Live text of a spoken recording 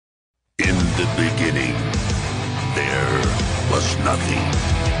the beginning, there was nothing.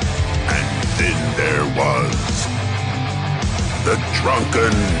 And then there was the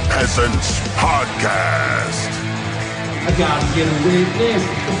Drunken Peasants Podcast. I gotta get a witness.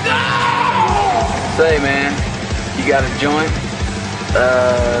 No! Say, man, you got a joint?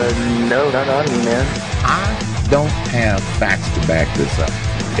 No, not on me, man. I don't have facts to back this up.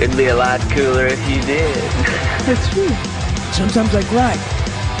 It'd be a lot cooler if you did. That's true. Sometimes I cry.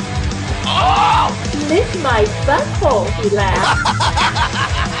 Oh! Lick my butthole, he laughed.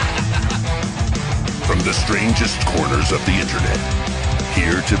 From the strangest corners of the internet,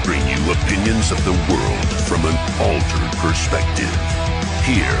 here to bring you opinions of the world from an altered perspective.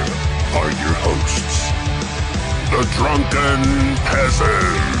 Here are your hosts, the Drunken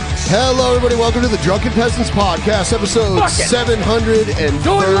Peasants. Hello, everybody. Welcome to the Drunken Peasants Podcast, episode 730.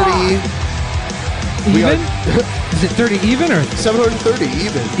 Even? Is it 30 even or 730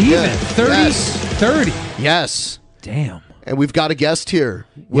 even? Even. Yeah. 30? Yes. 30. Yes. Damn. And we've got a guest here.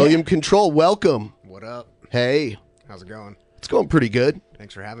 William Control, welcome. What up? Hey. How's it going? It's going pretty good.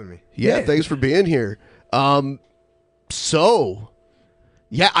 Thanks for having me. Yeah, thanks for being here. I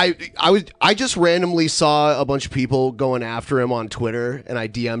just randomly saw a bunch of people going after him on Twitter, and I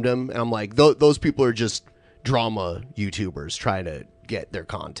DM'd him, and I'm like, those people are just drama YouTubers trying to get their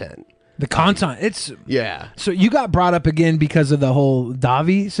content. The content. It's Yeah. so you got brought up again because of the whole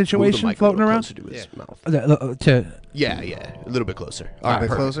Davi situation Move the mic floating a little around. closer to his mouth. Yeah. Yeah, a little bit closer. A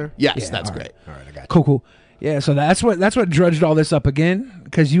bit closer? Yes, Yeah, that's all great. All right, I got you. Cool. Yeah. So that's what drudged all this up again,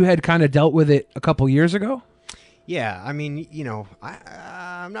 because you had kind of dealt with it a couple years ago. Yeah, I mean, you know,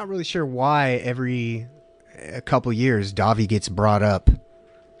 I'm not really sure why every a couple years Davi gets brought up.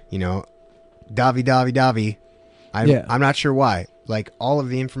 You know, Davi. I'm not sure why. Like, all of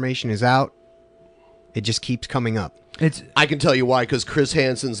the information is out. It just keeps coming up. I can tell you why, because Chris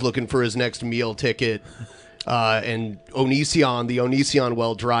Hansen's looking for his next meal ticket, and the Onision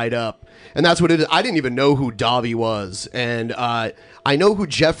well dried up. And that's what it is. I didn't even know who Davi was. And I know who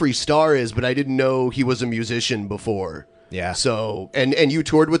Jeffree Star is, but I didn't know he was a musician before. Yeah. So, and you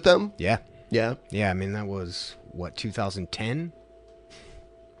toured with them? Yeah. Yeah. Yeah, I mean, that was, 2010?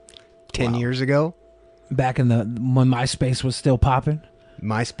 10 years ago? Back in when MySpace was still popping.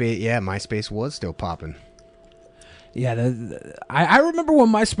 MySpace was still popping. Yeah, I remember when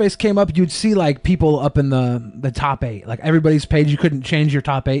MySpace came up, you'd see like people up in the top 8, like everybody's page. You couldn't change your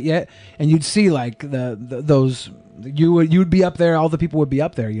top 8 yet, and you'd see like those you'd be up there. All the people would be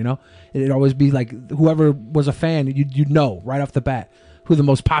up there. You know, it'd always be like whoever was a fan, you'd know right off the bat who the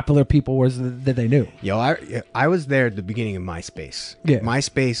most popular people was that they knew. Yo, I was there at the beginning of MySpace. Yeah.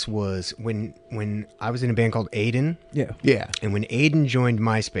 MySpace was when I was in a band called Aiden. Yeah. Yeah. And when Aiden joined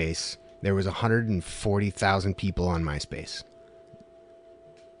MySpace, there was 140,000 people on MySpace.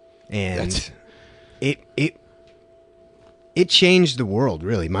 And it changed the world,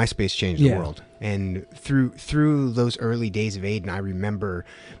 really. MySpace changed the world. And through those early days of Aiden, I remember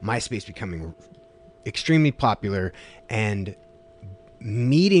MySpace becoming extremely popular and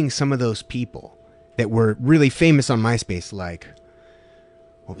meeting some of those people that were really famous on MySpace, like,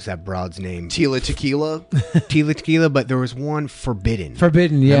 what was that broad's name? Tila Tequila, but there was one Forbidden.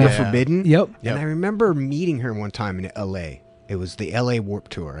 Yeah. Remember Forbidden? Yep. And I remember meeting her one time in L.A. It was the L.A.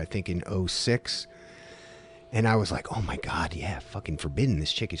 Warped Tour, I think in 2006. And I was like, oh my God, yeah, fucking Forbidden.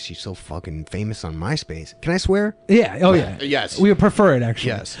 This chick, she's so fucking famous on MySpace. Can I swear? Yeah. Oh yeah. Yes. We would prefer it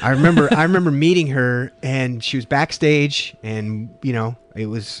actually. Yes. I remember meeting her, and she was backstage, and you know, it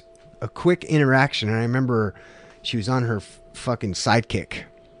was a quick interaction. And I remember she was on her fucking sidekick,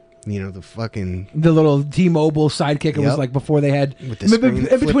 you know, the little T-Mobile sidekick. It was like before they had with the screen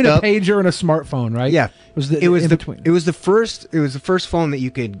in between a flipped up. pager and a smartphone, right? Yeah, it was the first phone that you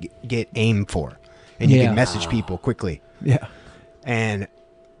could get AIM for, and you could message people quickly. Yeah. And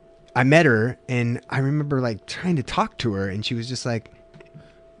I met her, and I remember like trying to talk to her, and she was just like,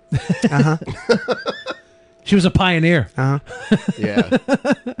 She was a pioneer. Yeah.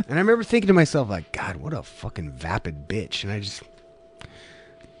 And I remember thinking to myself, like, God, what a fucking vapid bitch. And I just,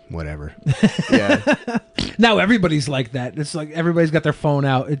 whatever. Yeah. Now everybody's like that. It's like everybody's got their phone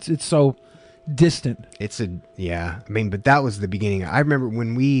out. It's so distant. I mean, but that was the beginning. I remember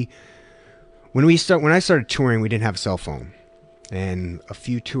when I started touring, we didn't have a cell phone. And a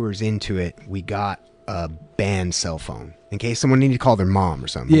few tours into it, we got a band cell phone in case someone needed to call their mom or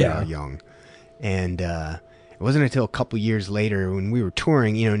something. Yeah. When they were young. And it wasn't until a couple years later when we were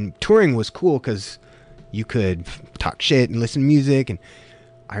touring, you know, and touring was cool because you could talk shit and listen to music. And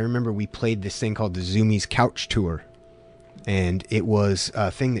I remember we played this thing called the Zoomies Couch Tour. And it was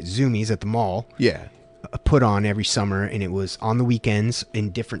a thing that Zoomies at the mall put on every summer, and it was on the weekends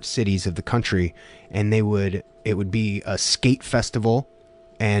in different cities of the country, and it would be a skate festival,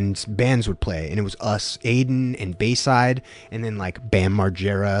 and bands would play, and it was us, Aiden and Bayside, and then like Bam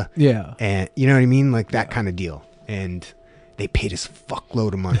Margera, and you know what I mean, like that kind of deal. And they paid us a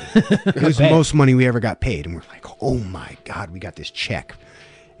fuckload of money. It was the most money we ever got paid, and we're like, oh my god, we got this check.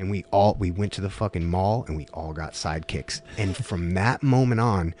 And we went to the fucking mall, and we all got sidekicks. And from that moment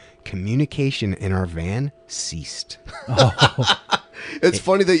on, communication in our van ceased. It's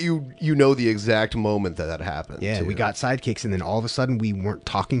funny that you know the exact moment that happened. Yeah, too. we got sidekicks, and then all of a sudden we weren't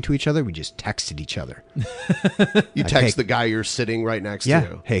talking to each other. We just texted each other. You text the guy you're sitting right next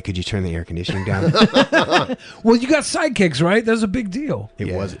to. Hey, could you turn the air conditioning down? Well, you got sidekicks, right? That's a big deal.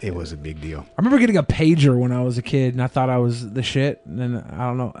 It was a big deal. I remember getting a pager when I was a kid, and I thought I was the shit. And then I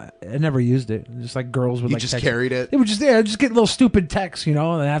don't know, I never used it. Just like girls would You like just text. carried it? It would just get little stupid texts, and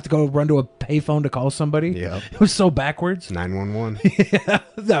I have to go run to a payphone to call somebody. Yep. It was so backwards. 911.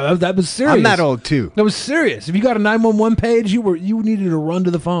 That was serious. I'm that old too. That was serious. If you got a 911 page, you needed to run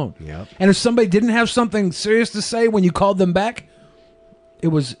to the phone. Yep. And if somebody didn't have something serious to say when you called them back, it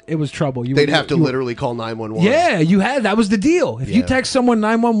was trouble. They'd have to literally call 911. Yeah, that was the deal. If you text someone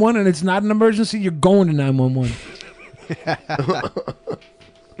 911 and it's not an emergency, you're going to 911.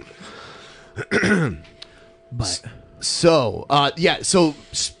 But so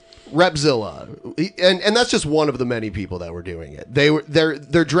Repzilla, and that's just one of the many people that were doing it.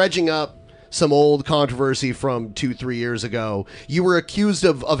 They're dredging up some old controversy from 2-3 years ago. You were accused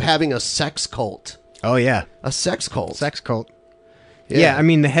of having a sex cult. Oh yeah, a sex cult. Sex cult. Yeah, I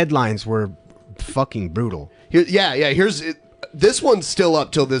mean the headlines were fucking brutal. Here's this one's still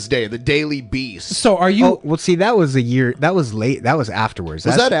up till this day. The Daily Beast. So are you? Oh, well, see, that was a year. That was late. That was afterwards.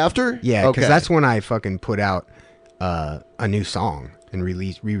 Was that after? Yeah, because that's when I fucking put out a new song and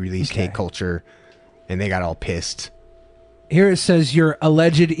re-released Hate Culture, and they got all pissed. Here it says your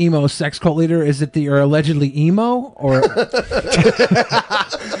alleged emo sex cult leader. Is it you're allegedly emo or?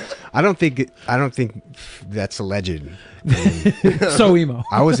 I don't think that's alleged. So emo.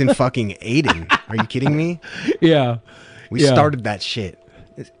 I was in fucking Aiden. Are you kidding me? Yeah. We started that shit.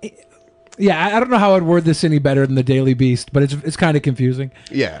 Yeah, I don't know how I'd word this any better than the Daily Beast, but it's kind of confusing.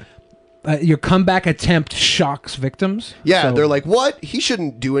 Yeah. Your comeback attempt shocks victims. Yeah, so. They're like, what? He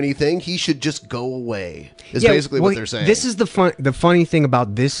shouldn't do anything. He should just go away. Is basically what they're saying. This is the funny thing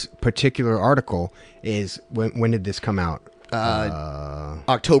about this particular article is when did this come out?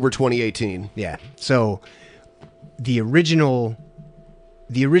 October 2018. Yeah. So the original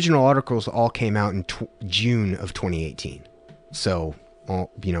articles all came out in June of 2018. So,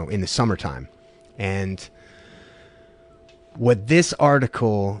 in the summertime. And what this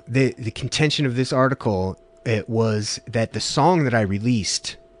article, the contention of this article, it was that the song that I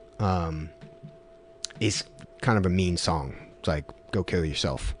released is kind of a mean song. It's like, go kill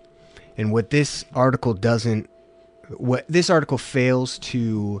yourself. And what this article fails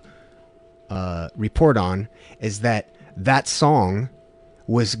to report on is that song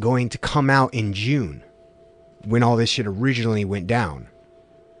was going to come out in June when all this shit originally went down.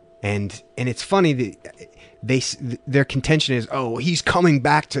 And it's funny that their contention is, oh, he's coming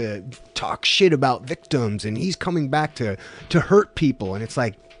back to talk shit about victims and he's coming back to hurt people. And it's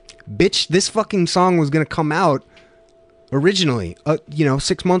like, bitch, this fucking song was going to come out originally,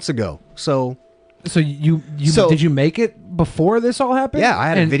 6 months ago. So you did you make it before this all happened? Yeah, I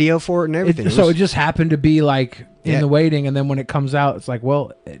had a video for it and everything. It just happened to be like in the waiting, and then when it comes out, it's like,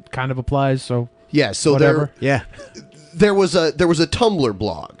 well, it kind of applies. So yeah, so whatever. There was a Tumblr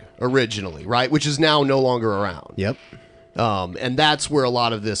blog originally, right, which is now no longer around. Yep. And that's where a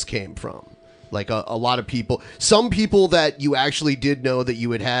lot of this came from. Like a lot of people, some people that you actually did know that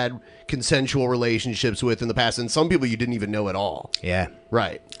you had consensual relationships with in the past, and some people you didn't even know at all. Yeah.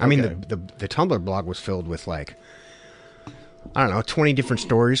 Right. I mean, the Tumblr blog was filled with 20 different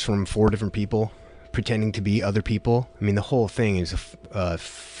stories from 4 different people pretending to be other people. I mean, the whole thing is a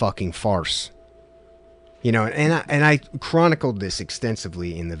fucking farce. And I chronicled this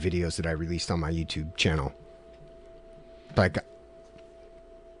extensively in the videos that I released on my YouTube channel. Like,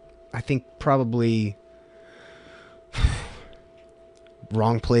 I think probably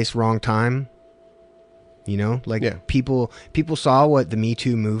wrong place, wrong time. People saw what the Me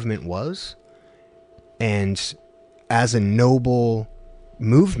Too movement was, and as a noble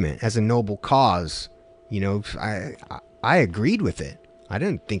movement, as a noble cause, I agreed with it. I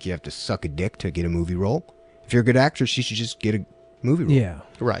didn't think you have to suck a dick to get a movie role. If you're a good actress, you should just get a movie role. Yeah.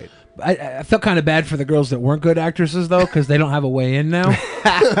 Right. I felt kind of bad for the girls that weren't good actresses, though, because they don't have a way in now.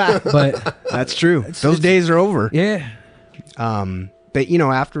 But that's true. Those days are over. Yeah. But you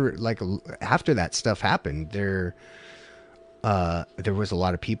know, after that stuff happened, there was a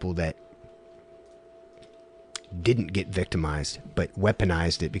lot of people that didn't get victimized, but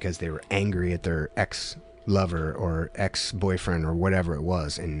weaponized it because they were angry at their ex-lover or ex-boyfriend or whatever it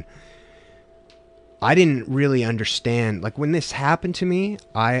was. And I didn't really understand. Like, when this happened to me,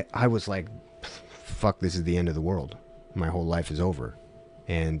 I was like, fuck, this is the end of the world. My whole life is over.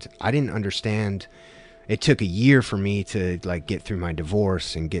 And I didn't understand. It took a year for me to, like, get through my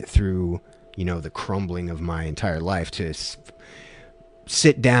divorce and get through, you know, the crumbling of my entire life to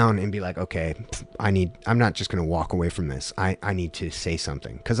sit down and be like, okay, I'm not just going to walk away from this. I need to say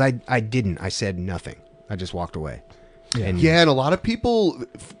something. Because I didn't. I said nothing. I just walked away. Yeah. And a lot of people,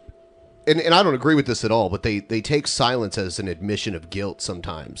 and I don't agree with this at all, but they take silence as an admission of guilt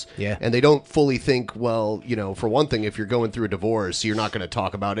sometimes. Yeah. And they don't fully think, well, you know, for one thing, if you're going through a divorce, you're not going to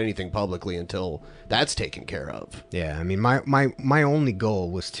talk about anything publicly until that's taken care of. Yeah. I mean, my only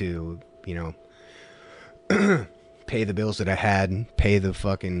goal was to, you know, pay the bills that I had, pay the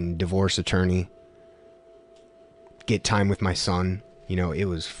fucking divorce attorney, get time with my son. You know, it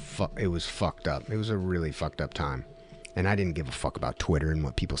was fucked up. It was a really fucked up time. And I didn't give a fuck about Twitter and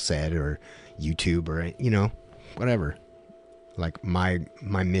what people said or YouTube or, you know, whatever. Like, my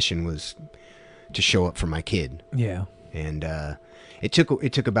mission was to show up for my kid. Yeah. And it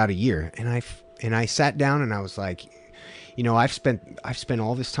took about a year, and I sat down and I was like, you know, I've spent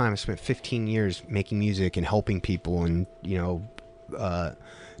all this time. I spent 15 years making music and helping people, and, you know,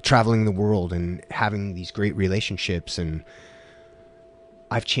 traveling the world and having these great relationships, and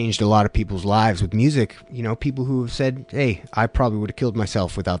I've changed a lot of people's lives with music. You know, people who have said, hey, I probably would have killed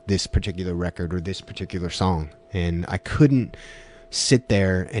myself without this particular record or this particular song. And I couldn't sit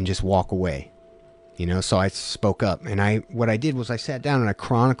there and just walk away, you know, so I spoke up. And what I did was I sat down and I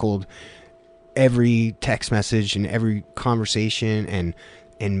chronicled every text message and every conversation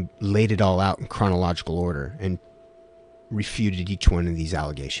and laid it all out in chronological order and refuted each one of these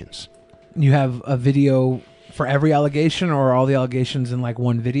allegations. You have a video for every allegation, or all the allegations in like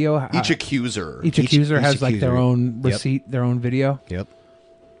one video? Each accuser has like their own receipt, their own video. Yep.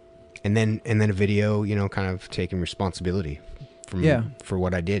 And then a video, you know, kind of taking responsibility for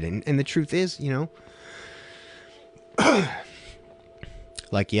what I did. And the truth is, you know,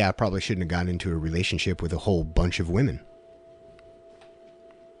 like, yeah, I probably shouldn't have gotten into a relationship with a whole bunch of women.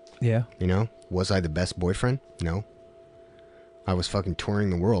 Yeah. You know, was I the best boyfriend? No. I was fucking touring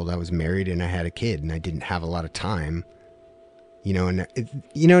the world. I was married and I had a kid and I didn't have a lot of time, you know, and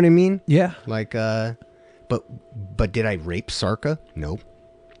you know what I mean? Yeah. Like, but did I rape Sarka? Nope.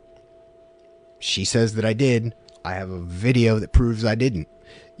 She says that I did. I have a video that proves I didn't.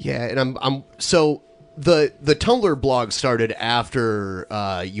 Yeah. And I'm so the Tumblr blog started after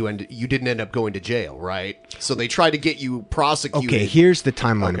you didn't end up going to jail, right? So they tried to get you prosecuted. Okay. Here's the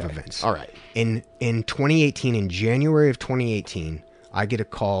timeline of events. All right. In 2018, in January of 2018, I get a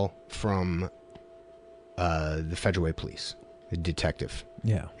call from the Federal Way Police, the detective.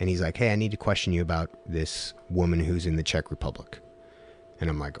 Yeah. And he's like, hey, I need to question you about this woman who's in the Czech Republic. And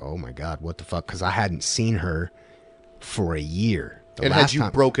I'm like, oh my God, what the fuck? Because I hadn't seen her for a year. And had you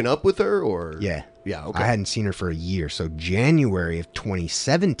broken up with her, or? Yeah. Yeah, okay. I hadn't seen her for a year. So January of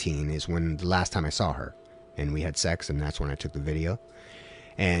 2017 is when the last time I saw her. And we had sex, and that's when I took the video.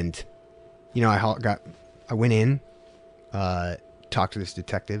 And, you know, I went in, talked to this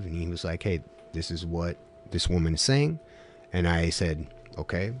detective, and he was like, hey, this is what this woman is saying. And I said,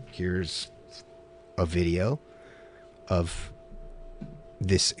 okay, here's a video of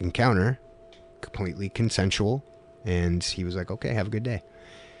this encounter, completely consensual. And he was like, okay, have a good day.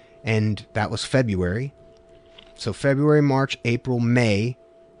 And that was February. So February, March, April, May.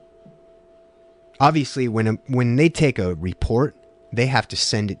 Obviously, when they take a report, they have to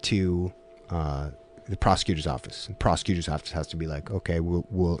send it to the prosecutor's office. The prosecutor's office has to be like, okay,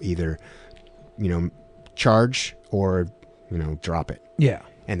 we'll either, you know, charge or, you know, drop it. Yeah.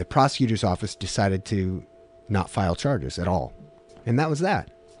 And the prosecutor's office decided to not file charges at all. And that was that.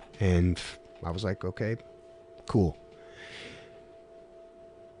 And I was like, okay, cool.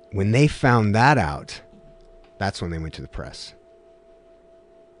 When they found that out, that's when they went to the press.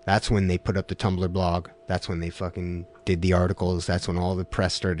 That's when they put up the Tumblr blog. That's when they fucking did the articles. That's when all the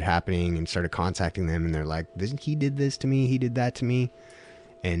press started happening and started contacting them. And they're like, he did this to me. He did that to me.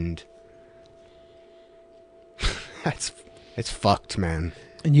 And it's fucked, man.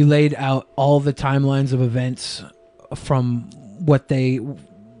 And you laid out all the timelines of events from what they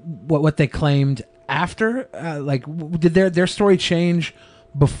claimed after. Like, did their story change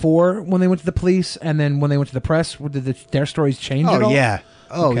before when they went to the police, and then when they went to the press? Did their stories change at all? Yeah.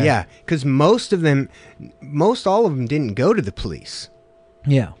 Oh, Okay. yeah. Because most all of them didn't go to the police.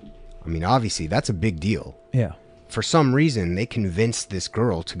 Yeah. I mean, obviously, that's a big deal. Yeah. For some reason, they convinced this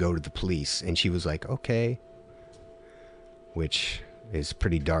girl to go to the police, and she was like, okay. Which is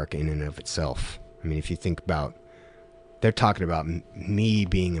pretty dark in and of itself. I mean, if you think about, they're talking about me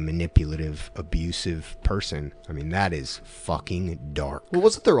being a manipulative, abusive person. I mean, that is fucking dark. Well,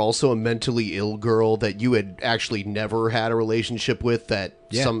 wasn't there also a mentally ill girl that you had actually never had a relationship with that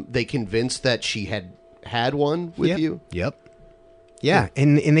they convinced that she had one with you? Yep. Yeah,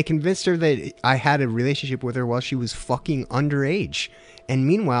 and they convinced her that I had a relationship with her while she was fucking underage. And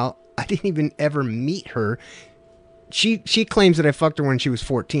meanwhile, I didn't even ever meet her. She claims that I fucked her when she was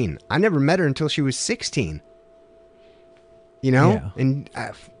 14. I never met her until she was 16. You know? Yeah. And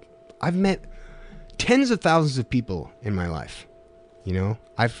I've met tens of thousands of people in my life. You know?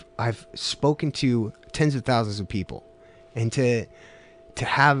 I've spoken to tens of thousands of people. And to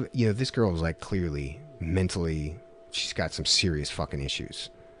have, you know, this girl was like clearly mentally, she's got some serious fucking issues.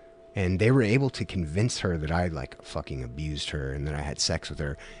 And they were able to convince her that I like fucking abused her and that I had sex with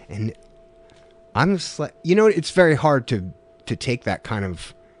her. And I'm just like, you know, it's very hard to take that kind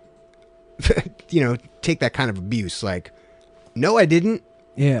of, you know, take that kind of abuse. Like, no, I didn't.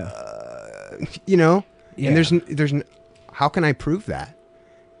 Yeah. You know? Yeah. And there's how can I prove that?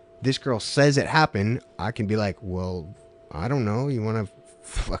 This girl says it happened. I can be like, well, I don't know. You want to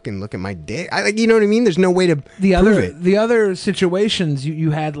fucking look at my dick? You know what I mean? There's no way to prove it. The other situations,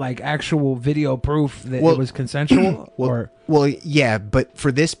 you had like actual video proof that it was consensual? Well, yeah, but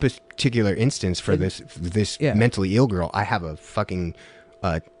for this particular instance, for this mentally ill girl, I have a fucking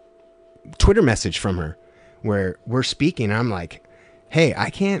Twitter message from her where we're speaking. And I'm like, hey, I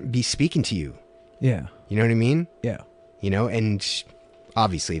can't be speaking to you. Yeah. You know what I mean? Yeah. You know, and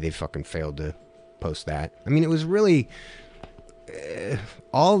obviously they fucking failed to post that. I mean, it was really...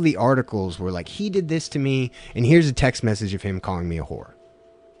 all the articles were like, he did this to me, and here's a text message of him calling me a whore.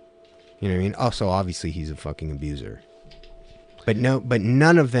 You know what I mean? Also, obviously, he's a fucking abuser. But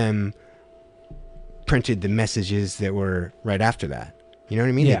none of them printed the messages that were right after that. You know what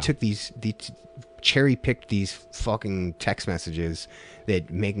I mean? Yeah. They took they cherry-picked these fucking text messages that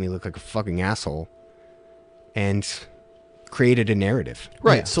make me look like a fucking asshole and created a narrative.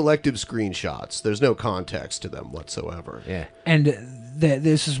 Right. Yeah. Selective screenshots. There's no context to them whatsoever. Yeah. And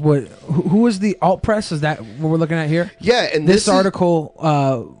this is what... Who was the alt press? Is that what we're looking at here? Yeah, and this article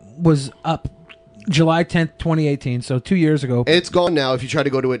was up July 10th, 2018, so 2 years ago. It's gone now if you try to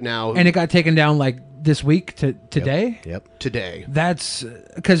go to it now. And it got taken down like this week to today? Yep. Today. That's...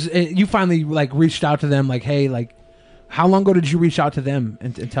 Because you finally like reached out to them like, hey, like... How long ago did you reach out to them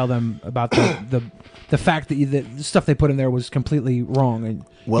and tell them about the fact that the stuff they put in there was completely wrong and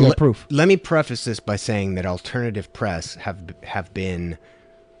you have proof? Let me preface this by saying that alternative press have been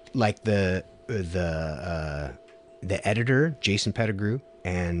like the editor Jason Pettigrew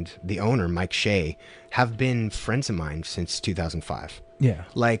and the owner Mike Shea have been friends of mine since 2005. Yeah,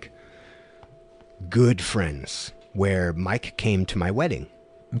 like good friends. Where Mike came to my wedding.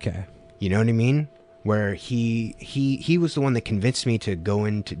 Okay, you know what I mean? Where he was the one that convinced me to go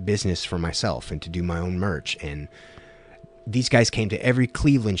into business for myself and to do my own merch. And these guys came to every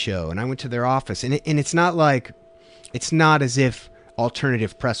Cleveland show, and I went to their office. And it's not as if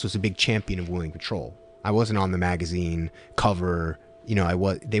alternative press was a big champion of Willing Control. I wasn't on the magazine cover. You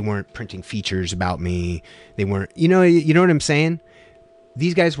know, they weren't printing features about me. They weren't, you know what I'm saying?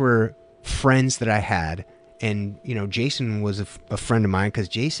 These guys were friends that I had. And, you know, Jason was a friend of mine because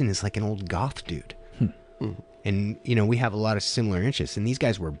Jason is like an old goth dude. And, you know, we have a lot of similar interests. And these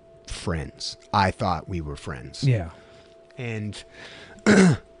guys were friends. I thought we were friends. Yeah. And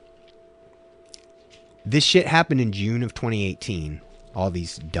this shit happened in June of 2018. All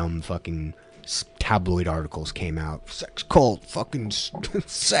these dumb fucking tabloid articles came out. Sex cult, fucking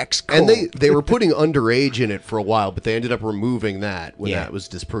sex cult. And they were putting underage in it for a while, but they ended up removing that when that was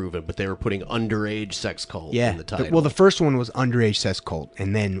disproven. But they were putting underage sex cult in the title. Well, the first one was underage sex cult,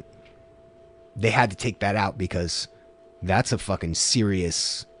 and then they had to take that out because that's a fucking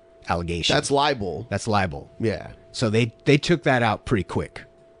serious allegation. That's libel. That's libel. Yeah. So they took that out pretty quick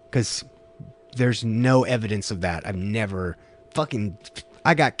because there's no evidence of that. I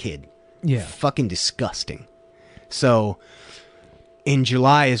got kid. Yeah. Fucking disgusting. So in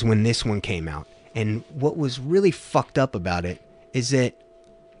July is when this one came out. And what was really fucked up about it is that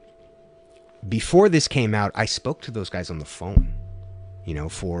before this came out, I spoke to those guys on the phone, you know,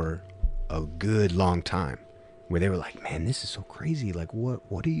 for a good long time, where they were like, man, this is so crazy. Like,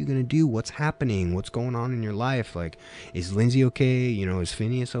 what are you going to do? What's happening? What's going on in your life? Like, is Lindsay okay? You know, is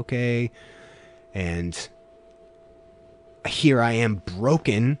Phineas okay? And here I am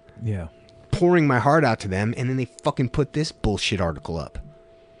broken. Yeah. Pouring my heart out to them, and then they fucking put this bullshit article up.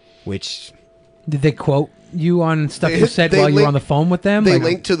 which Did they quote you on stuff They- you said they while you were link- on the phone with them? They Like-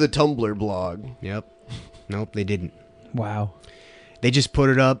 linked to the Tumblr blog. Yep. Nope, they didn't. Wow. They just put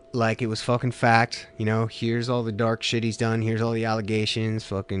it up like it was fucking fact. You know, here's all the dark shit he's done. Here's all the allegations.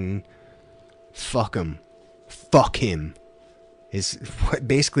 Fucking fuck him. Fuck him. Is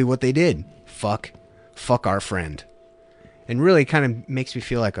basically what they did. Fuck our friend. And really kind of makes me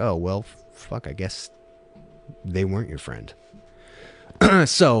feel like, oh, well, fuck, I guess they weren't your friend.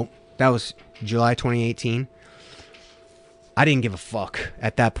 So that was July 2018. I didn't give a fuck.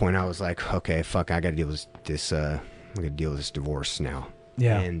 At that point, I was like, okay, fuck, I gotta deal with this, I'm gonna deal with this divorce now.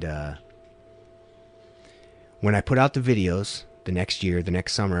 Yeah. And when I put out the videos the next year, the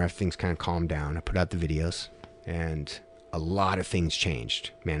next summer, after things kind of calmed down, I put out the videos, and a lot of things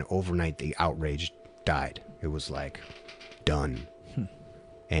changed. Man, overnight, the outrage died. It was like, done.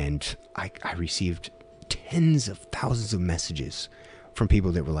 And I received tens of thousands of messages from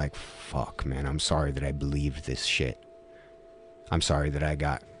people that were like, fuck, man, I'm sorry that I believed this shit. I'm sorry that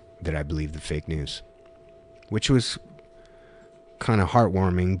I believed the fake news. Which was kind of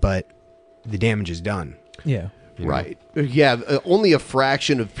heartwarming, but the damage is done. Yeah. You know? Right. Yeah. Only a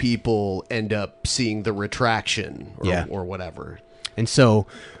fraction of people end up seeing the retraction or whatever. And so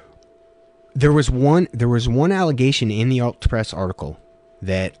there was one allegation in the Alt Press article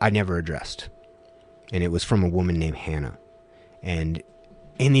that I never addressed. And it was from a woman named Hannah. And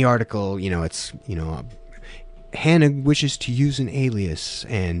in the article, it's, Hannah wishes to use an alias,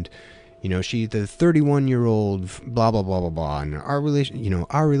 and she's the 31-year-old blah blah blah blah blah, and our relation,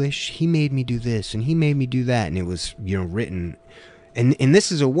 he made me do this and he made me do that, and it was written, and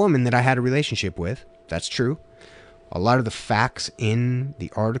this is a woman that I had a relationship with. That's true. A lot of the facts in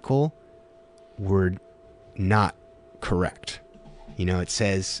the article were not correct. It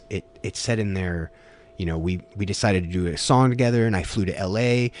says it said in there, we decided to do a song together, and I flew to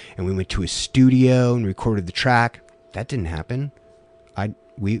LA and we went to a studio and recorded the track. That didn't happen.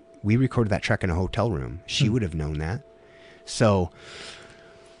 We recorded that track in a hotel room. She would have known that. So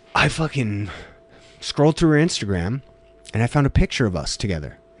I fucking scrolled through her Instagram and I found a picture of us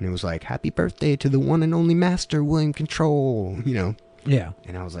together. And it was like, happy birthday to the one and only master, William Control, Yeah.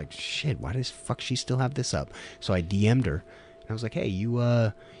 And I was like, shit, why does fuck she still have this up? So I DM'd her. And I was like, hey,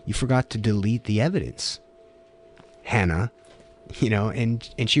 you forgot to delete the evidence, Hannah. And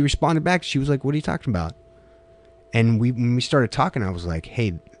she responded back. She was like, what are you talking about? And when we started talking, I was like,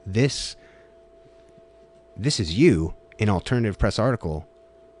 hey, this is you, an alternative press article.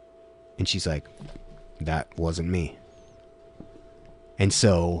 And she's like, that wasn't me. And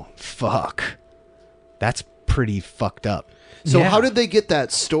so, fuck. That's pretty fucked up. So Yeah. how did they get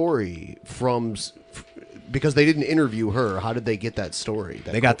that story from? Because they didn't interview her. How did they get that story?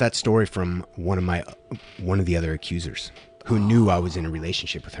 They got that story from one of the other accusers who knew I was in a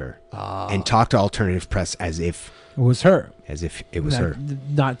relationship with her and talked to alternative press as if It was her. it was her.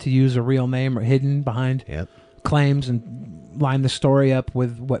 Not to use a real name or hidden behind Yep. claims and line the story up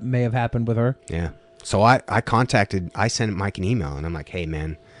with what may have happened with her. Yeah. So I sent Mike an email, and I'm like, hey,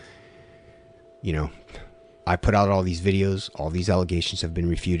 man, I put out all these videos. All these allegations have been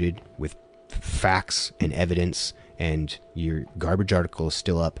refuted with facts and evidence, and your garbage article is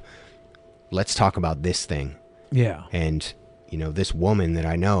still up. Let's talk about this thing. Yeah. And, this woman that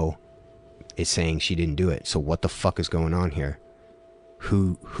I know is saying she didn't do it. So what the fuck is going on here?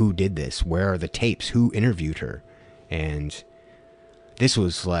 Who did this? Where are the tapes? Who interviewed her? And this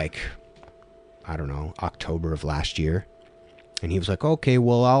was like, I don't know, October of last year. And he was like, okay,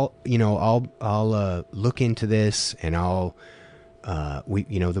 well, I'll look into this, and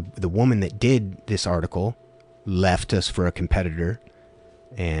the woman that did this article left us for a competitor,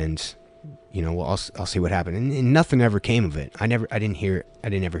 and I'll see what happened. And nothing ever came of it. I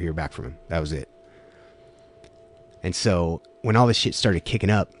didn't ever hear back from him. That was it. And so when all this shit started kicking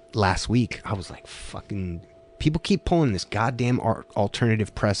up last week, I was like, fucking, people keep pulling this goddamn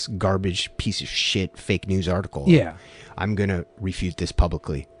alternative press garbage piece of shit fake news article. Yeah. I'm going to refute this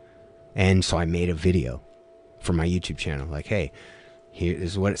publicly. And so I made a video for my YouTube channel. Like, hey, here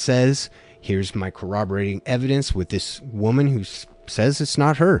is what it says. Here's my corroborating evidence with this woman who says it's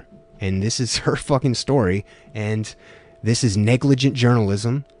not her. And this is her fucking story. And this is negligent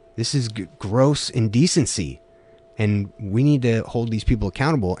journalism. This is gross indecency. And we need to hold these people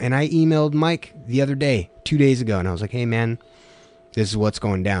accountable. And I emailed Mike the other day, 2 days ago. And I was like, hey, man, this is what's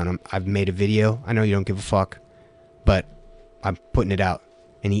going down. I've made a video. I know you don't give a fuck, but I'm putting it out.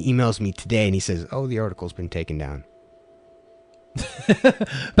 And he emails me today and he says, oh, the article's been taken down.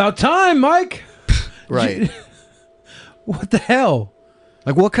 About time, Mike. Right. What the hell?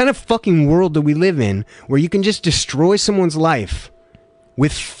 Like, what kind of fucking world do we live in where you can just destroy someone's life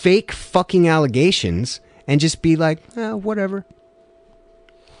with fake fucking allegations and just be like, whatever.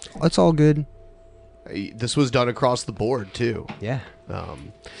 It's all good. This was done across the board too. Yeah.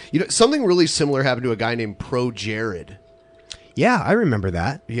 Something really similar happened to a guy named Pro Jared. Yeah, I remember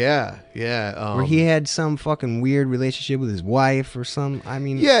that. Yeah. Where he had some fucking weird relationship with his wife or some. I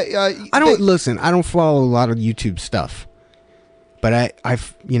mean, I don't follow a lot of YouTube stuff, but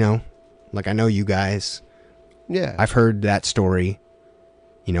I've I know you guys. Yeah, I've heard that story.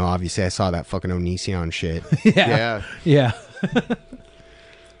 Obviously I saw that fucking Onision shit. Yeah.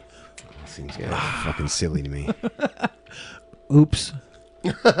 Seems kind of fucking silly to me. Oops.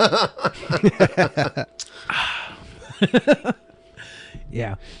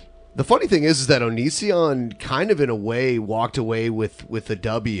 Yeah. The funny thing is that Onision kind of in a way walked away with a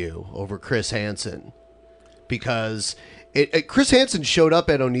W over Chris Hansen, because Chris Hansen showed up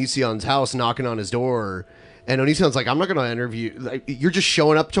at Onision's house knocking on his door, and Onision's like, I'm not going to interview. Like, you're just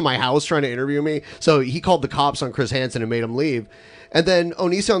showing up to my house trying to interview me. So he called the cops on Chris Hansen and made him leave. And then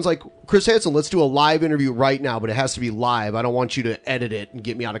Onision's like, Chris Hansen, let's do a live interview right now, but it has to be live. I don't want you to edit it and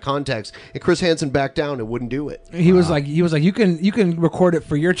get me out of context. And Chris Hansen backed down and wouldn't do it. He was like, you can record it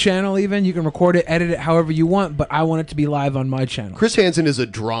for your channel, even you can record it, edit it however you want, but I want it to be live on my channel. Chris Hansen is a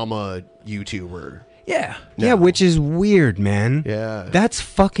drama YouTuber. Yeah. No. Yeah, which is weird, man. Yeah. That's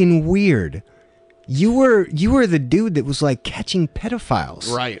fucking weird. You were the dude that was like catching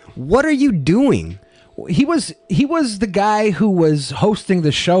pedophiles. Right. What are you doing? He was the guy who was hosting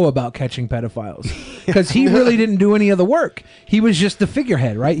the show about catching pedophiles, because he really didn't do any of the work. He was just the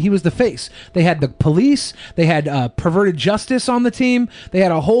figurehead, right? He was the face. They had the police. They had perverted justice on the team. They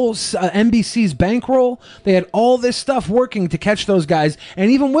had a whole NBC's bankroll. They had all this stuff working to catch those guys.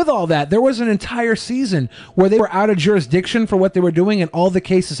 And even with all that, there was an entire season where they were out of jurisdiction for what they were doing, and all the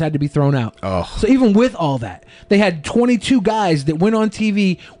cases had to be thrown out. Oh. So even with all that, they had 22 guys that went on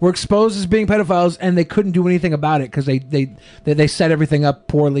TV, were exposed as being pedophiles, and they couldn't do anything about it because they set everything up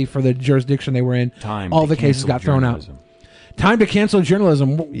poorly for the jurisdiction they were in. All the cases got thrown out. Time to cancel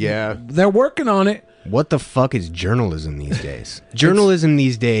journalism. Yeah. They're working on it. What the fuck is journalism these days? Journalism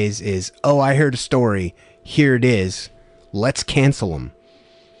these days is, I heard a story. Here it is. Let's cancel them.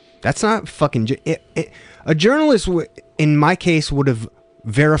 That's not fucking... a journalist, in my case, would have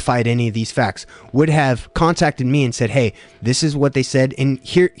verified any of these facts, would have contacted me and said, hey, this is what they said, and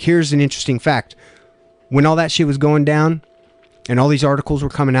here's an interesting fact. When all that shit was going down and all these articles were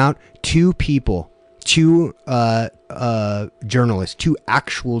coming out, two journalists, two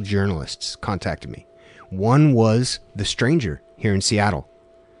actual journalists contacted me. One was The Stranger here in Seattle,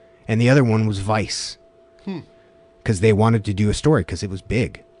 and the other one was Vice, because they wanted to do a story because it was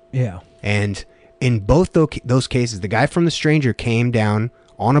big. Yeah. And in both those cases, the guy from The Stranger came down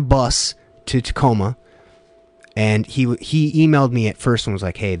on a bus to Tacoma, and he emailed me at first and was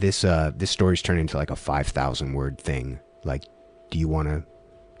like, hey, this story's turned into like a 5,000 word thing. Like, do you want to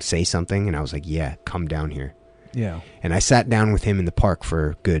say something? And I was like, yeah, come down here. Yeah. And I sat down with him in the park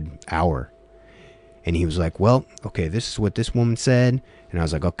for a good hour. And he was like, well, okay, this is what this woman said. And I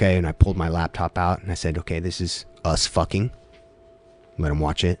was like, okay. And I pulled my laptop out and I said, okay, this is us fucking. Let him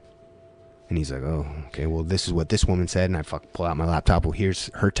watch it. And he's like, oh, okay, well, this is what this woman said. And I pull out my laptop. Well,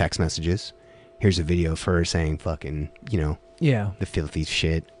 here's her text messages. Here's a video of her saying fucking, yeah, the filthy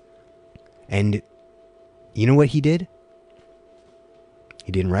shit. And you know what he did?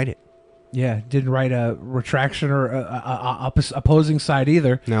 He didn't write it. Yeah, didn't write a retraction or a opposing side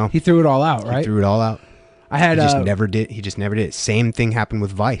either. No. He threw it all out, right? He threw it all out. I had... He just never did. Same thing happened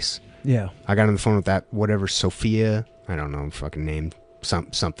with Vice. Yeah. I got on the phone with that, whatever, Sophia, I don't know, fucking name,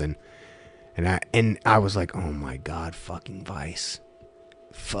 something. And I was like, oh my God, fucking Vice.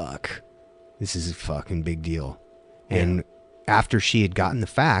 Fuck. This is a fucking big deal. Yeah. And after she had gotten the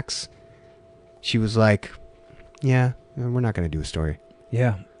facts, she was like, yeah, we're not going to do a story.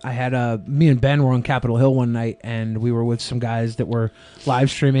 Yeah. I had me and Ben were on Capitol Hill one night, and we were with some guys that were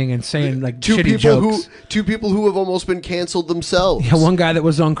live streaming and saying like shitty jokes. Two people who have almost been canceled themselves. Yeah, one guy that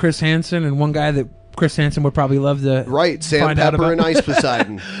was on Chris Hansen, and one guy that Chris Hansen would probably love to Sandpepper and Ice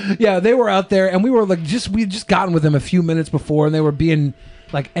Poseidon. Yeah, they were out there, and we were like we just gotten with them a few minutes before, and they were being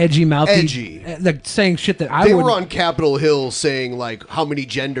like edgy, like saying shit that they were on Capitol Hill saying like, how many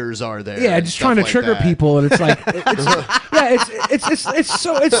genders are there? Yeah, just trying to trigger people, and it's like, it's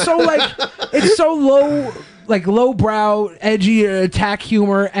so low, like lowbrow, edgy attack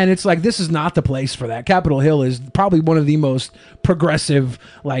humor, and it's like, this is not the place for that. Capitol Hill is probably one of the most progressive,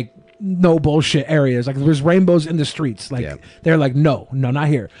 like, no bullshit areas. Like, there's rainbows in the streets. Like, they're like, no, not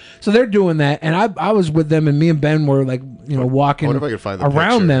here. So they're doing that, and I was with them, and me and Ben were like, walking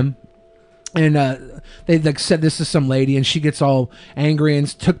around them, and they like said this is some lady, and she gets all angry and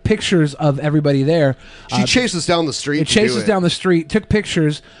took pictures of everybody there. She chases down the street. It chases down the street, took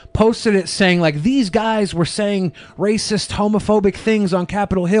pictures, posted it saying like these guys were saying racist, homophobic things on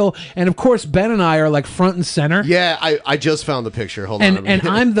Capitol Hill, and of course Ben and I are like front and center. Yeah, I just found the picture. Hold on. And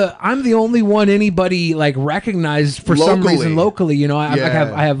I'm the only one anybody like recognized for some reason locally. You know,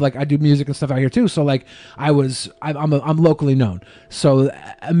 I do music and stuff out here too. So like I'm locally known. So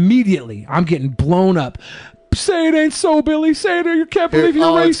immediately I'm getting blown up. Say it ain't so, Billy. Say it. You can't believe you're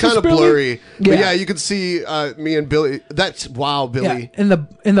racist, it's kind of Billy. blurry. But yeah, you can see me and Billy. That's wow, Billy. Yeah.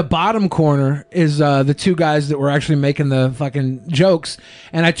 In the bottom corner is the two guys that were actually making the fucking jokes.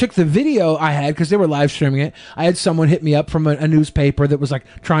 And I took the video I had because they were live streaming it. I had someone hit me up from a newspaper that was like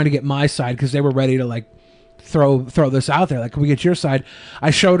trying to get my side because they were ready to like throw this out there. Like, can we get your side?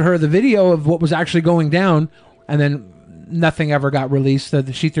 I showed her the video of what was actually going down, and then nothing ever got released.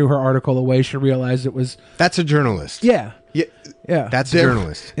 She threw her article away. She realized it was... That's a journalist. Yeah. That's a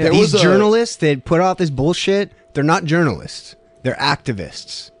journalist. Yeah. These journalists that put out this bullshit, they're not journalists. They're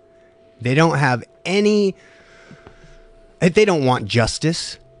activists. They don't have any... They don't want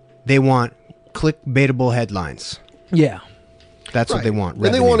justice. They want clickbaitable headlines. Yeah. That's what they want.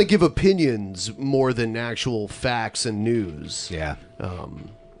 And they want to give opinions more than actual facts and news. Yeah.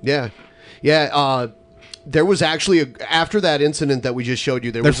 There was actually after that incident that we just showed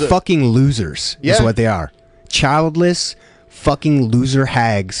you. They're fucking losers. Is what they are. Childless, fucking loser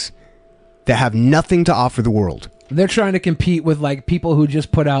hags that have nothing to offer the world. They're trying to compete with like people who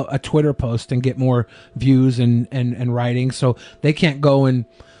just put out a Twitter post and get more views and writing. So they can't go and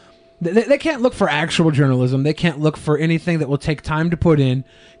they can't look for actual journalism. They can't look for anything that will take time to put in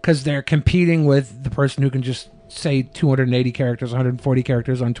because they're competing with the person who can just say 280 characters, 140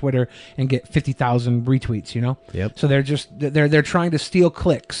 characters on Twitter and get 50,000 retweets, you know? Yep. So they're trying to steal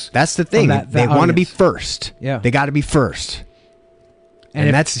clicks. That's the thing. They want to be first. Yeah. They got to be first.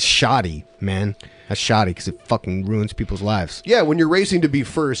 And that's shoddy, man. That's shoddy because it fucking ruins people's lives. Yeah, when you're racing to be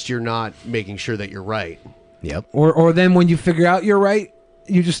first, you're not making sure that you're right. Yep. Or then when you figure out you're right,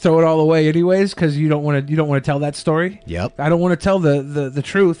 you just throw it all away anyways because you don't want to tell that story. Yep. I don't want to tell the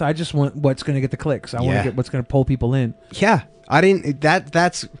truth. I just want what's going to get the clicks. I want to get what's going to pull people in. Yeah. I didn't.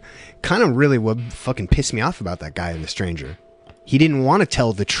 That's kind of really what fucking pissed me off about that guy and the stranger. He didn't want to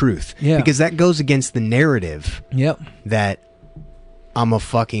tell the truth. Yeah. Because that goes against the narrative. Yep. That I'm a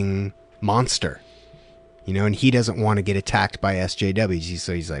fucking monster. You know, and he doesn't want to get attacked by SJWs,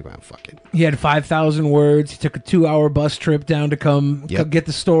 so he's like, well, fuck it. He had 5,000 words. He took a 2-hour bus trip down to come get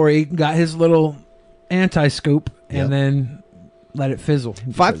the story, got his little anti-scoop, and then let it fizzle.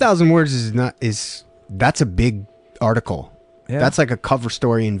 5,000 words that's a big article. Yeah. That's like a cover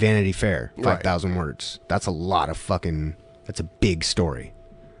story in Vanity Fair, 5,000 words. That's a lot of fucking, that's a big story.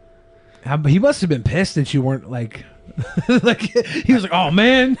 He must have been pissed that you weren't like... like he was like, "Oh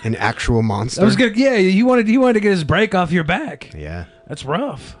man, an actual monster." I was good. Yeah, he wanted to get his break off your back. Yeah, that's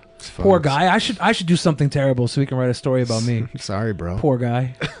rough. Poor guy. I should do something terrible so he can write a story about me. Sorry, bro. Poor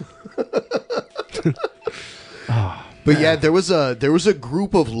guy. But yeah, there was a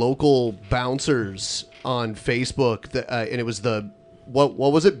group of local bouncers on Facebook that, and it was what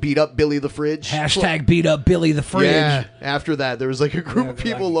was it? Beat up Billy the Fridge. # beat up Billy the Fridge. Yeah. After that, there was like a group of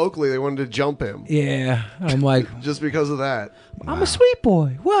people locally. They wanted to jump him. Yeah. I'm like, just because of that. I'm a sweet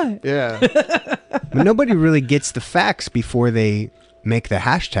boy. What? Yeah. But nobody really gets the facts before they make the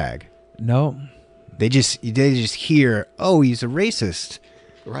hashtag. No. They just hear, oh, he's a racist.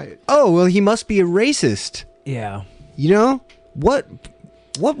 Right. Oh, well, he must be a racist. Yeah. You know what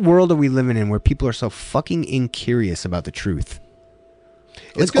world are we living in where people are so fucking incurious about the truth?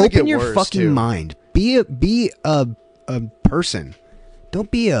 It's like, open open your fucking mind. Be a person. Don't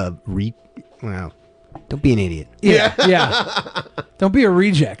be don't be an idiot. Yeah. Yeah. Don't be a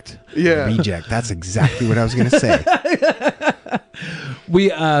reject. Yeah. Reject. That's exactly what I was going to say. We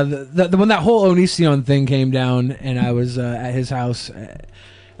when that whole Onision thing came down and I was at his house,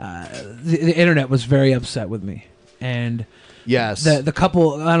 the internet was very upset with me. And yes, the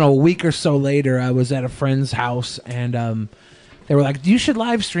couple, I don't know, a week or so later, I was at a friend's house and they were like, "You should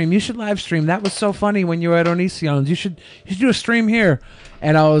live stream. You should live stream. That was so funny when you were at Onision's. You should do a stream here."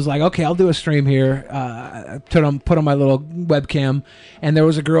 And I was like, "Okay, I'll do a stream here." Put on my little webcam, and there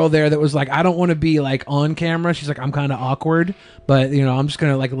was a girl there that was like, "I don't want to be like on camera." She's like, "I'm kind of awkward, but you know, I'm just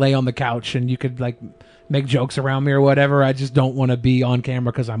gonna like lay on the couch, and you could like make jokes around me or whatever. I just don't want to be on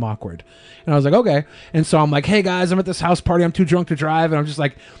camera because I'm awkward." And I was like, "Okay." And so I'm like, "Hey guys, I'm at this house party. I'm too drunk to drive." And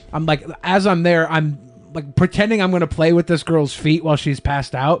I'm like, as I'm there, I'm like pretending I'm gonna play with this girl's feet while she's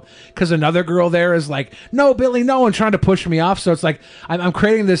passed out, because another girl there is like, no, Billy, no, and trying to push me off. So it's like I'm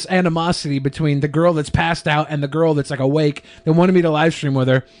creating this animosity between the girl that's passed out and the girl that's like awake that wanted me to live stream with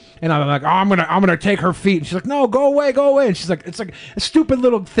her. And I'm like, oh, I'm gonna take her feet. And she's like, no, go away. And she's like, it's like a stupid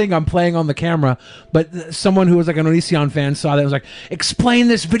little thing I'm playing on the camera. But someone who was like an Onision fan saw that and was like, explain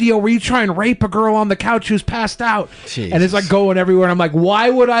this video where you try and rape a girl on the couch who's passed out. Jesus. And it's like going everywhere. And I'm like, why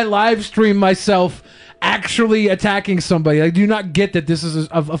would I live stream myself actually attacking somebody? Like, do you not get that this is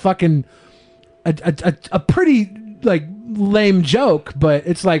a fucking a pretty like lame joke, but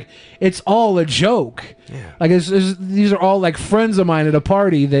it's like it's all a joke. Yeah. Like these are all like friends of mine at a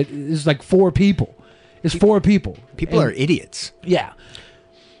party that is like 4 people. It's 4 people. People are idiots. Yeah.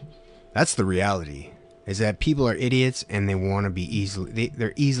 That's the reality. Is that people are idiots and they want to be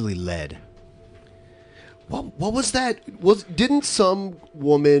they're easily led. What was that? Didn't some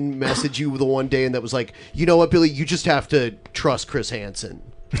woman message you the one day and that was like, you know what, Billy, you just have to trust Chris Hansen.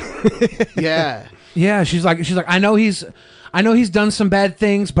 Yeah. Yeah, she's like I know he's done some bad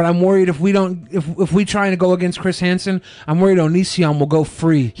things, but I'm worried if we try to go against Chris Hansen, I'm worried Onision will go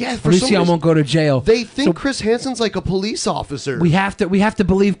free. Yeah, for some Onision reason, won't go to jail. They think Chris Hansen's like a police officer. We have to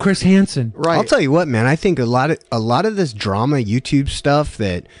believe Chris Hansen. Right. I'll tell you what, man. I think a lot of this drama YouTube stuff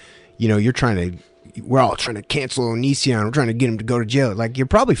that we're all trying to cancel Onision. We're trying to get him to go to jail. Like, you're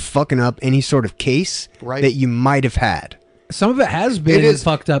probably fucking up any sort of case that you might have had. Some of it has been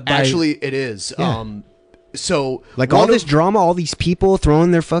fucked up. Actually, it is. Yeah. So like all this drama, all these people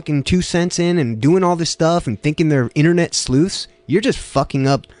throwing their fucking 2 cents in and doing all this stuff and thinking they're internet sleuths. You're just fucking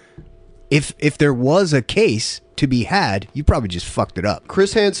up. If there was a case to be had, you probably just fucked it up.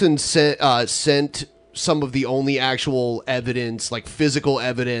 Chris Hansen sent some of the only actual evidence, like physical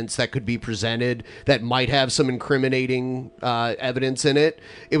evidence that could be presented that might have some incriminating evidence in it.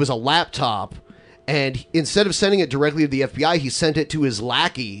 It was a laptop. And instead of sending it directly to the FBI, he sent it to his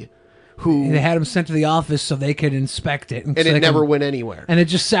lackey, who... They had him sent to the office so they could inspect it. And it never went anywhere. And it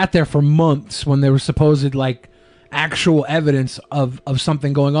just sat there for months when there was supposed, like, actual evidence of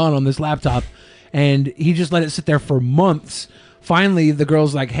something going on this laptop. And he just let it sit there for months. Finally, the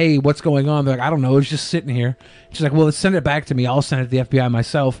girl's like, hey, what's going on? They're like, I don't know. It's just sitting here. She's like, well, let's send it back to me. I'll send it to the FBI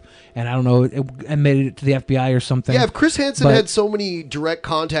myself. And I don't know. I made it to the FBI or something. Yeah, if Chris Hansen had so many direct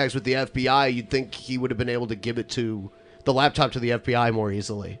contacts with the FBI, you'd think he would have been able to give it to the laptop to the FBI more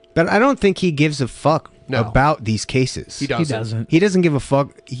easily. But I don't think he gives a fuck about these cases. He doesn't. He doesn't give a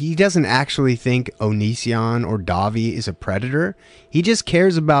fuck. He doesn't actually think Onision or Davi is a predator. He just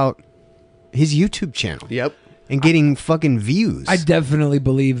cares about his YouTube channel. Yep. And getting fucking views. I definitely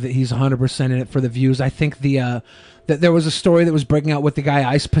believe that he's 100% in it for the views. I think that there was a story that was breaking out with the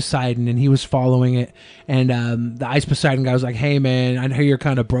guy Ice Poseidon, and he was following it. And the Ice Poseidon guy was like, "Hey man, I hear you're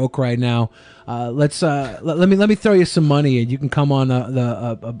kind of broke right now. Let me throw you some money, and you can come on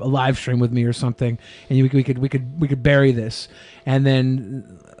a live stream with me or something, and we could bury this." And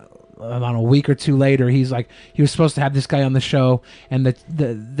then about a week or 2 later, he was supposed to have this guy on the show, and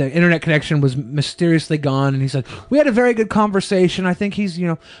the internet connection was mysteriously gone. And he said, we had a very good conversation. I think he's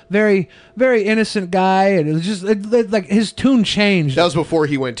very, very innocent guy. And it was just like his tune changed. That was before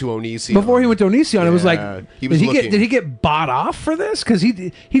he went to Onision. It was like, did he get bought off for this? Because he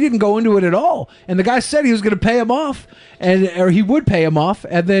didn't go into it at all. And the guy said he was going to pay him off, or he would pay him off.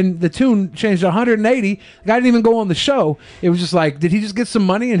 And then the tune changed 180. The guy didn't even go on the show. It was just like, did he just get some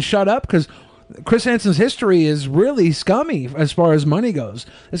money and shut up? Because Chris Hansen's history is really scummy as far as money goes.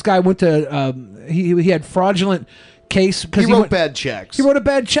 This guy went to he had fraudulent case because he wrote bad checks. He wrote a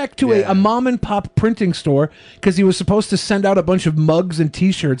bad check to a mom and pop printing store because he was supposed to send out a bunch of mugs and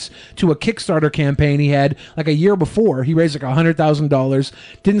T-shirts to a Kickstarter campaign he had like a year before. He raised like $100,000.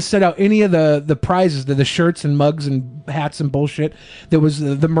 Didn't send out any of the prizes, the shirts and mugs and hats and bullshit. There was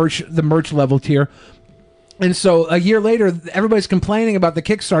the merch level tier. And so a year later, everybody's complaining about the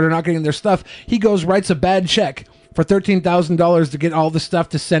Kickstarter not getting their stuff. He goes, writes a bad check for $13,000 to get all the stuff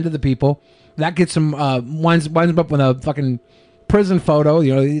to send to the people. That gets him, winds him up with a fucking prison photo,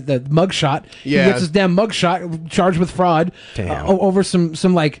 the mugshot. Yeah. He gets his damn mugshot charged with fraud over some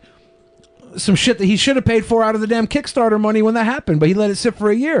shit that he should have paid for out of the damn Kickstarter money when that happened. But he let it sit for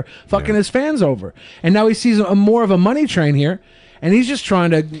a year, fucking his fans over. And now he sees more of a money train here. And he's just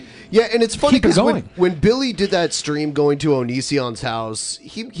trying to and it's funny because when Billy did that stream going to Onision's house,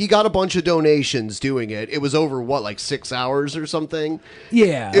 he got a bunch of donations doing it. It was over, like 6 hours or something?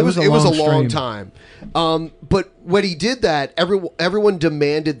 Yeah. It was a long time. But when he did that, everyone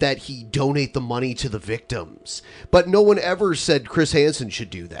demanded that he donate the money to the victims. But no one ever said Chris Hansen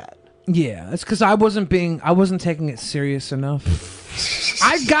should do that. Yeah, it's because I wasn't taking it serious enough.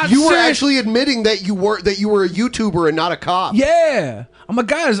 I got You were serious- actually admitting that you were a YouTuber and not a cop. Yeah. I'm like,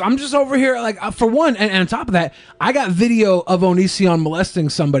 guys, I'm just over here, like, for one, and on top of that, I got video of Onision molesting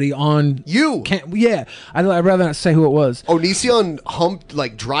somebody on... You? Yeah. I'd rather not say who it was.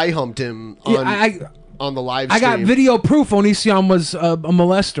 Onision dry humped him on, on the live I stream. got video proof Onision was a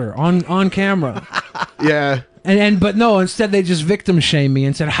molester on camera. Yeah. But no, instead they just victim shamed me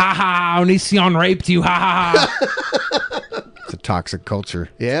and said, ha ha, Onision raped you, ha ha ha. It's a toxic culture.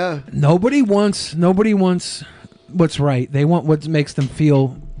 Yeah. Nobody wants what's right. They want what makes them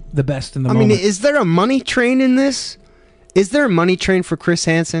feel the best in the moment. I mean, is there a money train in this? Is there a money train for Chris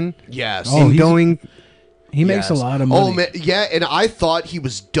Hansen? Yes. Oh, In going... He makes a lot of money. Oh man, yeah, and I thought he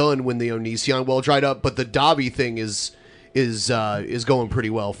was done when the Onision well dried up, but the Dobby thing is going pretty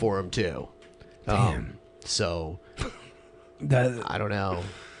well for him too. So I don't know.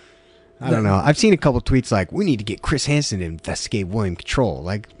 I don't know. I've seen a couple tweets like, "We need to get Chris Hansen to investigate William Control."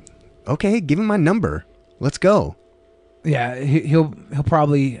 Like, okay, give him my number. Let's go. Yeah, he'll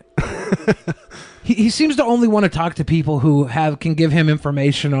probably. He seems to only want to talk to people who can give him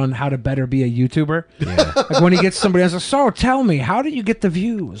information on how to better be a YouTuber. Yeah. Like when he gets somebody else, like, so tell me, how do you get the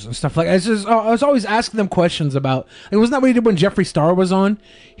views and stuff like that. It's just, I was always asking them questions about. It wasn't that what he did when Jeffree Star was on?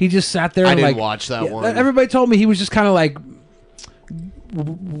 He just sat there. I and didn't like, watch that one. Everybody told me he was just kind of like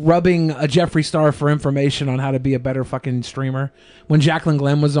rubbing a Jeffree Star for information on how to be a better fucking streamer. When Jacqueline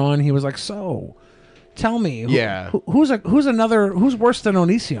Glenn was on, he was like, so. Tell me, who's worse than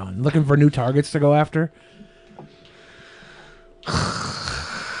Onision? Looking for new targets to go after?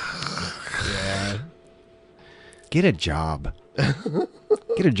 Yeah. Get a job.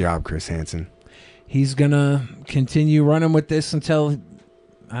 Get a job, Chris Hansen. He's gonna continue running with this until it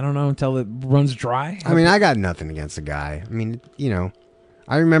runs dry. I mean, I got nothing against the guy. I mean,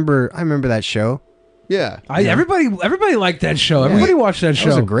 I remember that show. Yeah. Everybody liked that show. Everybody watched that show. It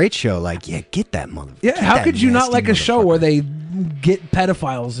was a great show. Like, yeah, get that motherfucker. Yeah, how could you not like a show where they get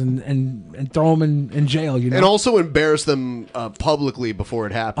pedophiles and throw them in jail? You know, and also embarrass them publicly before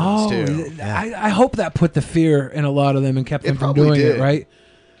it happens too. I hope that put the fear in a lot of them and kept them from doing it. Right?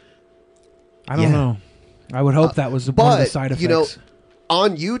 I don't know. I would hope that was one of the side effects.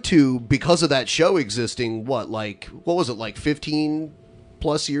 On YouTube, because of that show existing, what was it, like 15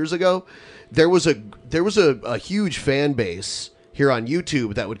 plus years ago? There was a huge fan base here on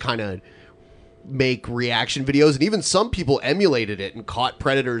YouTube that would kind of make reaction videos, and even some people emulated it and caught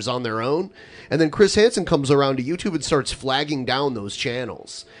predators on their own. And then Chris Hansen comes around to YouTube and starts flagging down those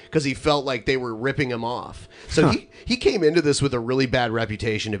channels because he felt like they were ripping him off. So he came into this with a really bad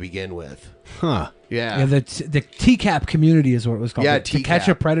reputation to begin with. Huh. Yeah. The TCAP community is what it was called. Yeah, To Catch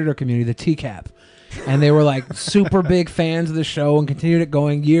a Predator community, the TCAP. And they were like super big fans of the show and continued it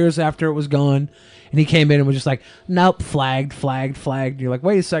going years after it was gone. And he came in and was just like, nope, flagged. You're like,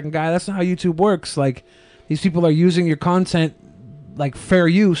 wait a second, guy, that's not how YouTube works. Like, these people are using your content like fair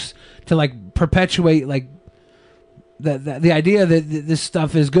use to like perpetuate like the idea that this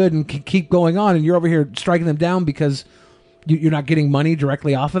stuff is good and can keep going on, and you're over here striking them down because you're not getting money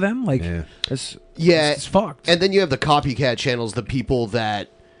directly off of them. Like, it's fucked. And then you have the copycat channels, the people that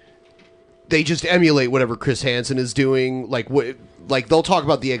they just emulate whatever Chris Hansen is doing. Like they'll talk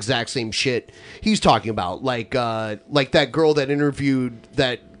about the exact same shit he's talking about. Like that girl that interviewed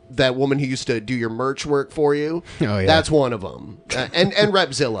that woman who used to do your merch work for you. Oh yeah, that's one of them. And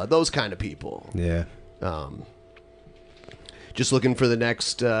Repzilla, those kind of people. Yeah. Just looking for the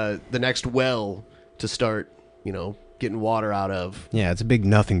next well to start, getting water out of. Yeah, it's a big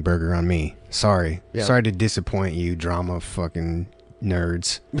nothing burger on me. Sorry. Yeah. Sorry to disappoint you, drama fucking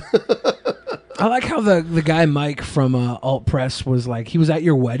nerds. I like how the guy Mike from Alt Press was like, he was at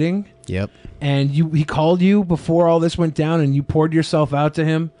your wedding. Yep. And he called you before all this went down, and you poured yourself out to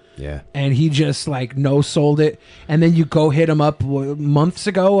him. Yeah. And he just like no-sold it. And then you go hit him up months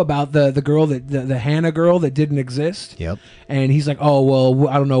ago about the girl the Hannah girl that didn't exist. Yep. And he's like, oh, well,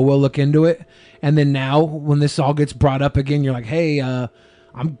 I don't know. We'll look into it. And then now when this all gets brought up again, you're like, hey,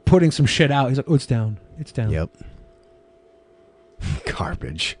 I'm putting some shit out. He's like, oh, it's down. It's down. Yep.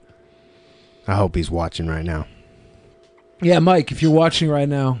 Garbage. I hope he's watching right now. Yeah, Mike, if you're watching right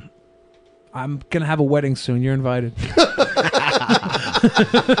now, I'm going to have a wedding soon. You're invited.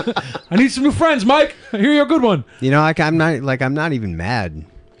 I need some new friends, Mike. I hear you're a good one. I'm not even mad.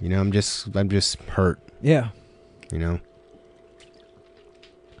 I'm just hurt. Yeah.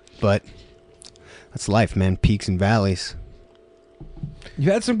 But that's life, man. Peaks and valleys.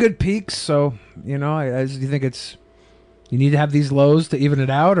 You had some good peaks, so, do you think you need to have these lows to even it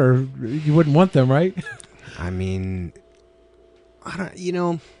out, or you wouldn't want them, right? I mean, I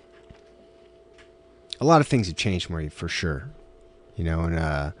don't, a lot of things have changed for me, for sure. you know,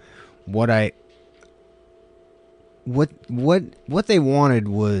 and what they wanted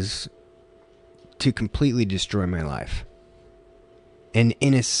was to completely destroy my life. And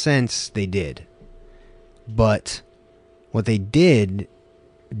in a sense, they did. But what they did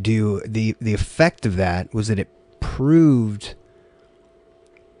do, the effect of that was that it proved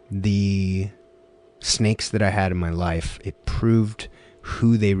the snakes that I had in my life. It proved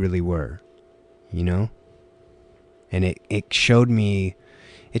who they really were, you know? And it showed me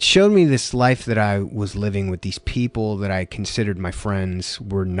this life that I was living with these people that I considered my friends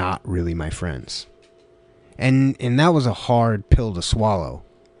were not really my friends. And that was a hard pill to swallow.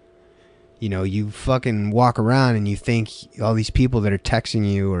 You know, you fucking walk around and you think all these people that are texting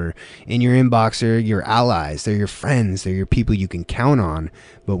you or in your inbox are your allies. They're your friends. They're your people you can count on.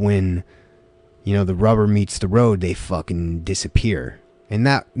 But when, you know, the rubber meets the road, they fucking disappear. And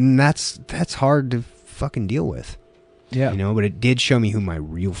that's hard to fucking deal with. Yeah. You know, but it did show me who my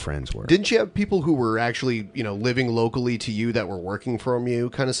real friends were. Didn't you have people who were actually, you know, living locally to you that were working from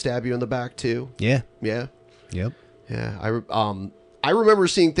you kind of stab you in the back too? Yeah. Yeah. Yep. Yeah. I remember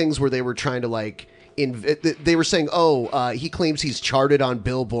seeing things where they were trying to like, they were saying, he claims he's charted on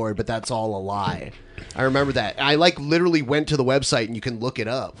Billboard, but that's all a lie. I remember that. I like literally went to the website and you can look it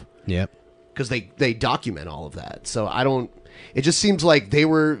up. Yep. Because they document all of that. So it just seems like they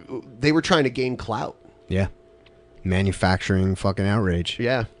were trying to gain clout. Yeah. Manufacturing fucking outrage.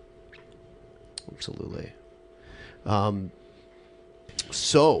 Yeah. Absolutely.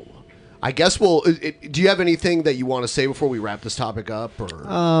 So, I guess do you have anything that you want to say before we wrap this topic up? Or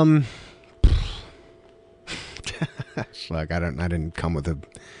Like I didn't come with a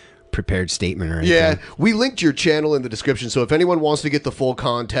prepared statement or anything. Yeah, we linked your channel in the description, so if anyone wants to get the full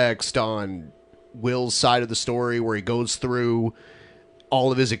context on Will's side of the story where he goes through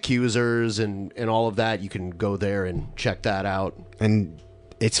all of his accusers and all of that, you can go there and check that out. And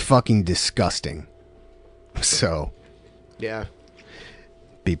it's fucking disgusting. So, yeah.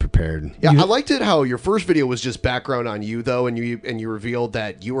 Be prepared. Yeah, I liked it how your first video was just background on you though, and you revealed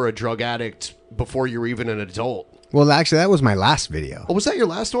that you were a drug addict before you were even an adult. Well, actually, that was my last video. Oh, was that your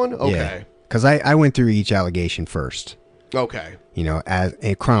last one? Okay. Because I went through each allegation first. Okay. You know,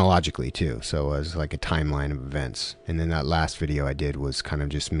 chronologically too. So it was like a timeline of events. And then that last video I did was kind of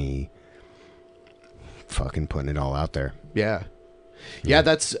just me fucking putting it all out there. Yeah. Yeah,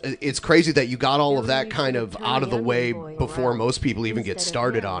 it's crazy that you got all of that kind of out of the way before most people even get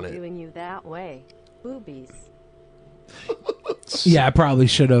started on it. Doing you that way. Boobies. Yeah, I probably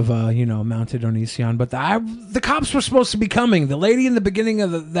should have, mounted Onision, but the cops were supposed to be coming. The lady in the beginning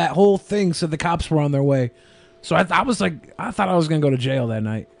of that whole thing said the cops were on their way, so I thought I was gonna go to jail that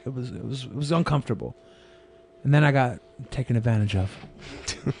night. It was uncomfortable, and then I got taken advantage of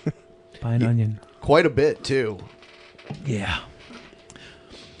by an onion. Quite a bit too. Yeah,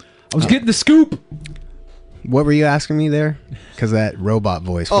 I was getting the scoop. What were you asking me there? Because that robot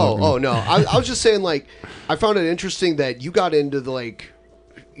voice. Oh no! I was just saying, like, I found it interesting that you got into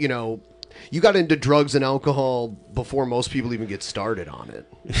you got into drugs and alcohol before most people even get started on it.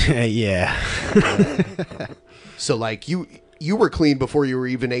 Yeah. So, like, you were clean before you were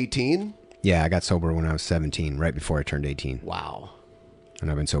even 18? Yeah, I got sober when I was 17, right before I turned 18. Wow. And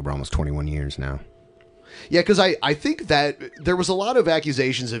I've been sober almost 21 years now. Yeah, because I think that there was a lot of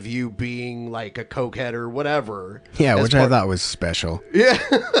accusations of you being like a cokehead or whatever. Yeah, which I thought was special. Yeah.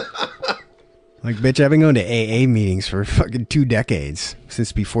 Like, bitch, I've been going to AA meetings for fucking 2 decades,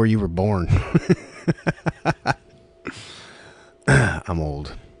 since before you were born. I'm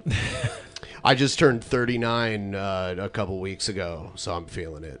old. I just turned 39 a couple weeks ago, so I'm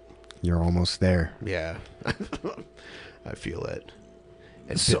feeling it. You're almost there. Yeah. I feel it.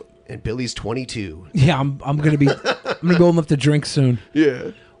 And Billy's 22. Yeah, I'm gonna go enough to drink soon.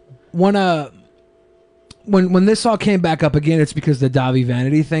 Yeah. When this all came back up again, it's because the Davi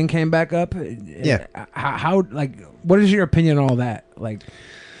Vanity thing came back up. Yeah. How like, what is your opinion on all that? Like,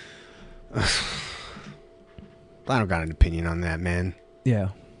 I don't got an opinion on that, man. Yeah.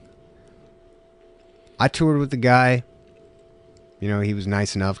 I toured with the guy. You know, he was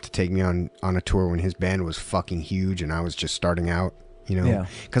nice enough to take me on a tour when his band was fucking huge and I was just starting out. You know, Yeah.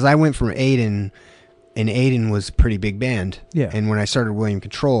 Because I went from Aiden, and Aiden was a pretty big band. Yeah. And when I started William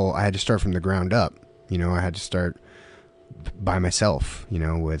Control, I had to start from the ground up. You know, I had to start by myself, you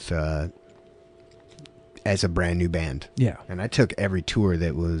know, with as a brand new band. Yeah. And I took every tour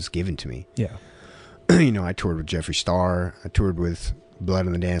that was given to me. Yeah. You know, I toured with Jeffree Star. I toured with Blood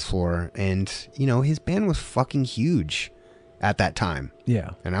on the Dance Floor. And, you know, his band was fucking huge. at that time.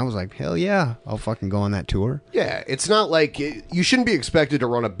 Yeah. And I was like, hell yeah, I'll fucking go on that tour. Yeah, it's not like you shouldn't be expected to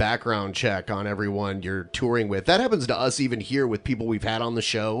run a background check on everyone you're touring with. That happens to us even here with people we've had on the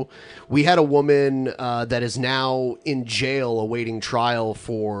show. We had a woman that is now in jail awaiting trial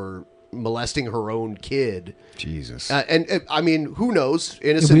for molesting her own kid. Jesus. And I mean, who knows?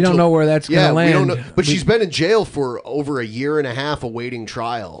 Innocent. We don't know where that's going to land. We don't know. But she's been in jail for over a year and a half awaiting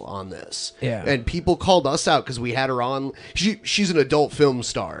trial on this. Yeah. And people called us out because we had her on. She's an adult film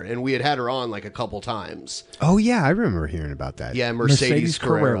star, and we had her on like a couple times. Oh, yeah, I remember hearing about that. Yeah, Mercedes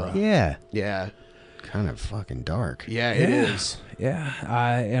Carrera. Yeah. Yeah. Kind of fucking dark. Yeah, it is. Yeah.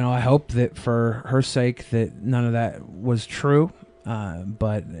 I hope that for her sake that none of that was true.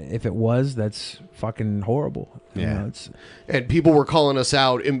 But if it was, that's fucking horrible. Yeah. And people were calling us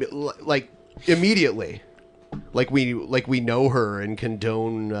out like immediately, like we know her and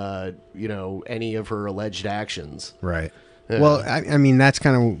condone any of her alleged actions. Right. Well, I mean that's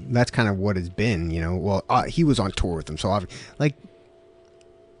kind of what it's been. Well, he was on tour with them, so like,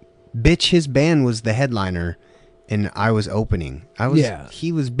 bitch, his band was the headliner, and I was opening.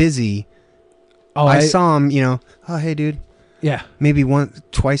 He was busy. Oh, I saw him. Oh, hey, dude. Yeah. Maybe once,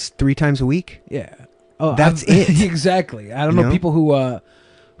 twice, 3 times a week. Yeah. Oh, that's it. Exactly. I don't know people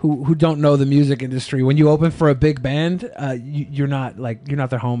who don't know the music industry. When you open for a big band, you're not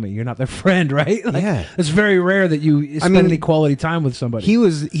their homie. You're not their friend, right? Like, yeah. It's very rare that you spend any quality time with somebody.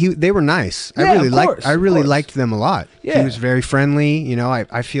 They were nice. Yeah, I really liked them a lot. Yeah. He was very friendly.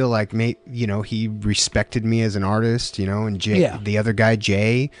 I feel like he respected me as an artist, and the other guy,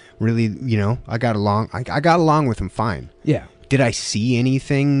 Jay, really, I got along. I got along with him fine. Yeah. Did I see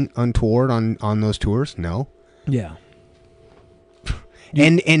anything untoward on those tours? No. Yeah.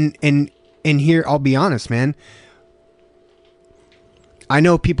 And here, I'll be honest, man. I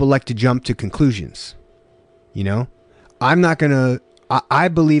know people like to jump to conclusions. I'm not going to... I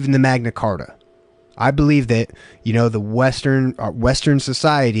believe in the Magna Carta. I believe that, the Western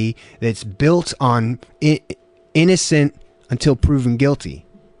society that's built on innocent until proven guilty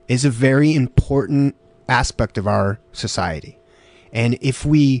is a very important aspect of our society. And if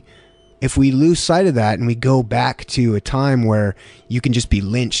we lose sight of that and we go back to a time where you can just be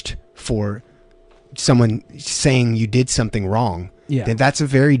lynched for someone saying you did something wrong, then that's a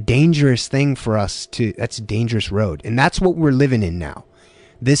very dangerous thing for us that's a dangerous road. And that's what we're living in now.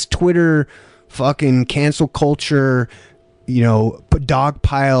 This Twitter fucking cancel culture, dog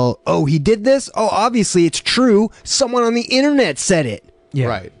pile. Oh, he did this? Oh, obviously it's true. Someone on the internet said it. Yeah.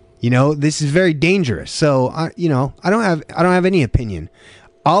 Right. This is very dangerous. So I don't have any opinion.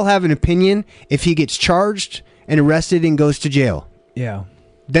 I'll have an opinion if he gets charged and arrested and goes to jail. Yeah.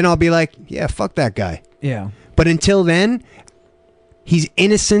 Then I'll be like, yeah, fuck that guy. Yeah. But until then, he's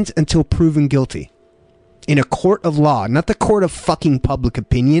innocent until proven guilty. In a court of law, not the court of fucking public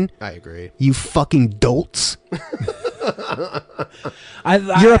opinion. I agree. You fucking dolts.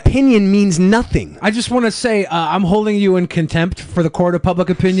 Your opinion means nothing. I just want to say I'm holding you in contempt for the court of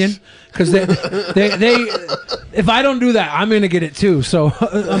public opinion because they if I don't do that, I'm going to get it too. So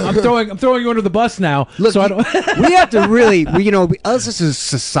I'm throwing you under the bus now. Look, so I don't. We have to really, us as a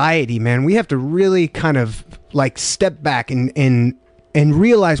society, man, we have to really kind of like step back and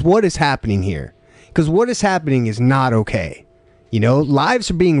realize what is happening here, because what is happening is not okay.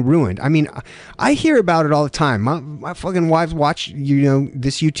 Lives are being ruined. I mean, I hear about it all the time. My fucking wives watch,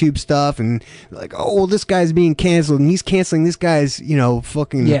 this YouTube stuff and like, oh, well, this guy's being canceled and he's canceling this guy's,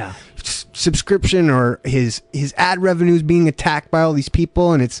 fucking subscription, or his ad revenue is being attacked by all these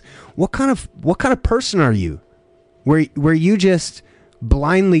people. And it's what kind of person are you, where you just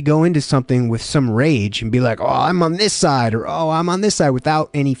blindly go into something with some rage and be like, oh, I'm on this side, or oh, I'm on this side, without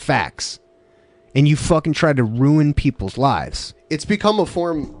any facts. And you fucking try to ruin people's lives. It's become a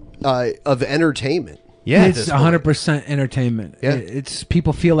form of entertainment. Yeah, it's 100% entertainment. Yeah. It's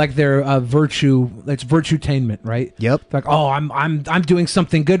people feel like they're virtue. It's virtutainment, right? Yep. Like, oh, I'm doing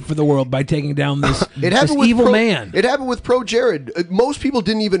something good for the world by taking down this, this evil man. It happened with Pro Jared. Most people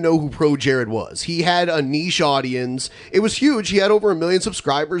didn't even know who Pro Jared was. He had a niche audience. It was huge. He had over 1 million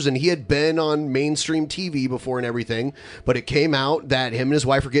subscribers, and he had been on mainstream TV before and everything. But it came out that him and his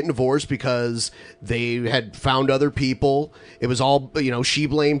wife were getting divorced because they had found other people. It was all, she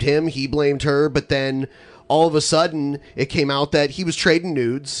blamed him, he blamed her, but then all of a sudden, it came out that he was trading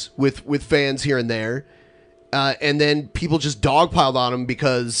nudes with fans here and there. And then people just dogpiled on him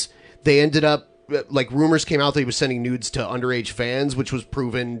because they ended up, like, rumors came out that he was sending nudes to underage fans, which was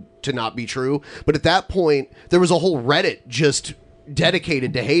proven to not be true. But at that point, there was a whole Reddit just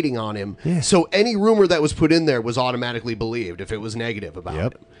dedicated to hating on him. Yeah. So any rumor that was put in there was automatically believed if it was negative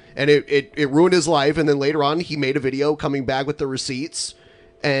about him. and it ruined his life. And then later on, he made a video coming back with the receipts,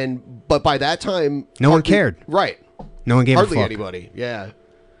 but by that time, no one cared. Right? No one gave hardly a fuck. Anybody. Yeah.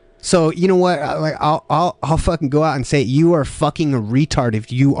 So you know what? I'll fucking go out and say you are fucking a retard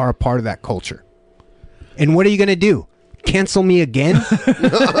if you are a part of that culture. And what are you gonna do? Cancel me again?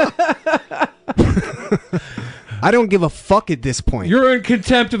 I don't give a fuck at this point. You're in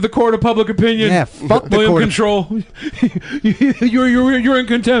contempt of the court of public opinion. Yeah, fuck the William court Control. You're in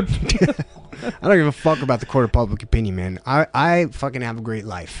contempt. I don't give a fuck about the court of public opinion, man. I fucking have a great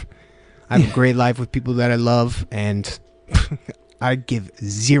life. I have a great life with people that I love, and I give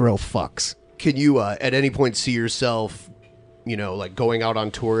zero fucks. Can you at any point see yourself, like going out on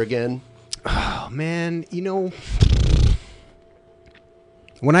tour again? Oh, man,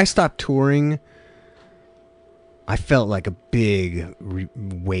 when I stopped touring, I felt like a big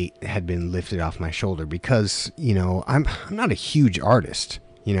weight had been lifted off my shoulder because, I'm not a huge artist.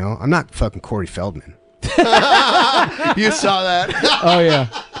 I'm not fucking Corey Feldman. You saw that? Oh, yeah.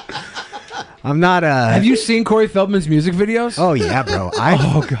 I'm not Have you seen Corey Feldman's music videos? Oh, yeah, bro.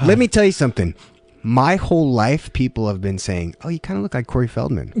 God. Let me tell you something. My whole life, people have been saying, oh, you kind of look like Corey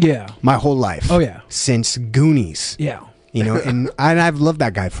Feldman. Yeah. My whole life. Oh, yeah. Since Goonies. Yeah. And I've loved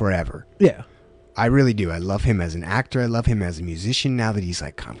that guy forever. Yeah. I really do. I love him as an actor. I love him as a musician now that he's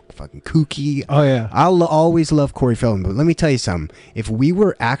like kind of fucking kooky. Oh, yeah. I'll always love Corey Feldman. But let me tell you something. If we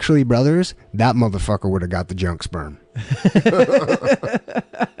were actually brothers, that motherfucker would have got the junk sperm.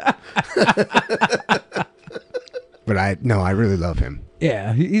 But I really love him.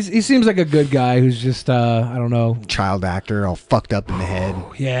 Yeah, he seems like a good guy who's just, I don't know. Child actor, all fucked up in the head.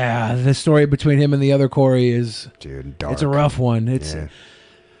 Yeah, the story between him and the other Corey is... Dude, dark. It's a rough one. It's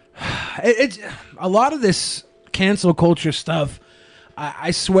a lot of this cancel culture stuff, I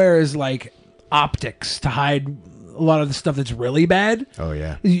swear, is like optics to hide a lot of the stuff that's really bad. Oh,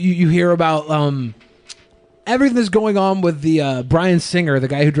 yeah. You hear about everything that's going on with the Bryan Singer, the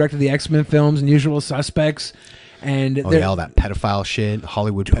guy who directed the X-Men films and Usual Suspects. And all that pedophile shit,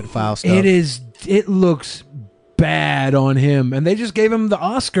 Hollywood pedophile stuff. It looks bad on him, and they just gave him the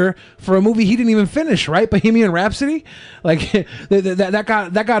Oscar for a movie he didn't even finish, right? Bohemian Rhapsody, like that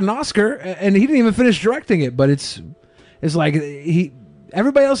got an Oscar, and he didn't even finish directing it. But it's like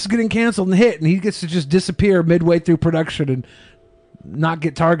everybody else is getting canceled and hit, and he gets to just disappear midway through production and not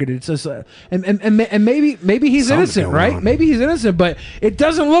get targeted. It's just and maybe he's innocent, right? On. Maybe he's innocent, but it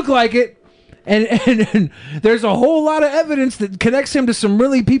doesn't look like it. And there's a whole lot of evidence that connects him to some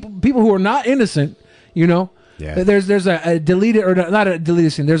really people who are not innocent, Yeah. There's a deleted, or not a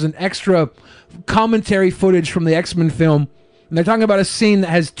deleted scene. There's an extra commentary footage from the X-Men film, and they're talking about a scene that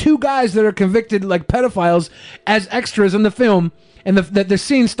has two guys that are convicted like pedophiles as extras in the film. And the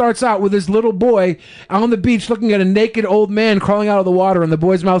scene starts out with this little boy on the beach looking at a naked old man crawling out of the water, and the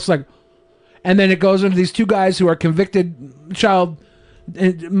boy's mouth's like, and then it goes into these two guys who are convicted child.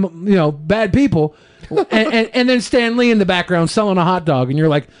 Bad people, and then Stan Lee in the background selling a hot dog, and you're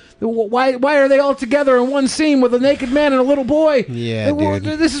like, why are they all together in one scene with a naked man and a little boy? Yeah, dude.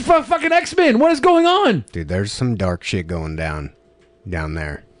 This is fucking X-Men. What is going on? Dude, there's some dark shit going down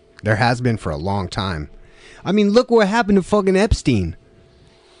there. There has been for a long time. I mean, look what happened to fucking Epstein.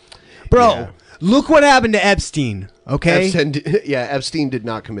 Bro, yeah. Look what happened to Epstein, okay? Epstein did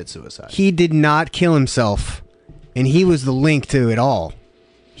not commit suicide. He did not kill himself, and he was the link to it all.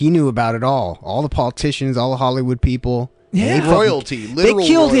 He knew about it all. All the politicians, all the Hollywood people. Yeah. Royalty. Literal they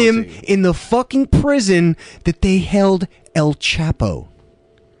killed royalty. him in the fucking prison that they held El Chapo.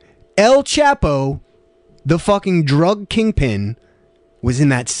 El Chapo, the fucking drug kingpin, was in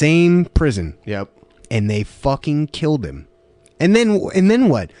that same prison. Yep. And they fucking killed him. And then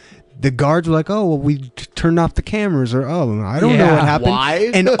what? The guards were like, oh, well, we turned off the cameras, or, oh, I don't know what happened.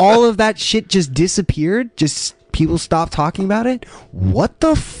 Why? And all of that shit just disappeared. Just people stopped talking about it. What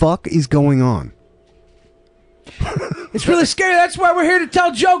the fuck is going on? It's really scary. That's why we're here to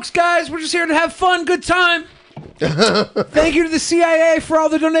tell jokes, guys. We're just here to have fun, good time. Thank you to the CIA for all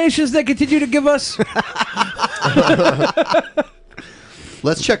the donations they continue to give us.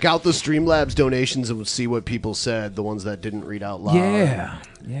 Let's check out the Streamlabs donations and see what people said, the ones that didn't read out loud.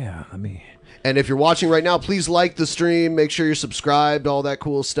 Yeah. And if you're watching right now, please like the stream. Make sure you're subscribed, all that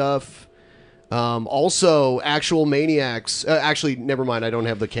cool stuff. Also, Actual Maniacs. Actually, never mind. I don't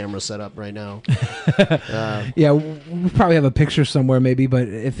have the camera set up right now. Yeah, we probably have a picture somewhere maybe, but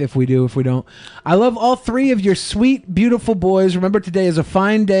if we do, if we don't. I love all three of your sweet, beautiful boys. Remember, today is a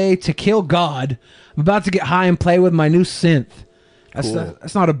fine day to kill God. I'm about to get high and play with my new synth.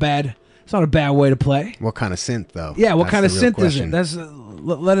 That's not a bad way to play. What kind of synth, though? Yeah, what kind of synth question. is it?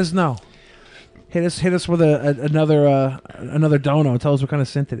 Let us know. Hit us with another dono. Tell us what kind of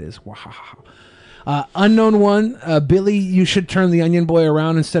synth it is. Wow. Unknown one, Billy, you should turn the Onion Boy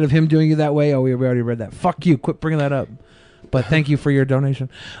around instead of him doing you that way. Oh, we already read that. Fuck you. Quit bringing that up. But thank you for your donation.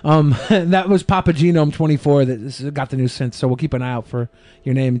 That was Papa Genome 24 that got the new synth. So we'll keep an eye out for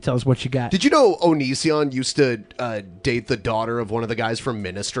your name and tell us what you got. Did you know Onision used to date the daughter of one of the guys from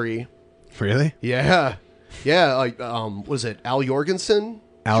Ministry? Really? Yeah. Was it Al Jorgensen?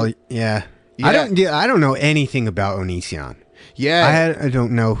 Yeah. I don't know anything about Onision. Yeah. I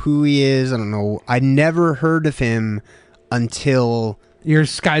don't know who he is. I don't know. I never heard of him until your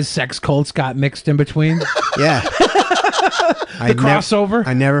Sky's sex cults got mixed in between. Yeah. The crossover?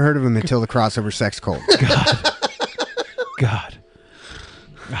 I never heard of him until the crossover sex cult. God.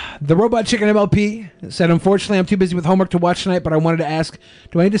 The Robot Chicken MLP said, unfortunately, I'm too busy with homework to watch tonight, but I wanted to ask,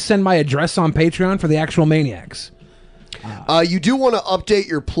 do I need to send my address on Patreon for the actual Maniacs? You do want to update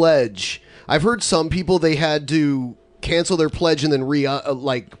your pledge. I've heard some people, they had to cancel their pledge and then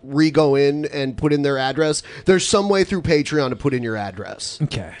re-go in and put in their address. There's some way through Patreon to put in your address.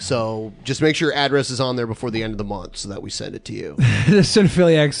 Okay. So just make sure your address is on there before the end of the month so that we send it to you. The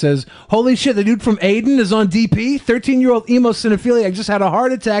Cinephiliac says, holy shit, the dude from Aiden is on DP? 13-year-old emo Cinephiliac just had a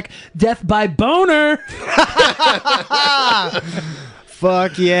heart attack. Death by boner.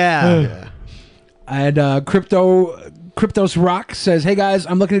 Fuck yeah. And Cryptos Rock says, hey guys,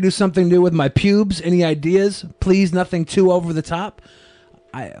 I'm looking to do something new with my pubes. Any ideas? Please, nothing too over the top.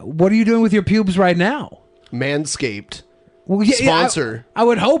 What are you doing with your pubes right now? Manscaped. Well, Sponsor. I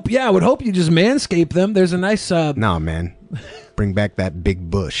would hope. Yeah, I would hope you just manscape them. There's a nice. No, man. Bring back that big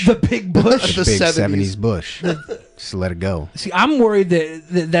bush. The big bush. The big 70s. bush. Just let it go. See, I'm worried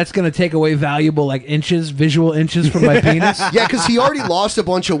that's going to take away valuable visual inches from my penis. Yeah, because he already lost a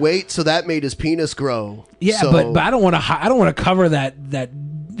bunch of weight, so that made his penis grow. Yeah, so. but I don't want to cover that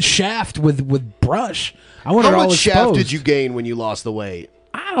shaft with brush. I want it all How much exposed. shaft did you gain when you lost the weight?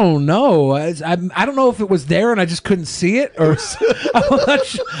 I don't know. I don't know if it was there and I just couldn't see it, or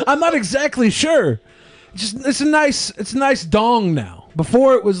I'm not exactly sure. It's a nice dong now.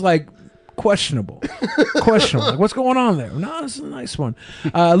 Before it was like questionable. Like, what's going on there? No, this is a nice one.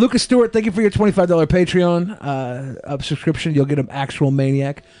 Lucas Stewart, thank you for your $25 Patreon subscription. You'll get an actual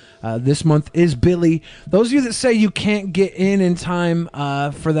Maniac. This month is Billy. Those of you that say you can't get in time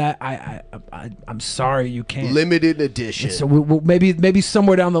for that, I'm sorry, you can't. Limited edition. So we'll maybe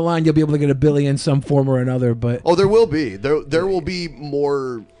somewhere down the line you'll be able to get a Billy in some form or another. But there will be will be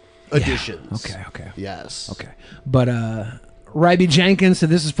more editions. Yeah. Okay. Yes. Okay. But Ryby Jenkins said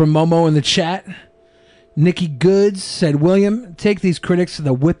this is from Momo in the chat. Nikki Goods said, William, take these critics to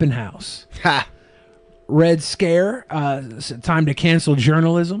the whipping house. Ha. Red Scare, time to cancel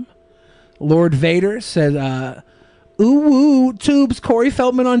journalism. Lord Vader said, ooh, woo, tubes, Corey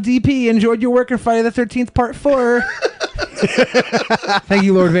Feldman on DP. Enjoyed your work in Friday the 13th, part 4. Thank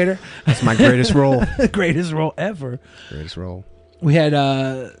you, Lord Vader. That's my greatest role. Greatest role ever. Greatest role. We had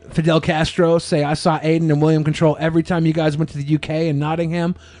Fidel Castro say, I saw Aiden and William Control every time you guys went to the UK and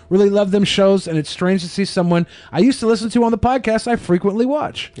Nottingham. Really love them shows, and it's strange to see someone I used to listen to on the podcast I frequently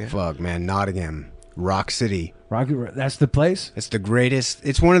watch. Yeah. Fuck, man. Nottingham. Rock City. That's the place? It's the greatest.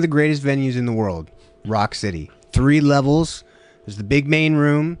 It's one of the greatest venues in the world. Rock City. 3 levels. There's the big main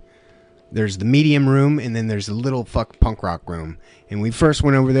room. There's the medium room, and then there's a little punk rock room. And we first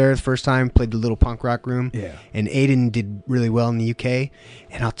went over there the first time, played the little punk rock room. Yeah. And Aiden did really well in the UK.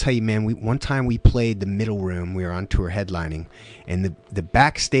 And I'll tell you, man, one time we played the middle room. We were on tour headlining. And the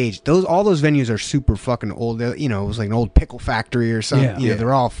backstage, all those venues are super fucking old. You know, it was like an old pickle factory or something. Yeah. You know,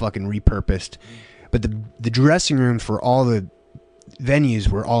 they're all fucking repurposed. But the dressing rooms for all the venues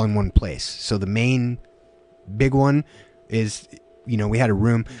were all in one place. So the main big one is, you know, we had a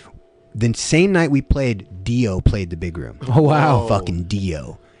room. The same night we played, Dio played the big room. Oh, wow. Fucking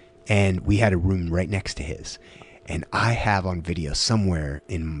Dio. And we had a room right next to his. And I have on video somewhere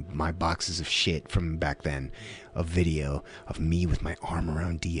in my boxes of shit from back then a video of me with my arm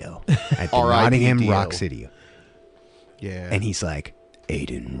around Dio at the Nottingham Dio. Rock City. Yeah. And he's like,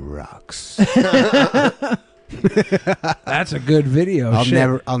 Aiden rocks. That's a good video.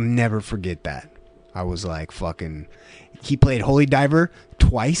 I'll never forget that. I was like fucking. He played Holy Diver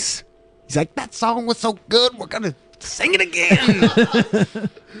twice. He's like, that song was so good, we're gonna sing it again.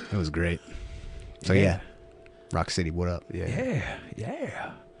 It was great. So yeah. Rock City, what up?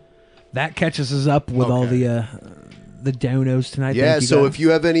 Yeah. That catches us up with all the donos tonight. Yeah, Thank you, so guys. if you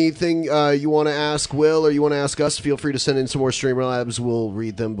have anything you want to ask Will or you want to ask us, feel free to send in some more Streamer Labs. We'll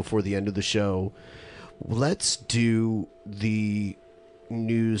read them before the end of the show. Let's do the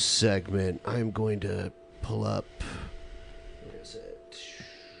news segment. I'm going to pull up... Where is it?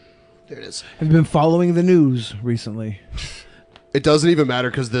 There it is. Have you been following the news recently? It doesn't even matter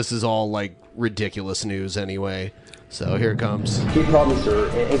because this is all like ridiculous news anyway. So here it comes. He called me sir.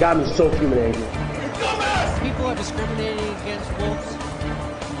 It got me so fuming angry. People are discriminating against wolves.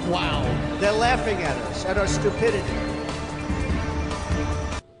 Wow. They're laughing at us, at our stupidity.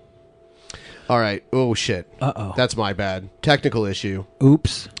 All right. Oh shit. Uh-oh. That's my bad. Technical issue.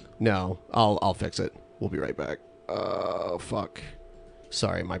 Oops. No, I'll fix it. We'll be right back. Oh fuck.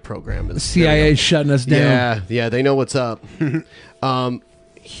 Sorry, my program is. The CIA shutting us down. Yeah, they know what's up.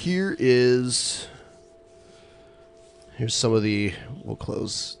 Here's some of the. We'll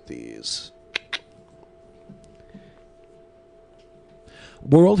close these.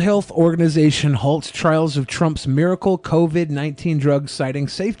 World Health Organization halts trials of Trump's miracle COVID-19 drug, citing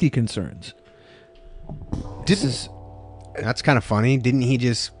safety concerns. That's kind of funny. Didn't he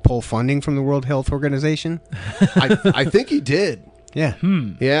just pull funding from the World Health Organization? I think he did. Yeah.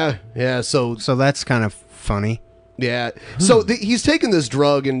 Yeah. So that's kind of funny. Yeah. So he's taking this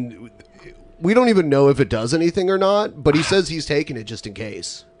drug, and we don't even know if it does anything or not, but he says he's taking it just in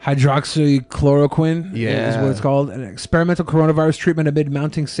case. Hydroxychloroquine is what it's called. An experimental coronavirus treatment amid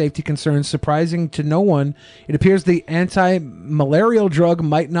mounting safety concerns. Surprising to no one, it appears the anti-malarial drug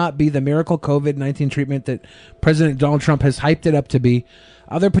might not be the miracle COVID-19 treatment that President Donald Trump has hyped it up to be.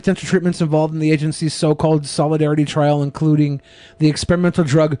 Other potential treatments involved in the agency's so-called Solidarity trial, including the experimental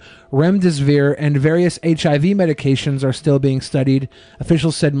drug remdesivir and various HIV medications, are still being studied,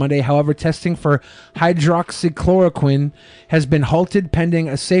 officials said Monday. However, testing for hydroxychloroquine has been halted pending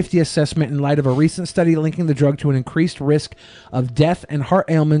a safety assessment in light of a recent study linking the drug to an increased risk of death and heart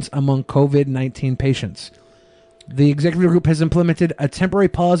ailments among COVID-19 patients. The executive group has implemented a temporary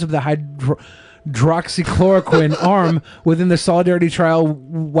pause of the hydroxychloroquine arm within the Solidarity trial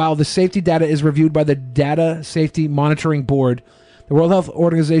while the safety data is reviewed by the Data Safety Monitoring Board. The World Health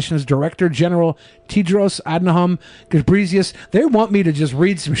Organization's Director General Tedros Adhanom Ghebreyesus, they want me to just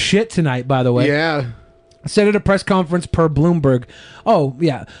read some shit tonight, by the way. Yeah. Said at a press conference per Bloomberg. Oh,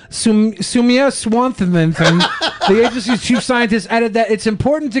 yeah. Sumya Swanthanathan, the agency's chief scientist, added that it's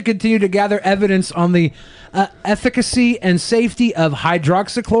important to continue to gather evidence on the efficacy and safety of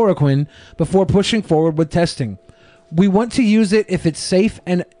hydroxychloroquine before pushing forward with testing. We want to use it if it's safe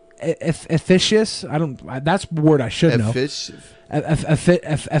and efficacious. That's a word I should know.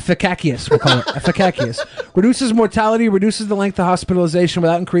 Efficacious, we'll call it. Efficacious. Reduces mortality, reduces the length of hospitalization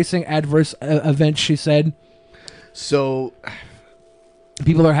without increasing adverse events, she said. So,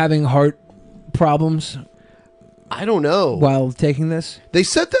 people are having heart problems. I don't know. While taking this? They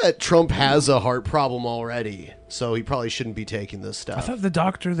said that Trump has a heart problem already, so he probably shouldn't be taking this stuff. I thought the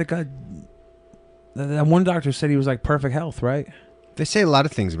doctor that got... That one doctor said he was like perfect health, right? They say a lot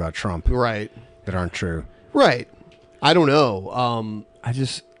of things about Trump. Right. That aren't true. Right. I don't know.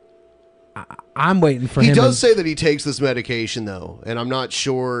 I'm waiting for him. He does say that he takes this medication, though, and I'm not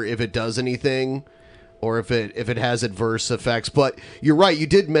sure if it does anything or if it has adverse effects. But you're right. You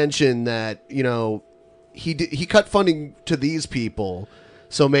did mention that, he cut funding to these people,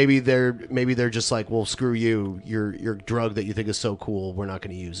 so maybe they're just like, well, screw you. Your drug that you think is so cool, we're not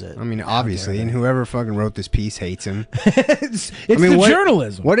going to use it. I mean, obviously, and whoever fucking wrote this piece hates him. it's the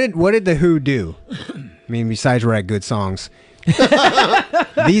journalism. What did the Who do? I mean, besides write good songs,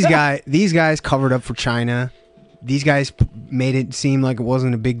 these guys covered up for China. These guys made it seem like it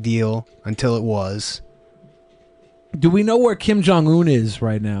wasn't a big deal until it was. Do we know where Kim Jong-un is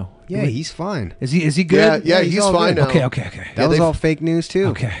right now? Yeah, he's fine. Is he good? Yeah, he's fine now. Okay. That was all fake news too.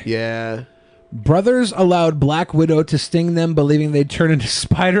 Okay. Yeah. Brothers allowed Black Widow to sting them, believing they'd turn into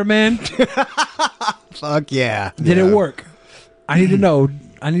Spider-Man. Fuck yeah. Did it work? I need to know.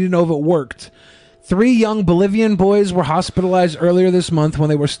 I need to know if it worked. 3 young Bolivian boys were hospitalized earlier this month when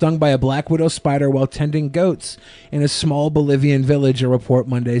they were stung by a black widow spider while tending goats in a small Bolivian village, a report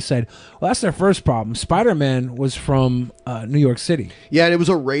Monday said. Well, that's their first problem. Spider-Man was from New York City. Yeah, and it was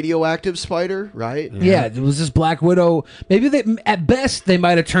a radioactive spider, right? Yeah, it was this black widow. Maybe at best they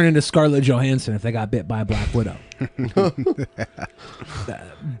might have turned into Scarlett Johansson if they got bit by a black widow.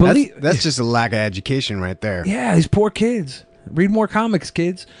 That's just a lack of education right there. Yeah, these poor kids. Read more comics,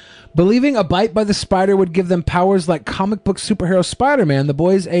 kids. Believing a bite by the spider would give them powers like comic book superhero Spider-Man, the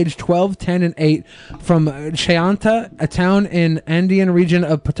boys aged 12, 10, and 8 from Chayanta, a town in Andean region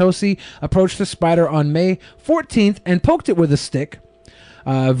of Potosi, approached the spider on May 14th and poked it with a stick.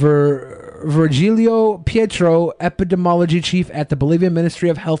 Virgilio Pietro, epidemiology chief at the Bolivian Ministry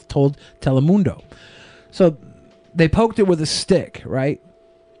of Health, told Telemundo. So they poked it with a stick, right?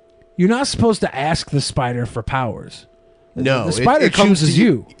 You're not supposed to ask the spider for powers. No, the spider it comes chooses to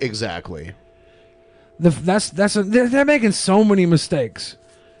you. Exactly. They're making so many mistakes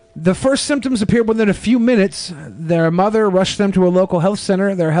The first symptoms appeared within a few minutes. Their mother rushed them to a local health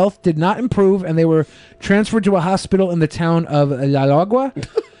center. Their health did not improve, and they were transferred to a hospital in the town of La Agua.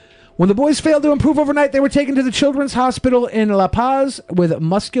 When the boys failed to improve overnight, they were taken to the Children's Hospital in La Paz with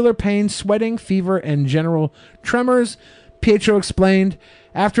muscular pain, sweating, fever, and general tremors. Pietro explained,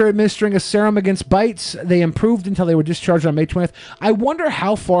 after administering a serum against bites, they improved until they were discharged on May 20th. I wonder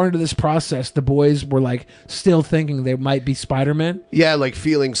how far into this process the boys were like still thinking they might be Spider-Man. Yeah, like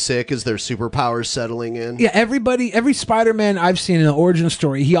feeling sick as their superpowers settling in. Yeah, every Spider-Man I've seen in the origin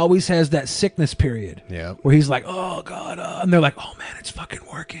story, he always has that sickness period. Yeah. Where he's like, oh, God. And they're like, oh, man, it's fucking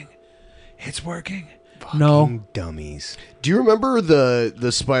working. It's working. Fucking no. dummies. Do you remember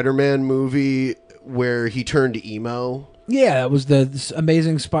the Spider-Man movie where he turned emo? Yeah, that was the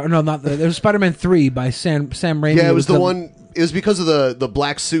amazing Spider. No, not the. There was Spider-Man 3 by Sam Raimi. Yeah, it was the one. It was because of the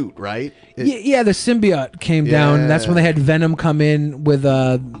black suit, right? Yeah, the symbiote came down. That's when they had Venom come in with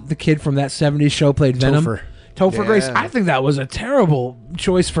the kid from that 70s show played Venom. Topher Grace. I think that was a terrible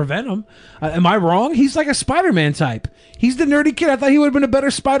choice for Venom. Am I wrong? He's like a Spider-Man type. He's the nerdy kid. I thought he would have been a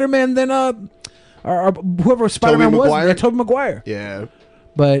better Spider-Man than or whoever Spider-Man was. Yeah, Tobey Maguire. Yeah.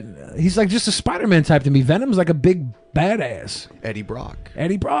 But he's like just a Spider-Man type to me. Venom's like a big badass. Eddie Brock.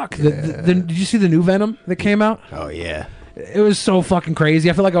 Yeah. Did you see the new Venom that came out? Oh, yeah. It was so fucking crazy.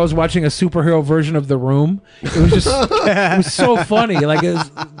 I feel like I was watching a superhero version of The Room. It was just, it was so funny. Like it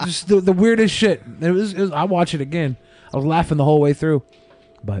was just the weirdest shit. It was. I'll watch it again. I was laughing the whole way through.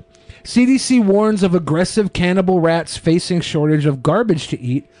 But CDC warns of aggressive cannibal rats facing shortage of garbage to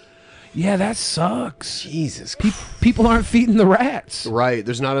eat. Yeah, that sucks. Jesus. People aren't feeding the rats. Right.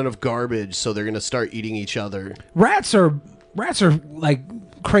 There's not enough garbage, so they're gonna start eating each other. Rats are like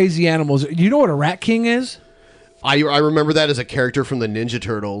crazy animals. You know what a rat king is? I remember that as a character from the Ninja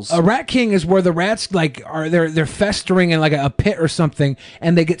Turtles. A rat king is where the rats like are they're festering in like a pit or something,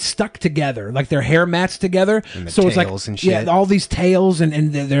 and they get stuck together, like their hair mats together. And the so it's like and shit. Yeah, all these tails,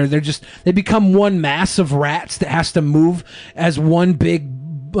 and they're just they become one mass of rats that has to move as one big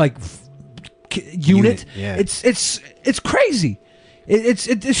like unit. Yeah. It's crazy.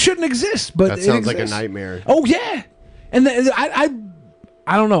 It shouldn't exist, but that it sounds like a exists. nightmare. Oh yeah, and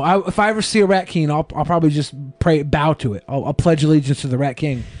I don't know. If I ever see a rat king, I'll probably just bow to it. I'll pledge allegiance to the rat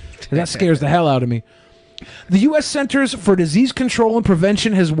king. That scares the hell out of me. The U.S. Centers for Disease Control and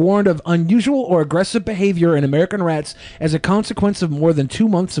Prevention has warned of unusual or aggressive behavior in American rats as a consequence of more than 2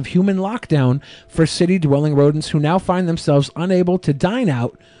 months of human lockdown for city-dwelling rodents who now find themselves unable to dine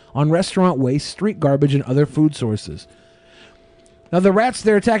out on restaurant waste, street garbage, and other food sources. Now, the rats,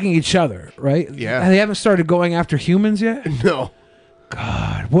 they're attacking each other, right? Yeah. They haven't started going after humans yet? No.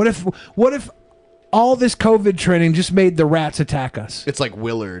 God, what if all this COVID training just made the rats attack us? It's like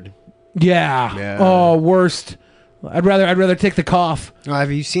Willard. Yeah. Oh, worst. I'd rather take the cough.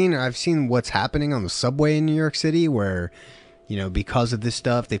 I've seen what's happening on the subway in New York City, where, you know, because of this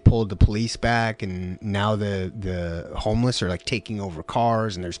stuff, they pulled the police back, and now the homeless are like taking over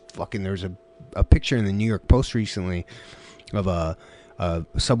cars, and there's a picture in the New York Post recently of a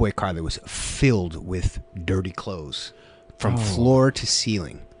subway car that was filled with dirty clothes from floor to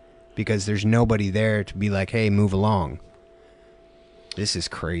ceiling, because there's nobody there to be like, hey, move along. This is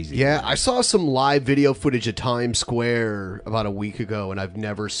crazy. Yeah, I saw some live video footage of Times Square about a week ago, and I've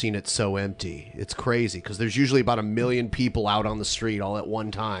never seen it so empty. It's crazy, because there's usually about 1 million people out on the street all at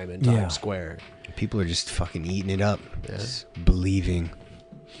one time in Times Square. People are just fucking eating it up. Just believing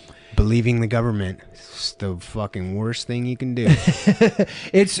the government. It's the fucking worst thing you can do.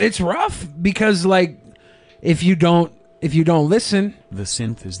 It's rough, because like if you don't listen. The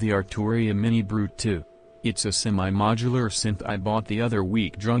synth is the Arturia Mini Brute 2. It's a semi-modular synth I bought the other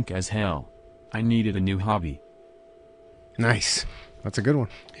week drunk as hell. I needed a new hobby. Nice. That's a good one.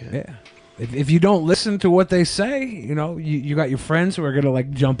 Yeah. If you don't listen to what they say, you know, you got your friends who are going to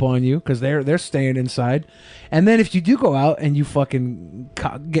like jump on you because they're staying inside. And then if you do go out and you fucking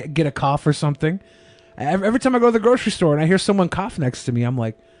get a cough or something, every time I go to the grocery store and I hear someone cough next to me, I'm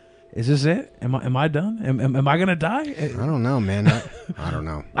like, is this it? Am I done? Am I gonna die? I don't know, man. I don't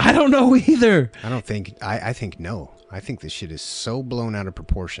know. I don't know either. I think no. I think this shit is so blown out of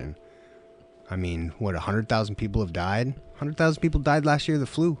proportion. I mean, what, 100,000 people have died? 100,000 people died last year of the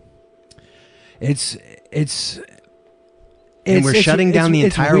flu. It's and we're shutting down the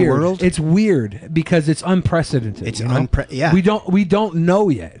entire world. It's weird because it's unprecedented. It's yeah. We don't know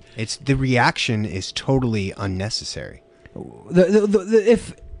yet. It's the reaction is totally unnecessary.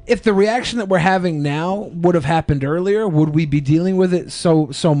 If the reaction that we're having now would have happened earlier, would we be dealing with it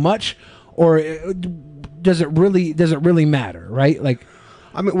so much, or does it really matter? Right? Like,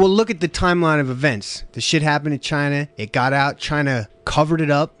 I mean, well, look at the timeline of events. The shit happened in China. It got out. China covered it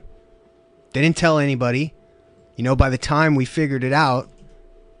up. They didn't tell anybody. You know, by the time we figured it out,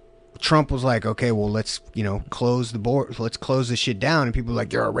 Trump was like, okay, well, let's, you know, close the board. Let's close this shit down. And people were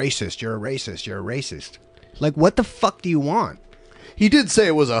like, you're a racist. You're a racist. You're a racist. Like, what the fuck do you want? He did say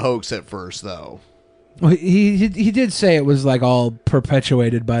it was a hoax at first, though. Well, he did say it was like all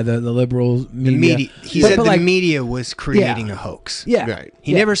perpetuated by the liberal media. He said the media was creating a hoax. Yeah. Right.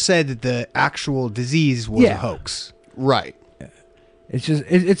 He never said that the actual disease was a hoax. Right. It's just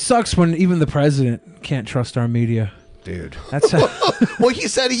it sucks when even the president can't trust our media. Dude. That's well, he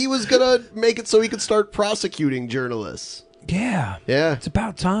said he was going to make it so he could start prosecuting journalists. Yeah. Yeah. It's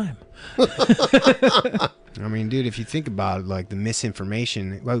about time. I mean, dude, if you think about it, like the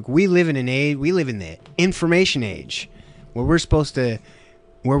misinformation, like we live in the information age where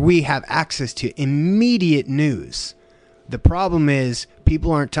where we have access to immediate news. The problem is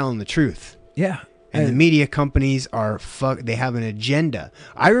people aren't telling the truth. Yeah. And the media companies they have an agenda.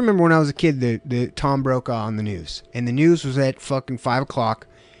 I remember when I was a kid, the Tom Brokaw on the news. And the news was at fucking 5 o'clock.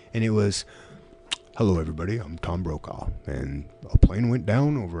 And it was, hello, everybody. I'm Tom Brokaw. And a plane went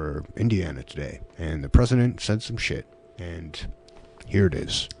down over Indiana today. And the president said some shit. And here it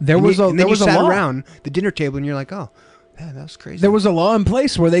is. Then you sat around the dinner table and you're like, oh, yeah, that was crazy. There was a law in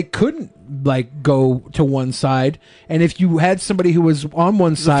place where they couldn't like go to one side, and if you had somebody who was on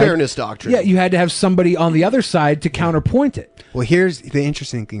one side, the fairness doctrine. Yeah, you had to have somebody on the other side to counterpoint it. Well, here's the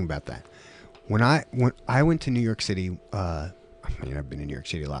interesting thing about that. When I went to New York City, I mean, I've been in New York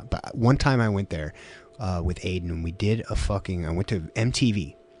City a lot, but one time I went there with Aiden, and we did I went to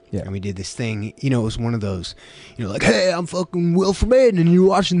MTV. Yeah. And we did this thing, you know, it was one of those, you know, like, hey, I'm fucking Will from Aiden, and you're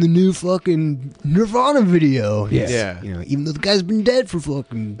watching the new fucking Nirvana video. Yeah. You know, even though the guy's been dead for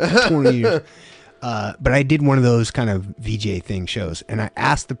fucking 20 years. But I did one of those kind of VJ thing shows, and I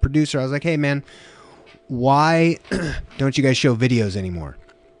asked the producer, I was like, hey, man, why don't you guys show videos anymore?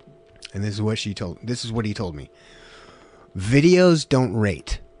 And this is what he told me. Videos don't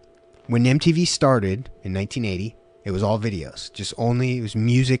rate. When MTV started in 1980, it was all videos. It was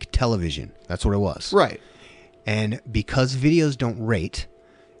music television. That's what it was. Right. And because videos don't rate,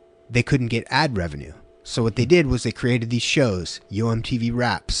 they couldn't get ad revenue. So what they did was they created these shows, Yo MTV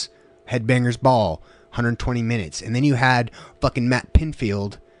Raps, Headbangers Ball, 120 minutes. And then you had fucking Matt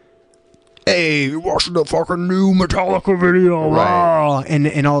Pinfield, hey, you're watching the fucking new Metallica video. Right.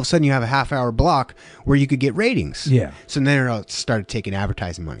 And all of a sudden you have a half-hour block where you could get ratings. Yeah. So then it started taking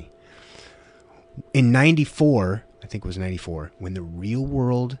advertising money. In 94... I think it was 94, when The Real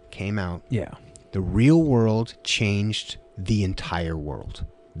World came out. Yeah. The Real World changed the entire world.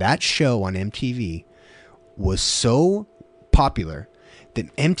 That show on MTV was so popular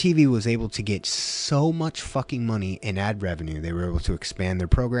that MTV was able to get so much fucking money in ad revenue. They were able to expand their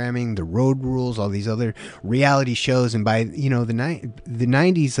programming, the Road Rules, all these other reality shows. And by, you know, the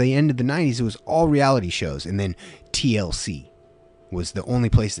 90s, the end of the 90s, it was all reality shows. And then TLC was the only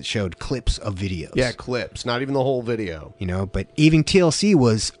place that showed clips of videos. Yeah, clips. Not even the whole video. You know, but even TLC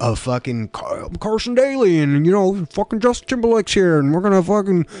was a fucking Carson Daly and, you know, fucking Justin Timberlake's here and we're going to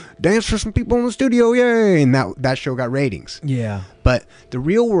fucking dance for some people in the studio, yay! And that show got ratings. Yeah. But The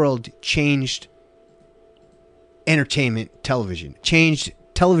Real World changed entertainment television. Changed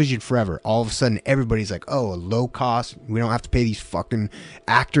television forever. All of a sudden, everybody's like, oh, a low cost. We don't have to pay these fucking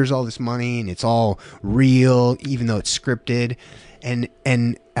actors all this money and it's all real, even though it's scripted. And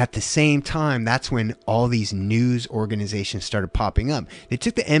at the same time, that's when all these news organizations started popping up. They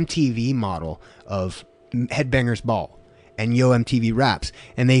took the MTV model of Headbangers Ball and Yo MTV Raps,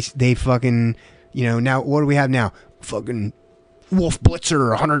 and they fucking, you know, now what do we have now? Fucking Wolf Blitzer,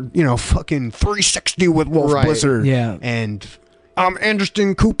 100, you know, fucking 360 with Wolf Blitzer. Yeah. And I'm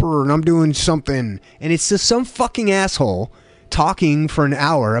Anderson Cooper, and I'm doing something. And it's just some fucking asshole talking for an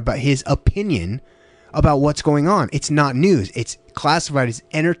hour about his opinion about what's going on. It's not news. It's classified as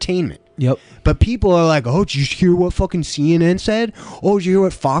entertainment. Yep. But people are like, oh, did you hear what fucking CNN said? Oh, did you hear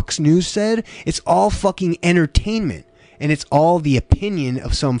what Fox News said? It's all fucking entertainment. And it's all the opinion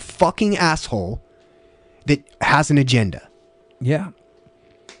of some fucking asshole that has an agenda. Yeah.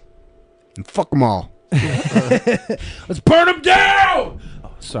 And fuck them all. Let's burn them down!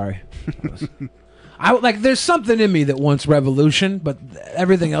 Oh, sorry. There's something in me that wants revolution, but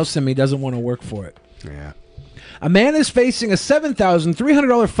everything else in me doesn't want to work for it. Yeah. A man is facing a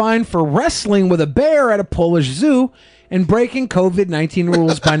 $7,300 fine for wrestling with a bear at a Polish zoo and breaking COVID-19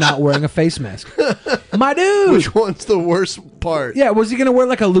 rules by not wearing a face mask. My dude! Which one's the worst part? Yeah, was he going to wear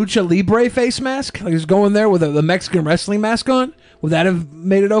like a Lucha Libre face mask? Like he's going there with the Mexican wrestling mask on? Would that have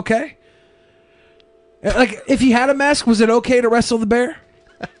made it okay? Like, if he had a mask, was it okay to wrestle the bear?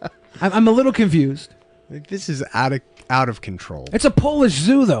 I'm a little confused. Like, this is out out of control. It's a Polish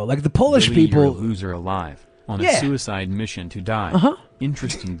zoo, though. Like the Polish Billy, people. You're a loser alive on a suicide mission to die.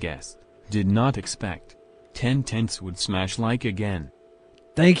 Interesting guest. Did not expect. 10 tenths would smash like again.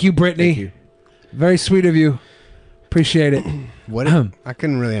 Thank you, Brittany. Thank you. Very sweet of you. Appreciate it. What? I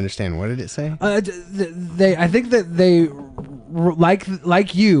couldn't really understand. What did it say? I think that they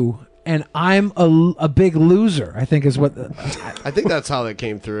like you, and I'm a big loser. I think is what. I think that's how that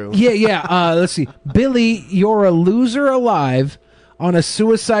came through. Yeah. Let's see, Billy, you're a loser alive on a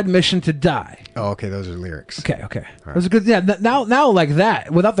suicide mission to die. Oh, okay. Those are lyrics. Okay. That was good. Yeah. Now, like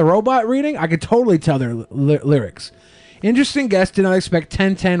that, without the robot reading, I could totally tell their lyrics. Interesting guest. Did not expect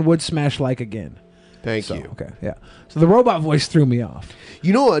 10-10 would smash like again. Thank you. Okay. Yeah. So the robot voice threw me off.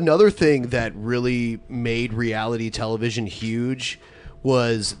 You know, another thing that really made reality television huge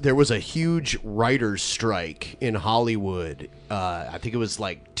was there was a huge writer's strike in Hollywood. I think it was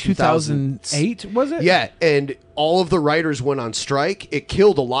like 2008, was it? Yeah, and all of the writers went on strike. It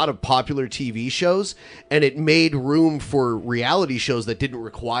killed a lot of popular TV shows, and it made room for reality shows that didn't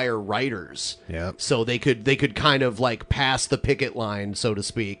require writers. Yep. So they could kind of like pass the picket line, so to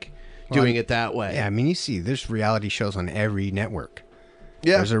speak, doing it that way. Yeah, I mean, you see, there's reality shows on every network.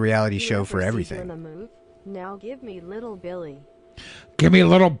 Yeah. There's a reality show You for ever see everything. Dune a move? Now give me Little Billy. Give me a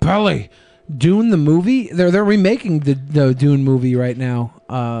little Billy. Dune the movie. They're remaking the Dune movie right now.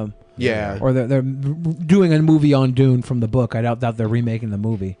 Yeah. Or they're doing a movie on Dune from the book. I doubt they're remaking the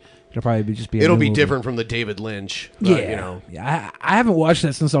movie. It'll probably just be. It'll new be movie. different from the David Lynch. Yeah. You know. Yeah. I haven't watched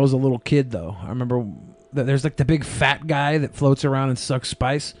that since I was a little kid, though. I remember that there's like the big fat guy that floats around and sucks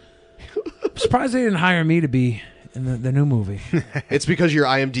spice. I'm surprised they didn't hire me to be in the new movie. It's because you're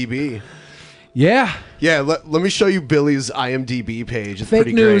IMDb. Yeah. Yeah, let me show you Billy's IMDb page. It's Fake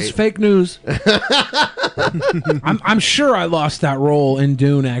pretty news, great. fake news. I'm sure I lost that role in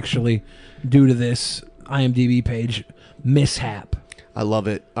Dune, actually, due to this IMDb page mishap. I love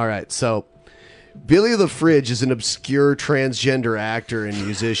it. All right, so Billy the Fridge is an obscure transgender actor and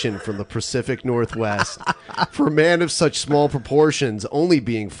musician from the Pacific Northwest. For a man of such small proportions, only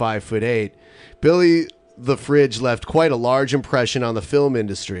being 5'8", Billy the Fridge left quite a large impression on the film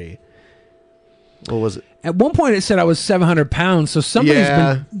industry. What was it? At one point, it said I was 700 pounds, so somebody's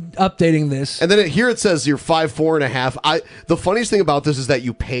been updating this. And then here it says you're 5'4.5". The funniest thing about this is that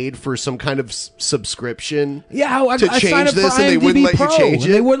you paid for some kind of subscription. Yeah, I change signed up this, for and they IMDb wouldn't let Pro, you change it.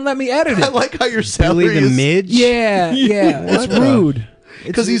 and they wouldn't let me edit it. I like how your salary Billy the is Midge? Yeah, it's rude.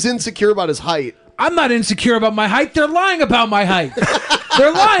 because he's insecure about his height. I'm not insecure about my height. They're lying about my height.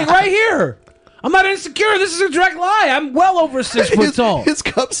 They're lying right here. I'm not insecure. This is a direct lie. I'm well over 6 foot tall. His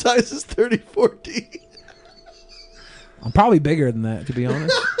cup size is 34D. I'm probably bigger than that, to be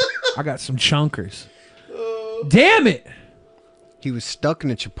honest. I got some chunkers. Damn it! He was stuck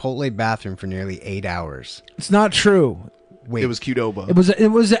in a Chipotle bathroom for nearly 8 hours. It's not true. Wait, It was Qdoba. It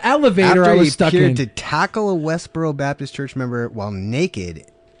was an elevator after I he was stuck appeared in. to tackle a Westboro Baptist church member while naked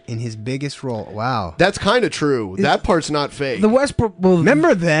in his biggest role. Wow. That's kind of true. That part's not fake. The Westbrook. Well,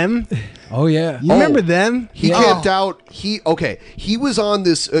 Remember them? oh yeah. You remember them? He camped out. He was on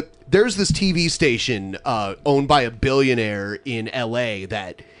this. There's this TV station owned by a billionaire in L.A.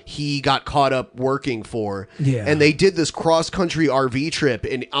 that he got caught up working for. Yeah. And they did this cross country RV trip,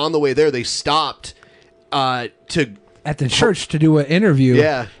 and on the way there, they stopped to. At the church to do an interview.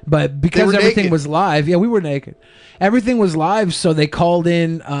 Yeah. But because were everything naked. was live, we were naked. Everything was live, so they called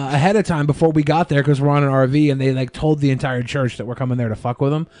in ahead of time before we got there because we're on an RV, and they like told the entire church that we're coming there to fuck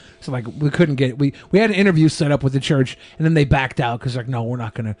with them. So like we couldn't get we had an interview set up with the church, and then they backed out because like no, we're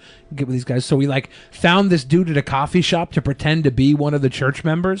not gonna get with these guys. So we like found this dude at a coffee shop to pretend to be one of the church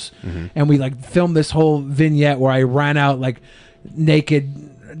members, and we like filmed this whole vignette where I ran out like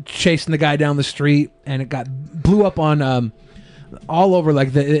naked, chasing the guy down the street, and it blew up on all over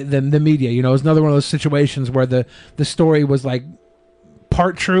like the media. You know, it was another one of those situations where the story was like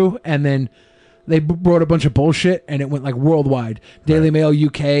part true, and then they wrote a bunch of bullshit, and it went like worldwide. Daily Mail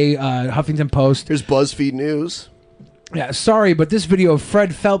UK, Huffington Post. There's BuzzFeed News. Yeah, sorry, but this video of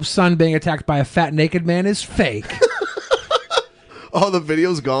Fred Phelps' son being attacked by a fat naked man is fake. Oh, the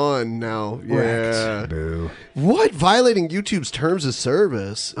video's gone now. Yeah. Boo. What? Violating YouTube's terms of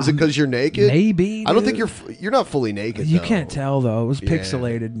service? Is it because you're naked? Maybe. I don't think dude. you're not fully naked. You though. can't tell though. It was Yeah.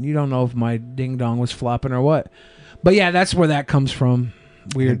 pixelated. You don't know if my ding dong was flopping or what. But yeah, that's where that comes from.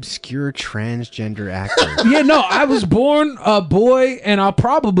 Weird. Obscure transgender actor. Yeah, no, I was born a boy, and I'll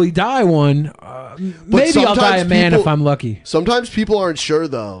probably die one. Maybe I'll die a man if I'm lucky. Sometimes people aren't sure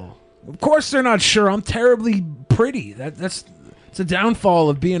though. Of course, they're not sure. I'm terribly pretty. That's it's a downfall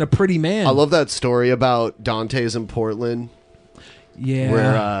of being a pretty man. I love that story about Dante's in Portland. Yeah.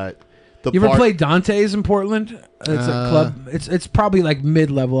 Where The You ever bar- played Dante's in Portland? It's a club. It's probably like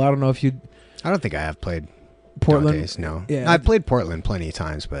mid-level. I don't know if you. I don't think I have played Portland. Dante's, no. Yeah. I've played Portland plenty of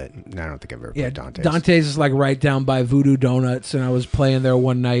times, but I don't think I've ever played Dante's. Dante's is like right down by Voodoo Donuts, and I was playing there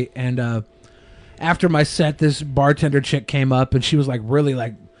one night, and after my set, this bartender chick came up, and she was like really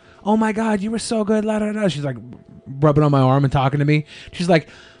like, "Oh my God, you were so good!" La, da, da. She's like rubbing on my arm and talking to me. She's like,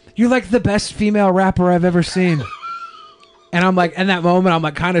 "You're like the best female rapper I've ever seen." And I'm like, in that moment, I'm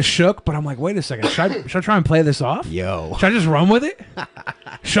like kind of shook, but I'm like, wait a second, should I try and play this off? Yo. Should I just run with it?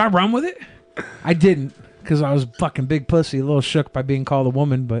 Should I run with it? I didn't, because I was fucking big pussy, a little shook by being called a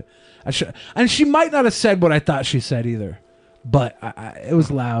woman, but I should. And she might not have said what I thought she said either, but it was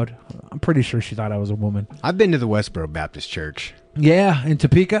loud. I'm pretty sure she thought I was a woman. I've been to the Westboro Baptist Church. Yeah, in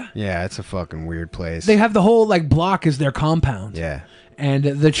Topeka. Yeah, it's a fucking weird place. They have the whole like block as their compound. Yeah. And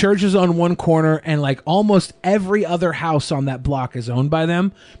the church is on one corner, and like almost every other house on that block is owned by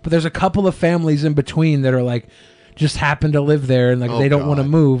them. But there's a couple of families in between that are like just happen to live there, and like they don't want to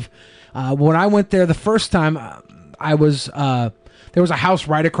move. When I went there the first time, I was there was a house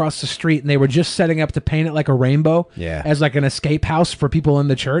right across the street, and they were just setting up to paint it like a rainbow, as like an escape house for people in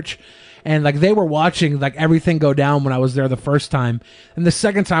the church. And like they were watching like everything go down when I was there the first time, and the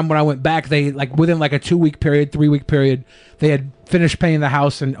second time when I went back, they like within like a 2-week period, 3-week period, they had finished painting the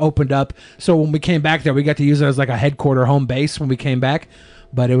house and opened up. So when we came back there, we got to use it as like a headquarter home base when we came back.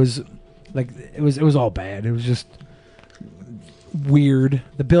 But it was like it was all bad. It was just weird.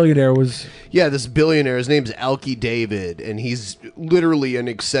 The billionaire was this billionaire. His name's Alki David, and he's literally an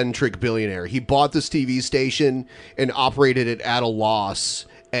eccentric billionaire. He bought this TV station and operated it at a loss.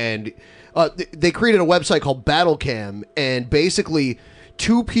 And they created a website called Battlecam, and basically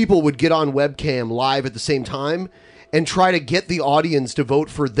 2 people would get on webcam live at the same time and try to get the audience to vote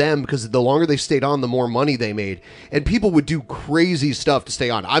for them, because the longer they stayed on, the more money they made. And people would do crazy stuff to stay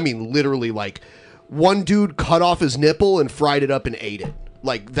on. I mean, literally, like, one dude cut off his nipple and fried it up and ate it.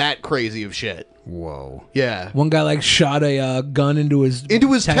 Like, that crazy of shit. Whoa. Yeah. One guy like shot a gun into his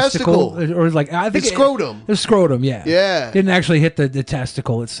testicle. or like I think His scrotum. His scrotum, yeah. Yeah. Didn't actually hit the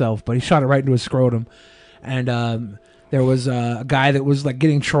testicle itself, but he shot it right into his scrotum. And there was a guy that was like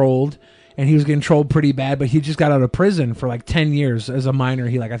getting trolled, and he was getting trolled pretty bad, but he just got out of prison for like 10 years as a minor.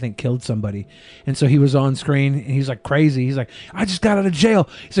 He like I think killed somebody, and so he was on screen, and he's like crazy. He's like, I just got out of jail.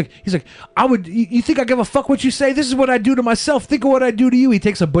 He's like, I would. You think I give a fuck what you say? This is what I do to myself. Think of what I do to you. He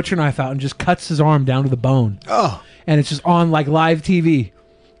takes a butcher knife out and just cuts his arm down to the bone. Oh, and it's just on like live TV,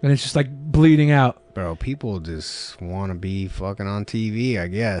 and it's just like bleeding out. Bro, people just want to be fucking on TV, I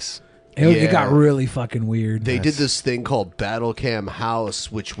guess. It got really fucking weird. They did this thing called Battlecam House,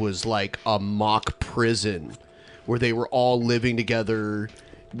 which was like a mock prison where they were all living together,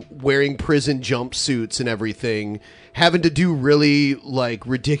 wearing prison jumpsuits and everything, having to do really like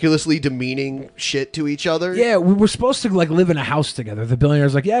ridiculously demeaning shit to each other. Yeah, we were supposed to like live in a house together. The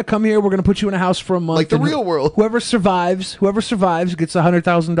billionaire's like, yeah, come here. We're gonna put you in a house for a month. Like the and real world. Whoever survives gets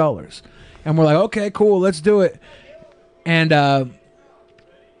 $100,000. And we're like, okay, cool, let's do it. And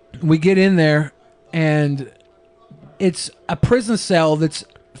we get in there, and it's a prison cell that's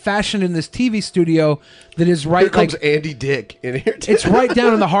fashioned in this TV studio that is right. Here comes like, Andy Dick in here. Too. It's right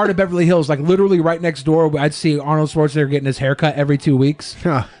down in the heart of Beverly Hills, like literally right next door. I'd see Arnold Schwarzenegger getting his haircut every 2 weeks.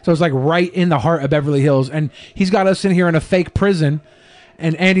 Huh. So it's like right in the heart of Beverly Hills, and he's got us in here in a fake prison.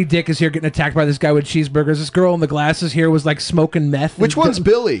 And Andy Dick is here getting attacked by this guy with cheeseburgers. This girl in the glasses here was like smoking meth. Which one's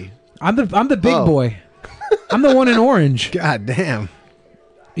Billy? I'm the big boy. I'm the one in orange. God damn.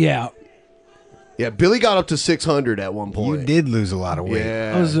 Yeah. Yeah, Billy got up to 600 at one point. You did lose a lot of weight.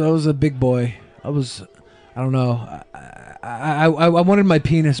 Yeah. I was a big boy. I don't know. I wanted my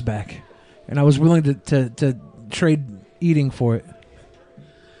penis back, and I was willing to trade eating for it.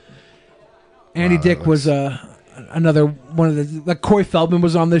 Andy Dick was another one of the, like, Corey Feldman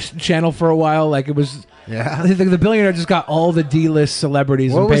was on this channel for a while. Like, it was. Yeah. The billionaire just got all the D-list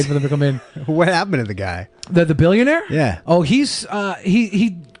celebrities and paid for them to come in. What happened to the guy? The billionaire? Yeah. Oh, he's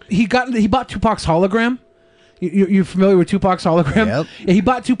he bought Tupac's hologram. You're familiar with Tupac's hologram? Yep. Yeah, he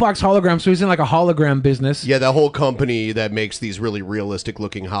bought Tupac's hologram, so he's in like a hologram business. Yeah, that whole company that makes these really realistic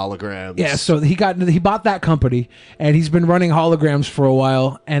looking holograms. Yeah, so he bought that company, and he's been running holograms for a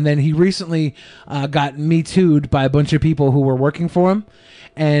while, and then he recently got Me Too'd by a bunch of people who were working for him,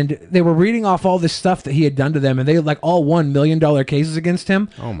 and they were reading off all this stuff that he had done to them, and they like all won $1 million cases against him.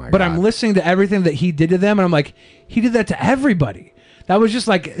 Oh my But God. I'm listening to everything that he did to them, and I'm like, he did that to everybody. That was just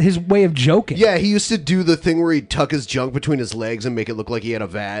like his way of joking. Yeah, he used to do the thing where he'd tuck his junk between his legs and make it look like he had a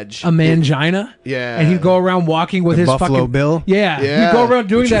vag. A mangina. Yeah. And he'd go around walking with The his Buffalo fucking Bill? Yeah. Yeah. He'd go around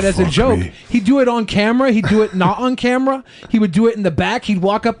doing Would you that as a fuck joke. me? He'd do it on camera. He'd do it not on camera. He would do it in the back. He'd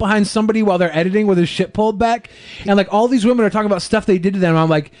walk up behind somebody while they're editing with his shit pulled back. And like all these women are talking about stuff they did to them. I'm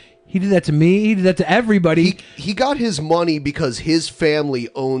like, he did that to me. He did that to everybody. He got his money because his family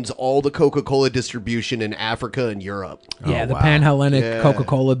owns all the Coca-Cola distribution in Africa and Europe. Yeah, the Pan-Hellenic Yeah.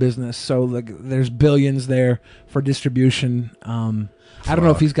 Coca-Cola business. So like, there's billions there for distribution. I don't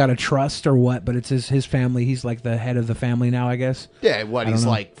know if he's got a trust or what, but it's his family. He's like the head of the family now, I guess. Yeah, what, I don't he's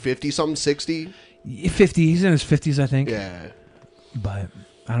know. like 50-something, 60? 50. He's in his 50s, I think. Yeah. But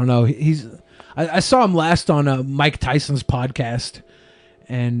I don't know. I saw him last on Mike Tyson's podcast,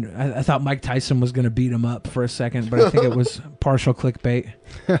 and I thought Mike Tyson was going to beat him up for a second, but I think it was partial clickbait.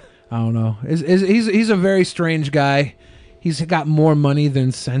 I don't know. He's a very strange guy. He's got more money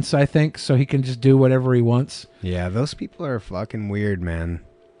than sense, I think, so he can just do whatever he wants. Yeah, those people are fucking weird, man.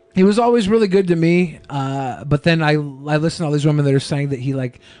 He was always really good to me, but then I listen to all these women that are saying that he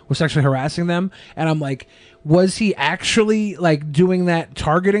like was sexually harassing them, and I'm like, was he actually like doing that,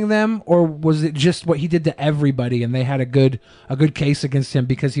 targeting them, or was it just what he did to everybody, and they had a good case against him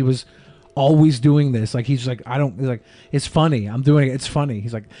because he was always doing this? Like he's like, he's like, it's funny, I'm doing it, it's funny.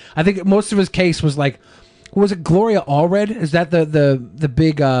 He's like, I think most of his case was like, was it Gloria Allred? Is that the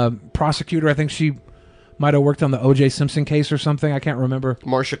big prosecutor? I think she might have worked on the O.J. Simpson case or something. I can't remember.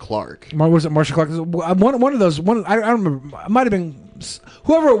 Marsha Clark. Was it Marsha Clark? One of those. I don't remember. It might have been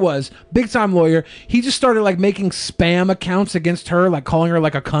whoever it was. Big time lawyer. He just started like making spam accounts against her, like calling her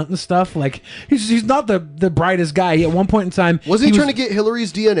like a cunt and stuff. Like he's not the brightest guy. At one point in time, Was he trying to get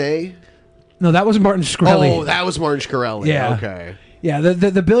Hillary's DNA? No, that was Martin Shkreli. Oh, that was Martin Shkreli. Yeah. Okay. Yeah,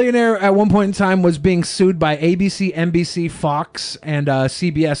 the billionaire at one point in time was being sued by ABC, NBC, Fox, and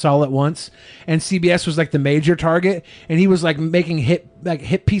CBS all at once, and CBS was like the major target, and he was like making hit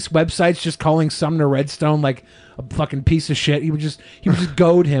piece websites, just calling Sumner Redstone like a fucking piece of shit. He would just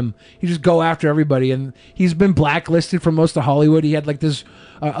goad him. He just go after everybody, and he's been blacklisted from most of Hollywood. He had like this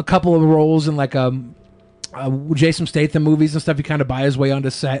a couple of roles in like Jason Statham movies and stuff. He kind of buy his way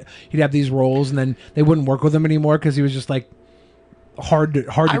onto set. He'd have these roles, and then they wouldn't work with him anymore because he was just like hard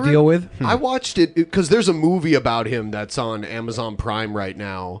to deal with. I watched it because there's a movie about him that's on Amazon Prime right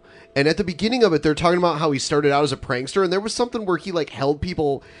now, and at the beginning of it they're talking about how he started out as a prankster, and there was something where he like held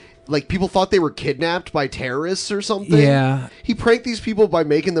people, like people thought they were kidnapped by terrorists or something. Yeah, he pranked these people by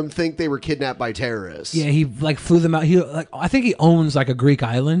making them think they were kidnapped by terrorists. Yeah, he like flew them out. He like, I think he owns like a Greek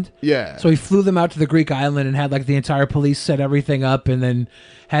island. Yeah. So he flew them out to the Greek island and had like the entire police set everything up, and then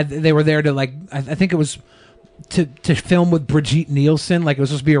they were there to like I think it was to film with Brigitte Nielsen. Like it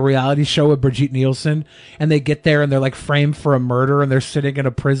was supposed to be a reality show with Brigitte Nielsen, and they get there and they're like framed for a murder, and they're sitting in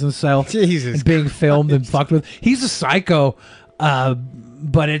a prison cell, Jesus and being filmed and fucked with. He's a psycho,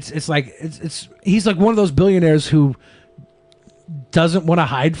 but it's like he's like one of those billionaires who doesn't want to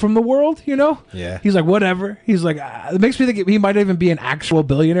hide from the world, you know? Yeah. He's like, whatever. He's like, it makes me think he might even be an actual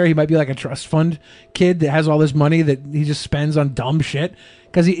billionaire. He might be like a trust fund kid that has all this money that he just spends on dumb shit.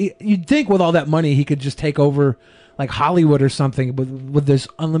 Because you'd think with all that money, he could just take over like Hollywood or something with this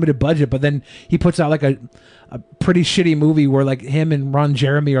unlimited budget. But then he puts out like a pretty shitty movie where like him and Ron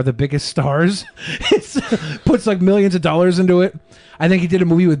Jeremy are the biggest stars. Puts like millions of dollars into it. I think he did a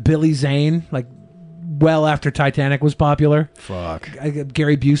movie with Billy Zane, like well after Titanic was popular. Fuck.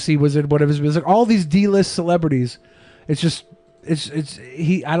 Gary Busey was in one of his movies. Like all these D-list celebrities. It's just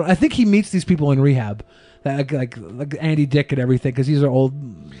I think he meets these people in rehab. Like Andy Dick and everything, because he's an old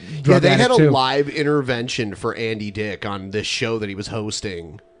drug they had addict a too. live intervention for Andy Dick on this show that he was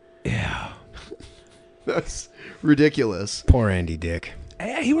hosting. Yeah. That's ridiculous. Poor Andy Dick.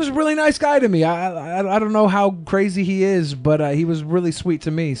 Yeah, he was a really nice guy to me. I don't know how crazy he is, but he was really sweet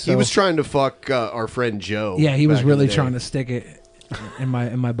to me. So. He was trying to fuck our friend Joe. Yeah, he was back in really the day. trying to stick it in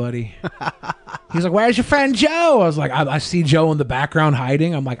my buddy. He's like, "Where's your friend Joe?" I was like, I see Joe in the background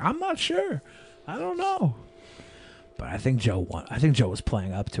hiding. I'm like, I'm not sure. I don't know. But I think Joe won. I think Joe was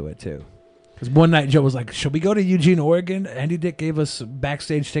playing up to it too. Because one night Joe was like, "Should we go to Eugene, Oregon?" Andy Dick gave us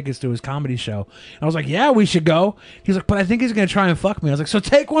backstage tickets to his comedy show. And I was like, "Yeah, we should go." He's like, "But I think he's going to try and fuck me." I was like, "So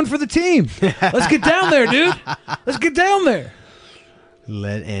take one for the team. Let's get down there, dude. Let's get down there."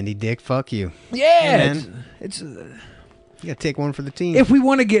 Let Andy Dick fuck you. Yeah. Hey, it's you got to take one for the team. if we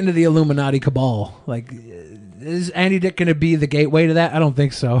want to get into the Illuminati cabal, like, is Andy Dick going to be the gateway to that? I don't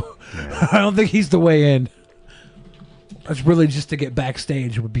think so. I don't think he's the way in. That's really just to get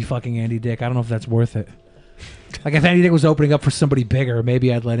backstage would be fucking Andy Dick. I don't know if that's worth it. Like if Andy Dick was opening up for somebody bigger,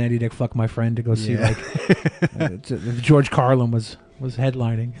 maybe I'd let Andy Dick fuck my friend to go see like if George Carlin was was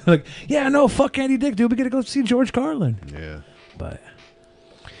headlining. Like, yeah, no, fuck Andy Dick, dude. We gotta go see George Carlin. Yeah. But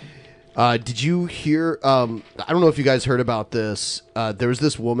did you hear? I don't know if you guys heard about this. There was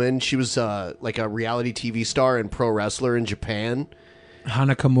this woman. She was like a reality TV star and pro wrestler in Japan.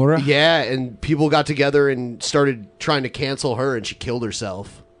 Hana Kimura? Yeah, and people got together and started trying to cancel her, and she killed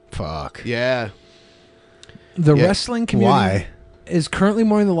herself. Fuck. Yeah. The wrestling community Why? is currently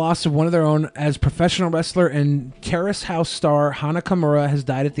mourning the loss of one of their own as professional wrestler and Terrace House star Hana Kimura has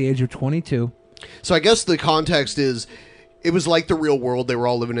died at the age of 22. So I guess the context is it was like the real world. They were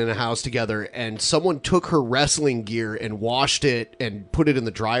all living in a house together, and someone took her wrestling gear and washed it and put it in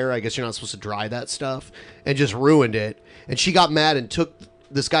the dryer. I guess you're not supposed to dry that stuff, and just ruined it. And she got mad and took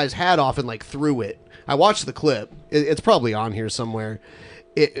this guy's hat off and like threw it. I watched the clip. It's probably on here somewhere.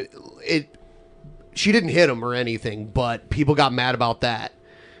 She didn't hit him or anything, but people got mad about that.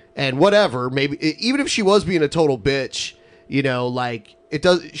 And whatever, maybe even if she was being a total bitch, you know, like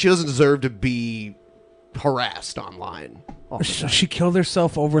she doesn't deserve to be harassed online. So she killed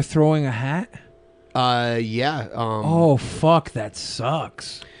herself over throwing a hat? Yeah. Oh, fuck, that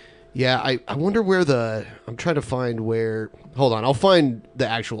sucks. Yeah, I wonder where I'm trying to find where. Hold on, I'll find the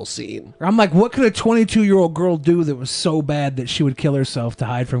actual scene. I'm like, what could a 22-year-old girl do that was so bad that she would kill herself to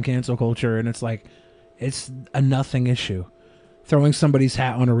hide from cancel culture? And it's like, it's a nothing issue. Throwing somebody's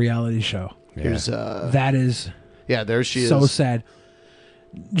hat on a reality show. Here's that is there she is. So sad.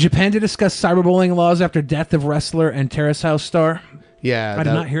 Japan to discuss cyberbullying laws after death of wrestler and Terrace House star. Yeah. I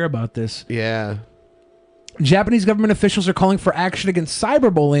did not hear about this. Yeah. Japanese government officials are calling for action against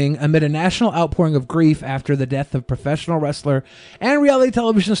cyberbullying amid a national outpouring of grief after the death of professional wrestler and reality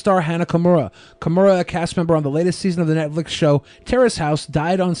television star Hana Kimura. Kimura, a cast member on the latest season of the Netflix show Terrace House,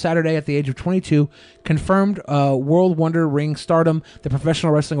 died on Saturday at the age of 22, confirmed World Wonder Ring Stardom, the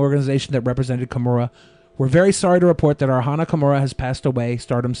professional wrestling organization that represented Kimura. We're very sorry to report that our Hana Kimura has passed away,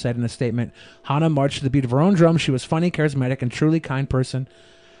 Stardom said in a statement. Hana marched to the beat of her own drum. She was funny, charismatic, and truly kind person.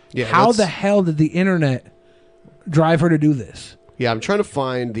 Yeah, how the hell did the internet drive her to do this? Yeah, I'm trying to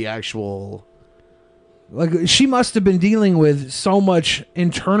find the actual. Like, she must have been dealing with so much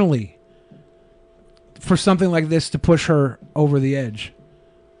internally for something like this to push her over the edge.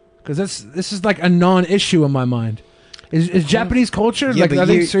 Because this is like a non-issue in my mind. Is Japanese culture like, are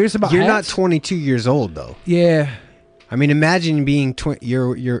they serious about You're hats? not 22 years old though. Yeah. I mean, imagine being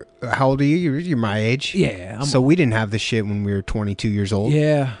you're how old are you? You're my age. Yeah. So we didn't have this shit when we were 22 years old.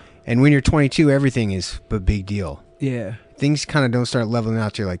 Yeah. And when you're 22, everything is a big deal. Yeah. Things kind of don't start leveling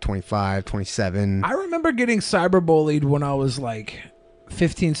out till you're like 25, 27. I remember getting cyberbullied when I was like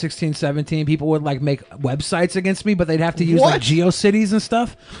 15, 16, 17. People would like make websites against me, but they'd have to use like GeoCities and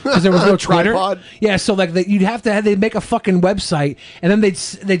stuff because there was no Twitter. Tripod. Yeah, so like you'd have to they'd make a fucking website and then they'd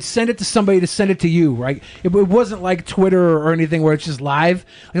send it to somebody to send it to you, right? It wasn't like Twitter or anything where it's just live.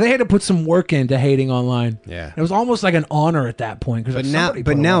 Like, they had to put some work into hating online. Yeah, it was almost like an honor at that point. But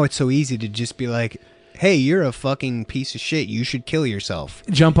now it's so easy to just be like, hey, you're a fucking piece of shit. You should kill yourself.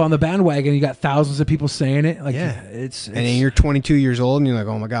 Jump on the bandwagon. You got thousands of people saying it. Like, yeah, it's and then you're 22 years old, and you're like,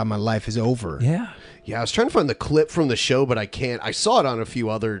 oh my god, my life is over. Yeah, yeah. I was trying to find the clip from the show, but I can't. I saw it on a few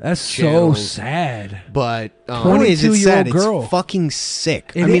other. That's channels, so sad. But 22-year-old girl, it's fucking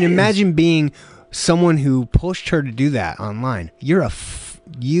sick. I mean, imagine being someone who pushed her to do that online. You're a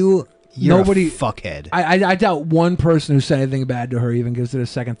Nobody, a fuckhead. I doubt one person who said anything bad to her even gives it a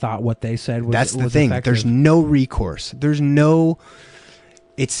second thought. What they said was that's the thing. Effective. There's no recourse. They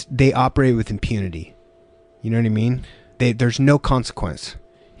operate with impunity. You know what I mean? There's no consequence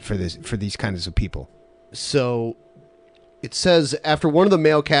for these kinds of people. So it says after one of the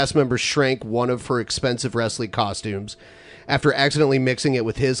male cast members shrank one of her expensive wrestling costumes after accidentally mixing it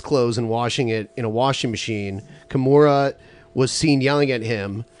with his clothes and washing it in a washing machine, Kimura was seen yelling at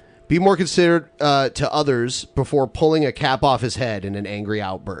him, "Be more considerate to others," before pulling a cap off his head in an angry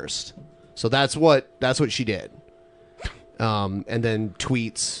outburst. So that's what she did. And then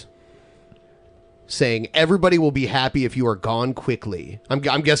tweets saying, "Everybody will be happy if you are gone quickly." I'm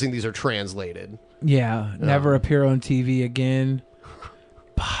guessing these are translated. Yeah, never appear on TV again.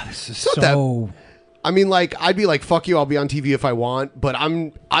 This is so. I mean, like, I'd be like, "Fuck you, I'll be on TV if I want," but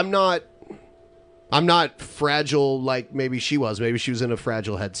I'm not fragile like maybe she was. Maybe she was in a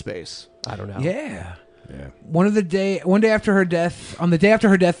fragile headspace. I don't know. Yeah. One day after her death, on the day after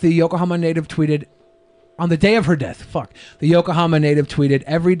her death, the Yokohama native tweeted, on the day of her death, the Yokohama native tweeted,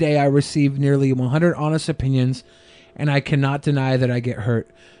 "Every day I receive nearly 100 honest opinions, and I cannot deny that I get hurt."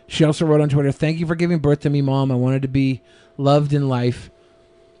 She also wrote on Twitter, "Thank you for giving birth to me, Mom. I wanted to be loved in life."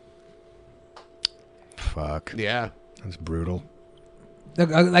 Fuck. Yeah. That's brutal.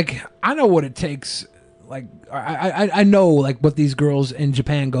 Like, I know what it takes. like I know like what these girls in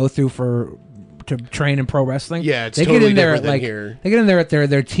Japan go through to train in pro wrestling. Yeah, it's they totally get in there different at than like here. they get in there at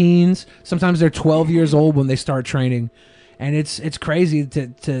their teens. Sometimes they're 12 years old when they start training, and it's crazy to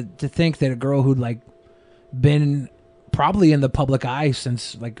think that a girl who'd like been probably in the public eye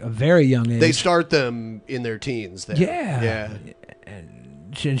since like a very young age. They start them in their teens. There. Yeah.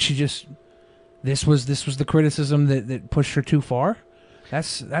 And she just this was the criticism that pushed her too far.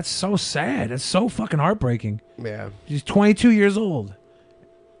 That's so sad. That's so fucking heartbreaking. Yeah. She's 22 years old,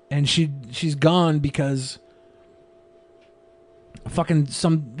 and she's gone because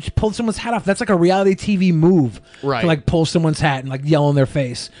she pulled someone's hat off. That's like a reality TV move, Right. To like pull someone's hat and like yell in their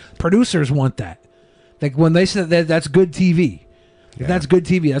face. Producers want that. Like when they say that's good TV. If that's good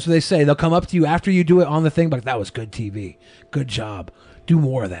TV. That's what they say. They'll come up to you after you do it on the thing, like that was good TV. Good job. Do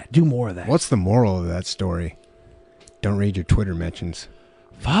more of that. Do more of that. What's the moral of that story? Don't read your Twitter mentions.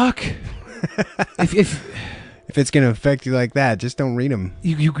 Fuck. if it's gonna affect you like that, just don't read them.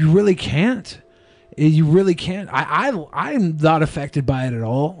 You really can't. You really can't. I'm not affected by it at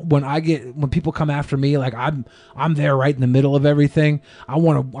all. When people come after me, like I'm there right in the middle of everything. I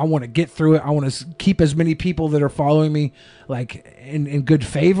want to get through it. I want to keep as many people that are following me like in good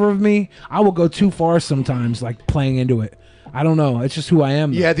favor of me. I will go too far sometimes, like playing into it. I don't know. It's just who I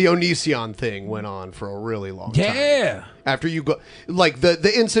am. Yeah, the Onision thing went on for a really long time. Yeah. After you go, like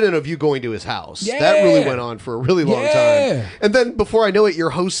the incident of you going to his house, Yeah. that really went on for a really long Yeah. time. And then before I know it, you're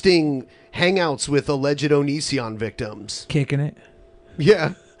hosting hangouts with alleged Onision victims. Kicking it.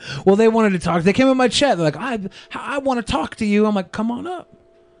 Yeah. Well, they wanted to talk. They came in my chat. They're like, I want to talk to you. I'm like, come on up.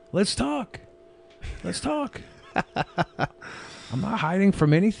 Let's talk. Let's talk. I'm not hiding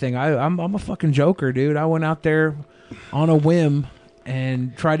from anything. I'm a fucking joker, dude. I went out there on a whim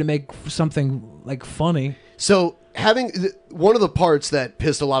and tried to make something like funny. So one of the parts that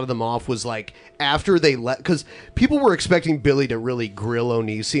pissed a lot of them off was like after they because people were expecting Billy to really grill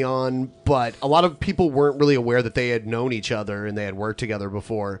Onision, but a lot of people weren't really aware that they had known each other and they had worked together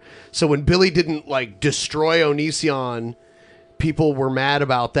before. So when Billy didn't like destroy Onision, people were mad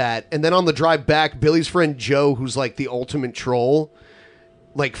about that. And then on the drive back, Billy's friend Joe, who's like the ultimate troll,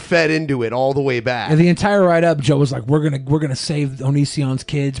 like fed into it all the way back. And the entire ride up, Joe was like, "We're gonna save Onision's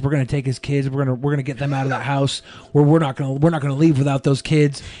kids. We're gonna take his kids. We're gonna get them out of that house. We're not gonna leave without those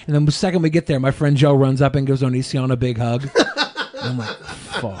kids." And then the second we get there, my friend Joe runs up and gives Onision a big hug. And I'm like,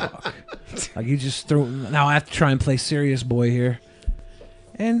 "Fuck!" Like he just threw. Now I have to try and play serious boy here.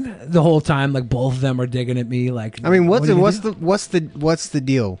 And the whole time, like both of them are digging at me. Like, I mean, what's what the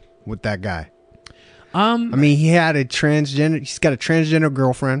deal with that guy? I mean, he's got a transgender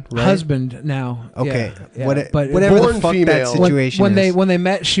girlfriend, right? Husband now. Okay, Yeah. whatever the fuck that situation is. When they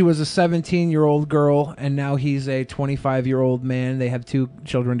met, she was a 17-year-old girl, and now he's a 25-year-old man. They have 2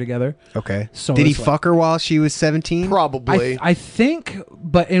 children together. Okay. So did he it's like- fuck her while she was 17? Probably. I think,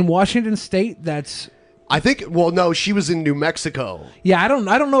 but in Washington State, that's. I think. Well, no, she was in New Mexico. Yeah, I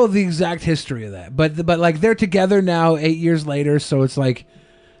don't know the exact history of that, but like they're together now 8 years later, so it's like.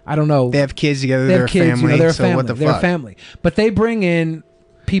 I don't know. They have kids together. They They're have kids, family. they're a so family. what the They're a fuck? family. But they bring in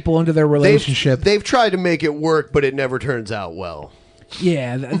people into their relationship. They've tried to make it work, but it never turns out well.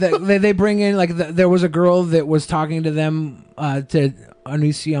 Yeah, they bring in like there was a girl that was talking to them to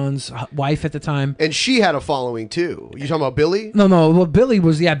Onision's wife at the time, and she had a following too. You talking about Billy? No. Well, Billy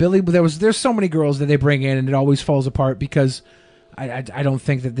was Billy. There's so many girls that they bring in, and it always falls apart because I don't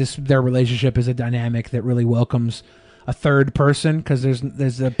think that their relationship is a dynamic that really welcomes a third person, because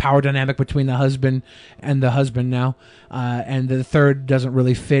there's a power dynamic between the husband and the husband now, and the third doesn't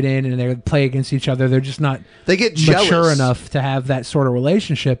really fit in, and they play against each other. They're just not they get mature jealous enough to have that sort of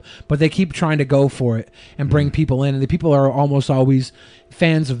relationship, but they keep trying to go for it and bring people in, and the people are almost always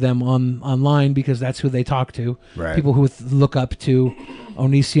fans of them online because that's who they talk to. Right. People who look up to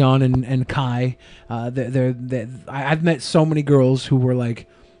Onision and Kai. I've met so many girls who were like,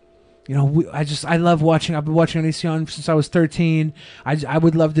 you know, I love watching. I've been watching Onision since I was 13. I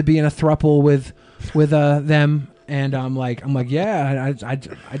would love to be in a throuple with them. And I'm like, yeah.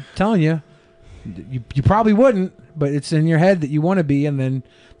 I'm telling you, you probably wouldn't, but it's in your head that you want to be. And then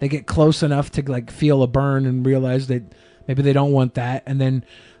they get close enough to like feel a burn and realize that maybe they don't want that. And then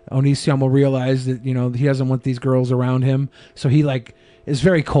Onision will realize that, you know, he doesn't want these girls around him. So he like is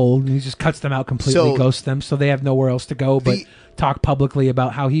very cold and he just cuts them out completely, ghosts them. So they have nowhere else to go but talk publicly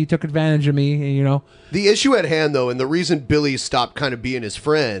about how he took advantage of me, and, you know. The issue at hand, though, and the reason Billy stopped kind of being his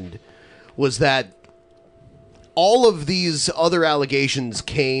friend was that all of these other allegations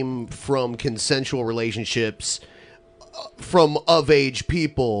came from consensual relationships from of age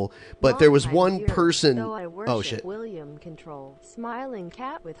people, but there was one Here, person. though I Oh worship shit! William Control, smiling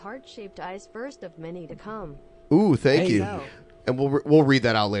cat with heart-shaped eyes, first of many to come. Ooh, thank There you. go. And we'll read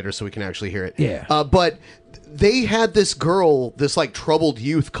that out later so we can actually hear it. Yeah. But they had this girl, this like troubled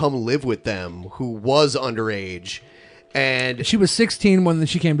youth, come live with them who was underage, and She was 16 when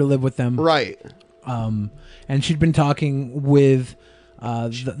she came to live with them. right. And she'd been talking with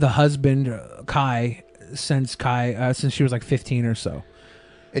the husband, Kai, since she was like 15 or so.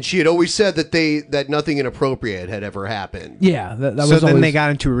 And she had always said that nothing inappropriate had ever happened. Yeah, that So was then always they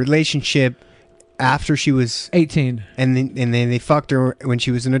got into a relationship after she was 18. and then they fucked her when she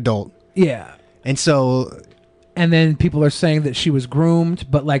was an adult. Yeah. And so And then people are saying that she was groomed,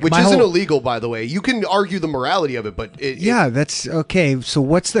 but like Which my isn't whole, illegal, by the way. You can argue the morality of it, but yeah, that's okay. So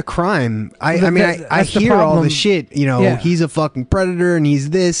what's the crime? I Well, mean, that- I that's the hear all problem. the shit. You know, Yeah. he's a fucking predator and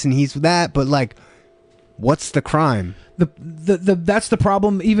he's this and he's that. But like, what's the crime? the that's the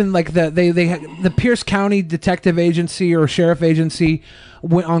problem. Even like the Pierce County Detective Agency or Sheriff Agency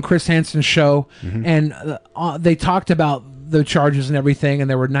went on Chris Hansen's show, and they talked about the charges and everything, and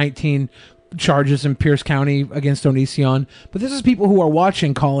there were 19 charges in Pierce County against Onision. But this is people who are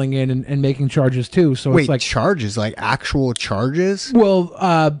watching, calling in and making charges too. So Wait, it's like charges, like actual charges? well,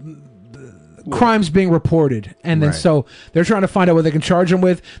 crimes being reported, and then Right. so they're trying to find out what they can charge him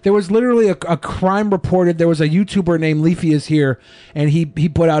with. There was literally a crime reported. There was a YouTuber named Leafy is Here, and he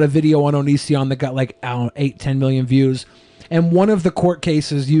put out a video on Onision that got like 8-10 million views, and one of the court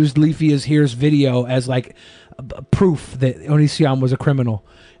cases used Leafy is Here's video as like proof that Onision was a criminal.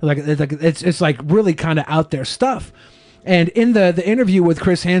 Like it's like really kind of out there stuff. And in the interview with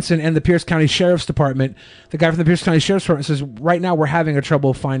Chris Hansen and the Pierce County Sheriff's Department, the guy from the Pierce County Sheriff's Department says, right now we're having a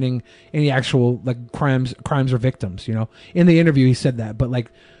trouble finding any actual like crimes or victims. You know, in the interview he said that, but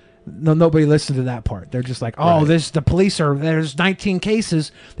like nobody listened to that part. They're just like, oh, Right. the police there's 19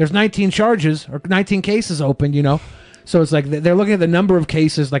 cases, there's 19 charges or 19 cases open. You know, so it's like they're looking at the number of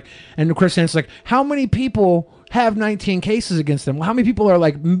cases. Like, and Chris Hansen's like, how many people have 19 cases against them? Well, how many people are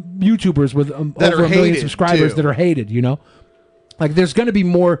like YouTubers with That over are 1 million hated, subscribers too. that are hated, you know? Like there's going to be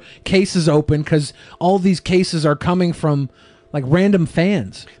more cases open because all these cases are coming from like random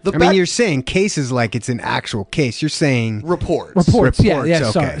fans. I mean, you're saying cases like it's an actual case. You're saying reports.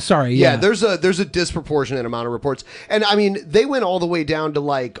 Yeah, okay. sorry. Yeah, Yeah, there's a disproportionate amount of reports. And I mean, they went all the way down to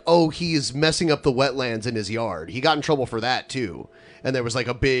like, oh, he's messing up the wetlands in his yard. He got in trouble for that too. And there was like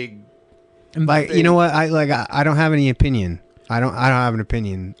a big Like, you know what? I don't have any opinion. I don't have an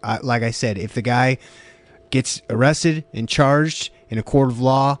opinion. Like I said, if the guy gets arrested and charged in a court of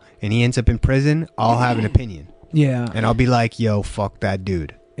law and he ends up in prison, I'll have an opinion. Yeah. And I'll be like, yo, fuck that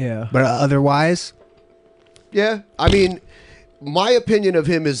dude. Yeah. But otherwise, Yeah, I mean, my opinion of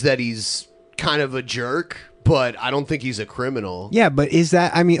him is that he's kind of a jerk, but I don't think he's a criminal. yeah, but is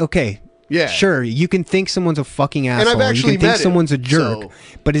that, I mean, okay. Yeah. Sure, you can think someone's a fucking And I've asshole. actually you can think met him, someone's a jerk. so-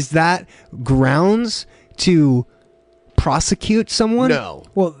 But is that grounds to prosecute someone? No.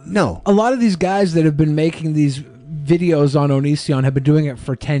 Well, no. A lot of these guys that have been making these videos on Onision have been doing it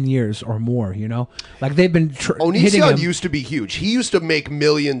for 10 years or more, you know? Like they've been hitting Onision him. used to be huge. He used to make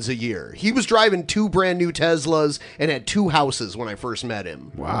millions a year. He was driving 2 brand new Teslas and had 2 houses when I first met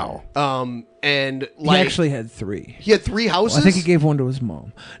him. Wow. And He like actually had 3. he had 3 houses. Well, I think he gave one to his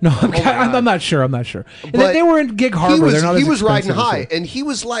mom. No, I'm not sure. I'm not sure. But They were in Gig Harbor. He was, They're not he as was riding expensive as high, and he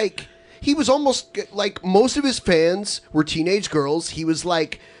was like, he was almost like most of his fans were teenage girls. He was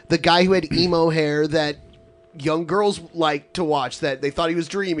like the guy who had emo hair that young girls liked to watch, that they thought he was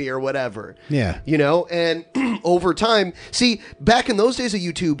dreamy or whatever. Yeah. You know, and over time, see, back in those days of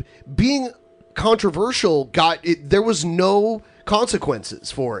YouTube, being controversial there was no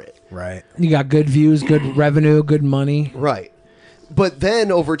consequences for it. Right. You got good views, good revenue, good money. Right. But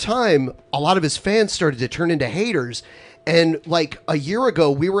then over time, a lot of his fans started to turn into haters. And like a year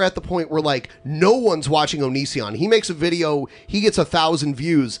ago, we were at the point where like no one's watching Onision. He makes a video, he gets 1,000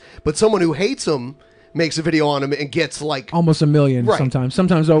 views, but someone who hates him makes a video on him and gets like Almost 1 million Right.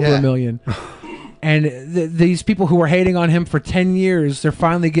 sometimes over Yeah. 1 million. And these people who were hating on him for 10 years, they're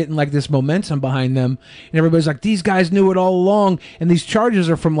finally getting like this momentum behind them. And everybody's like, these guys knew it all along. And these charges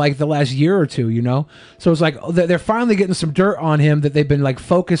are from like the last year or two, you know? So it's like they're finally getting some dirt on him that they've been like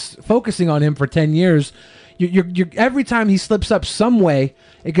focusing on him for 10 years. You're every time he slips up some way,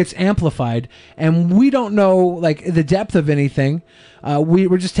 it gets amplified. And we don't know like the depth of anything.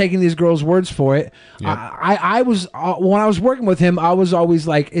 We're just taking these girls' words for it. Yep. I was when I was working with him, I was always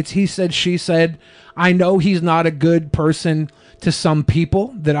like, it's he said, she said. I know he's not a good person to some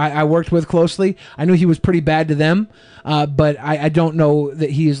people that I worked with closely. I knew he was pretty bad to them, but I don't know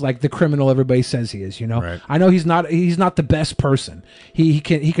that he is like the criminal everybody says he is. You know, Right. I know he's not the best person. He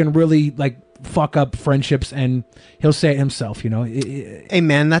can really like fuck up friendships, and he'll say it himself. You know, Hey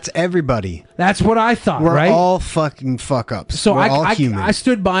man, that's everybody. that's what I thought. We're right? all fucking fuck ups. So We're all I human.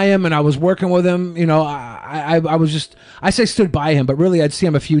 stood by him and I was working with him. You know, I was just, I say stood by him, but really I'd see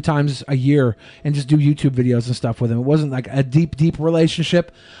him a few times a year and just do YouTube videos and stuff with him. It wasn't like a deep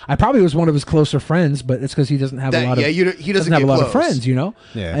relationship. I probably was one of his closer friends, but it's because he doesn't have a lot of he doesn't have get a lot close. of friends. You know,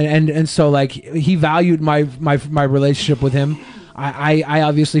 Yeah. and so like he valued my relationship with him. I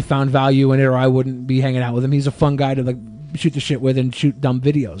obviously found value in it, or I wouldn't be hanging out with him. He's a fun guy to like shoot the shit with and shoot dumb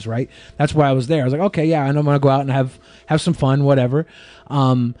videos, right? That's why I was there. I was like, okay, yeah, I know I'm gonna go out and have some fun, whatever.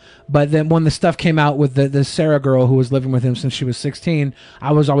 But then when the stuff came out with the Sarah girl who was living with him since she was 16,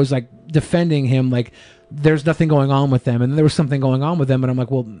 I was always like defending him, like there's nothing going on with them, and there was something going on with them, and I'm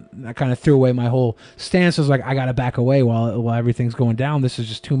like, well, I kind of threw away my whole stance. I was like, I gotta back away while everything's going down. This is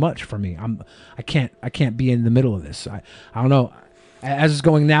just too much for me. I can't be in the middle of this. I don't know. As it's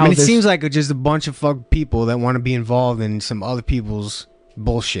going now, I mean, it seems like just a bunch of fuck people that want to be involved in some other people's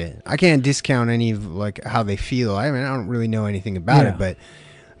bullshit. I can't discount any of like how they feel. I mean, I don't really know anything about it, but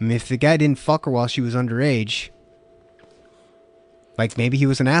I mean, if the guy didn't fuck her while she was underage, like maybe he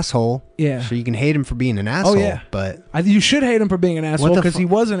was an asshole. Yeah. So you can hate him for being an asshole. Oh yeah, But you should hate him for being an asshole because he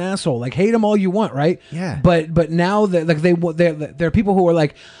was an asshole. Like hate him all you want, right? Yeah. But now that like there are people who are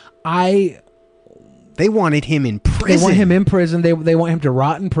like, they wanted him in prison. They want him in prison. They want him to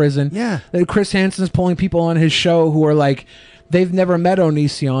rot in prison. Yeah. Chris Hansen's pulling people on his show who are like, they've never met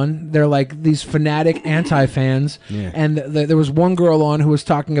Onision. They're like these fanatic anti-fans. Yeah. And there was one girl on who was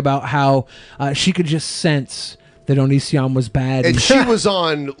talking about how she could just sense that Onision was bad. And she was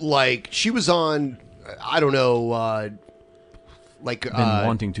on, I don't know, Been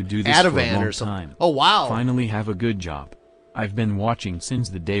wanting to do this for a Ativan long or something. time. Oh, wow. Finally have a good job. I've been watching since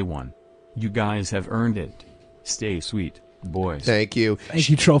the day one. You guys have earned it. Stay sweet, boys. Thank you. Thank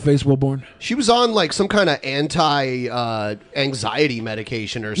you, Trollface Wilborn. She was on like some kind of anti-anxiety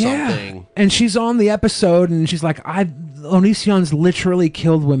medication or something. And she's on the episode, and she's like, Onision's literally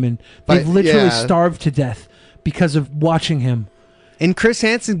killed women. They've But, literally yeah. starved to death because of watching him. And Chris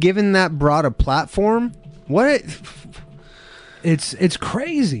Hansen given that broad a platform. What? It's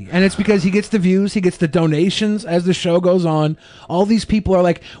crazy, and it's because he gets the views, he gets the donations as the show goes on. All these people are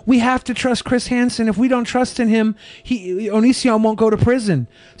like, we have to trust Chris Hansen. If we don't trust in him, Onision won't go to prison.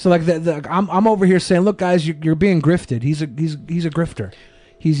 So like, I'm over here saying, look, guys, you're being grifted. He's a grifter.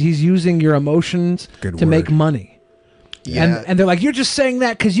 He's using your emotions to make money. Yeah. And they're like, you're just saying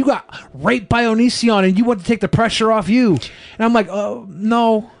that because you got raped by Onision and you want to take the pressure off you. And I'm like, oh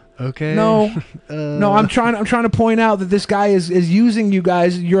no. Okay. No, no. I'm trying to point out that this guy is using you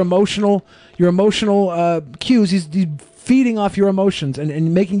guys, your emotional cues. He's feeding off your emotions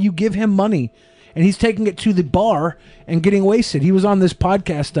and making you give him money, and he's taking it to the bar and getting wasted. He was on this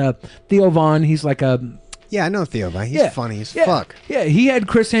podcast, Theo Vaughn. He's like a Yeah, I know Theo, but he's funny as fuck. Yeah, he had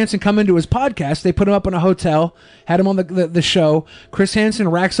Chris Hansen come into his podcast. They put him up in a hotel, had him on the show. Chris Hansen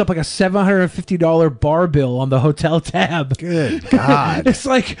racks up like a $750 bar bill on the hotel tab. Good God. It's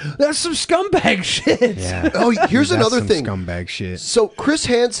like, that's some scumbag shit. Yeah. Oh, here's That's another some thing. Scumbag shit. So Chris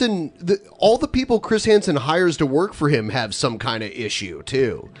Hansen, all the people Chris Hansen hires to work for him have some kind of issue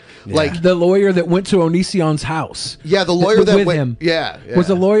too. Like the lawyer that went to Onision's house. Yeah, the lawyer that with went. him Yeah, was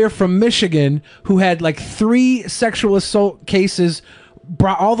a lawyer from Michigan who had like 3 sexual assault cases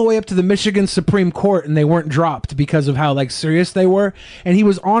brought all the way up to the Michigan Supreme Court, and they weren't dropped because of how like serious they were. And he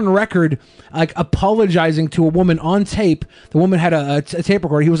was on record like apologizing to a woman on tape. The woman had a tape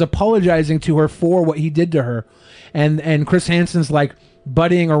recorder. He was apologizing to her for what he did to her, and Chris Hansen's like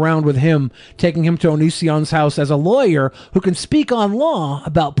buddying around with him, taking him to Onision's house as a lawyer who can speak on law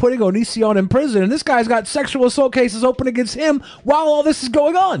about putting Onision in prison. And this guy's got sexual assault cases open against him while all this is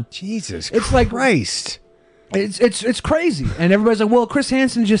going on. Jesus It's like Christ. It's crazy, and everybody's like, "Well, Chris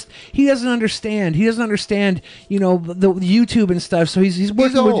Hansen he doesn't understand. He doesn't understand, the YouTube and stuff. So he's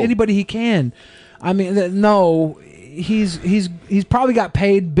working with anybody he can." I mean, no, he's probably got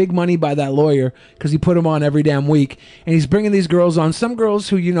paid big money by that lawyer because he put him on every damn week, and he's bringing these girls on. Some girls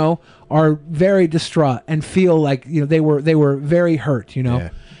who are very distraught and feel like they were very hurt, Yeah.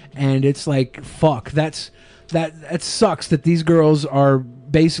 and it's like fuck. That sucks that these girls are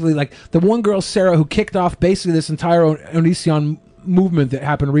basically like the one girl, Sarah, who kicked off basically this entire Onision movement that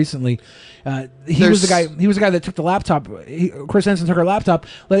happened recently. He was the guy that took the laptop. Chris Hansen took her laptop,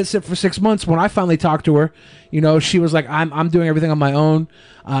 let it sit for 6 months. When I finally talked to her, she was like, I'm doing everything on my own.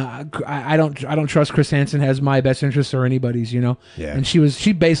 I don't trust Chris Hansen has my best interests or anybody's, Yeah. And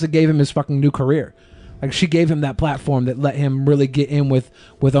she basically gave him his fucking new career. Like, she gave him that platform that let him really get in with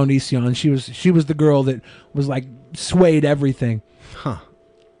Onision. She was the girl that was like swayed everything. Huh.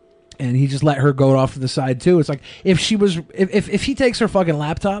 And he just let her go off to the side too. It's like, if he takes her fucking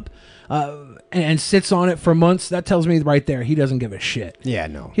laptop and sits on it for months, that tells me right there he doesn't give a shit. Yeah,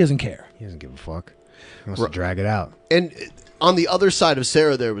 no. He doesn't care. He doesn't give a fuck. He wants to drag it out. And on the other side of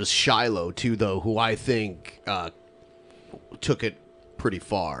Sarah, there was Shiloh too, though, who I think took it pretty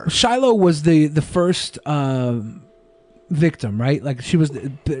far. Shiloh was the first victim, right? Like, she was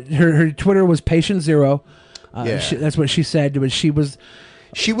her Twitter was patient zero. That's what she said. But she was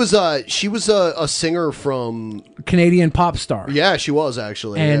a singer from Canadian pop star. Yeah, she was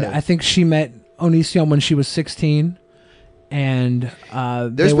actually. And I think she met Onision when she was 16. And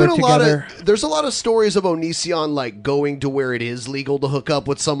there's been a lot of stories of Onision like going to where it is legal to hook up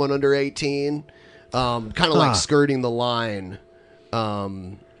with someone under 18, kind of like skirting the line.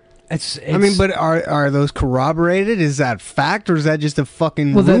 It's I mean, but are those corroborated? Is that fact, or is that just a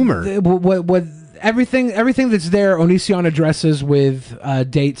fucking rumor? What everything that's there, Onision addresses with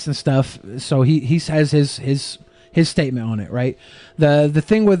dates and stuff. So he has his statement on it, right? The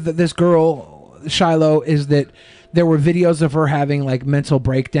thing with this girl Shiloh is that there were videos of her having like mental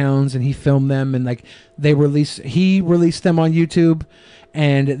breakdowns, and he filmed them, and like he released them on YouTube,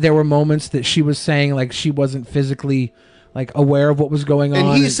 and there were moments that she was saying like she wasn't physically like aware of what was going on.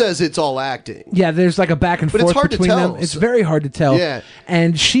 And he says it's all acting. Yeah, there's like a back and forth between them. It's very hard to tell. Yeah.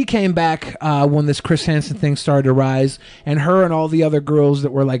 And she came back when this Chris Hansen thing started to rise, and her and all the other girls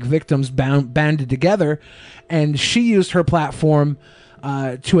that were like victims banded together, and she used her platform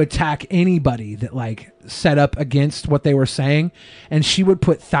to attack anybody that like set up against what they were saying. And she would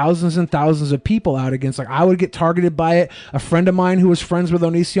put thousands and thousands of people out against, like, I would get targeted by it. A friend of mine who was friends with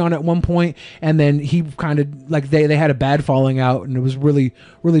Onision at one point, and then he kind of like they had a bad falling out, and it was really,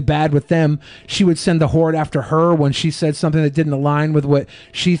 really bad with them. She would send the horde after her when she said something that didn't align with what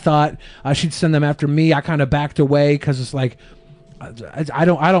she thought. She'd send them after me. I kind of backed away because it's like, I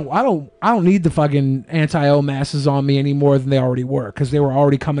don't need the fucking anti-O masses on me any more than they already were, because they were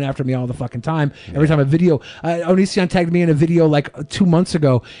already coming after me all the fucking time. Every time a video, Onision tagged me in a video like 2 months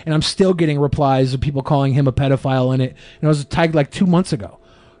ago, and I'm still getting replies of people calling him a pedophile in it. And I was tagged like 2 months ago,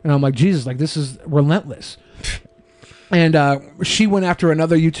 and I'm like, Jesus, like, this is relentless. And she went after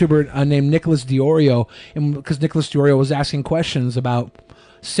another YouTuber named Nicholas Diorio, and because Nicholas Diorio was asking questions about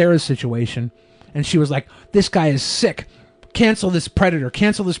Sarah's situation, and she was like, "This guy is sick. Cancel this predator,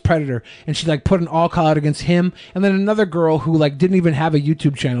 and she like put an all call out against him. And then another girl who like didn't even have a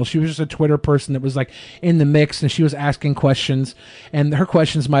YouTube channel, she was just a Twitter person that was like in the mix, and she was asking questions, and her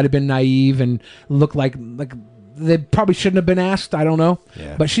questions might have been naive and looked like they probably shouldn't have been asked. I don't know.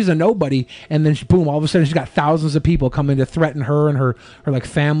 Yeah. But she's a nobody, and then boom, all of a sudden she's got thousands of people coming to threaten her and her like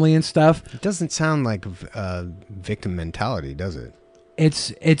family and stuff. It doesn't sound like victim mentality, does it?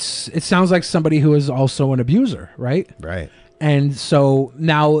 It sounds like somebody who is also an abuser, right? Right. And so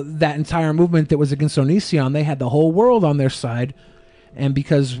now that entire movement that was against Onision, they had the whole world on their side. And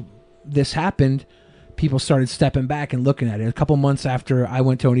because this happened, people started stepping back and looking at it. A couple months after I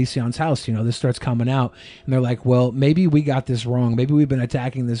went to Onision's house, this starts coming out, and they're like, well, maybe we got this wrong. Maybe we've been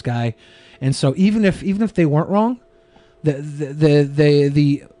attacking this guy. And so even if they weren't wrong,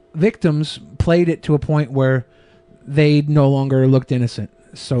 the victims played it to a point where they no longer looked innocent.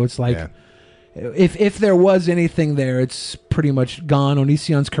 So it's like, if there was anything there, it's pretty much gone.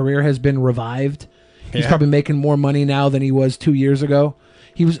 Onision's career has been revived. He's probably making more money now than he was 2 years ago.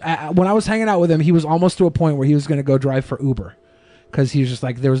 He was when I was hanging out with him, he was almost to a point where he was going to go drive for Uber, because he was just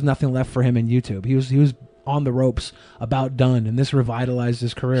like, there was nothing left for him in YouTube. He was on the ropes, about done, and this revitalized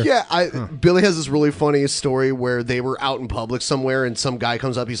his career. Yeah, Billy has this really funny story where they were out in public somewhere, and some guy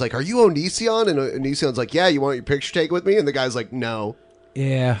comes up, he's like, "Are you Onision?" And Onision's like, "Yeah, you want your picture taken with me?" And the guy's like, "No."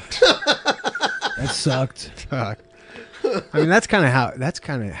 Yeah. That sucked. I mean, that's kind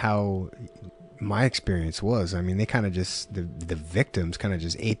of how my experience was. I mean, they kind of just the victims kind of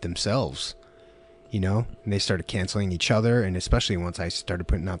just ate themselves, and they started canceling each other. And especially once I started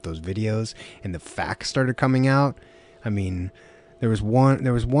putting out those videos and the facts started coming out, I mean, there was one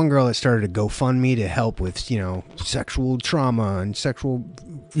girl that started a GoFundMe to help with sexual trauma and sexual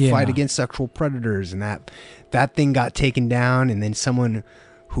fight against sexual predators, and that thing got taken down. And then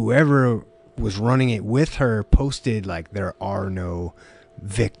whoever was running it with her posted like, there are no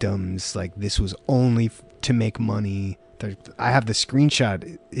victims, like this was only to make money, I have the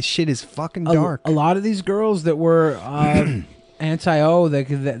screenshot. This shit is fucking dark. A lot of these girls that were anti-O,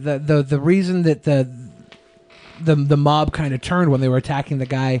 the reason that the mob kind of turned when they were attacking the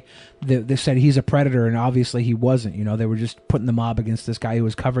guy, they said he's a predator, and obviously he wasn't. You know, they were just putting the mob against this guy who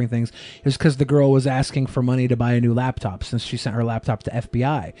was covering things. It was because the girl was asking for money to buy a new laptop since she sent her laptop to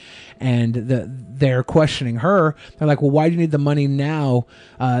FBI, and they're questioning her. They're like, well, why do you need the money now?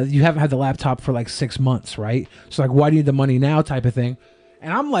 You haven't had the laptop for like 6 months, right? So like, why do you need the money now, type of thing.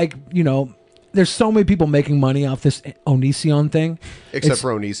 And I'm like, you know, there's so many people making money off this Onision thing. Except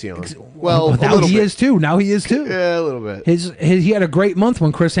for Onision. Well, now he is too. Now he is too. Yeah, a little bit. He had a great month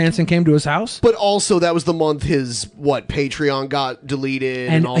when Chris Hansen came to his house. But also, that was the month his Patreon got deleted,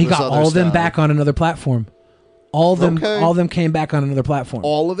 and all he this got other all of them stuff. back on another platform. All of them came back on another platform.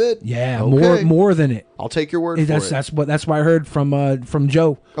 All of it? Yeah, Okay. more than it. I'll take your word for it. That's what I heard from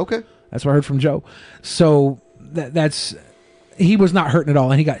Joe. Okay, that's what I heard from Joe. So that's he was not hurting at all,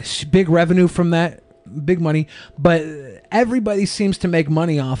 and he got big revenue from that. Big money, but everybody seems to make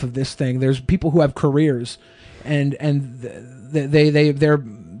money off of this thing. There's people who have careers, and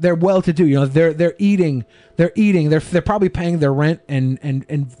they're well to do. You know, they're eating. They're probably paying their rent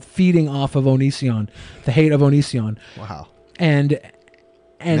and feeding off of Onision, the hate of Onision. Wow. And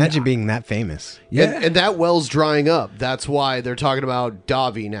imagine being that famous. Yeah, and that well's drying up. That's why they're talking about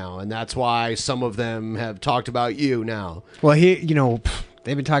Davi now, and that's why some of them have talked about you now. Well, you know.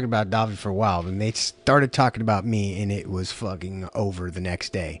 They've been talking about Davi for a while, and they started talking about me, and it was fucking over the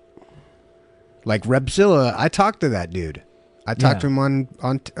next day. Like Repzilla, I talked to that dude. I talked to him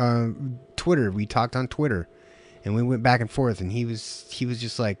on Twitter. We talked on Twitter, and we went back and forth. And he was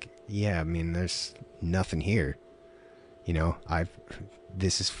just like, "Yeah, I mean, there's nothing here. You know,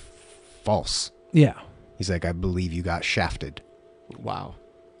 this is false." Yeah. He's like, "I believe you got shafted." Wow.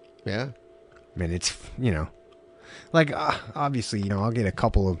 Yeah. I mean, it's, you know. Like, obviously, you know, I'll get a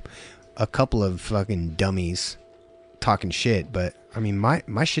couple of fucking dummies talking shit, but I mean,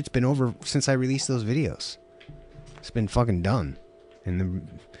 my shit's been over since I released those videos. It's been fucking done, and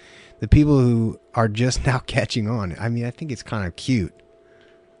the people who are just now catching on, I mean, I think it's kind of cute.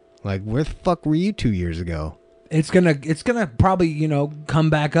 Like, where the fuck were you 2 years ago? It's gonna probably, you know, come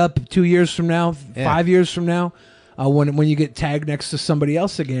back up 2 years from now, 5 years from now, when you get tagged next to somebody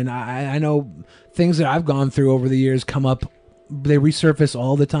else again. I know things that I've gone through over the years come up, they resurface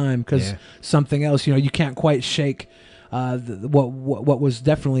all the time because something else, you know, you can't quite shake what was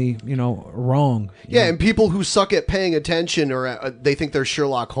definitely, you know, wrong. Yeah, and people who suck at paying attention, or they think they're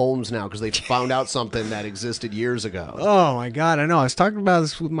Sherlock Holmes now because they found out something that existed years ago. Oh my God, I know. I was talking about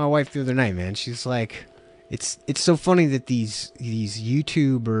this with my wife the other night, man. She's like, it's so funny that these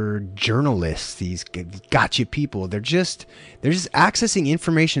YouTuber journalists, these gotcha people, they're just accessing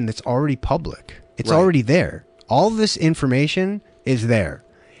information that's already public. It's already there. All this information is there.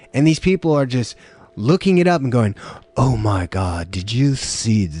 And these people are just looking it up and going, "Oh my God, did you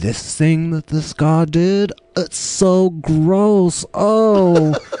see this thing that this guy did? It's so gross.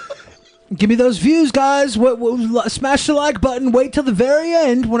 Oh." Give me those views, guys. Smash the like button. Wait till the very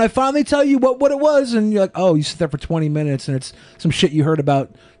end when I finally tell you what it was. And you're like, oh, you sit there for 20 minutes and it's some shit you heard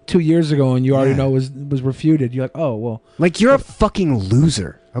about 2 years ago and you already know was refuted. You're like, oh, well. Like, you're a fucking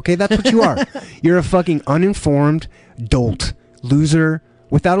loser. Okay, that's what you are. You're a fucking uninformed dolt. Loser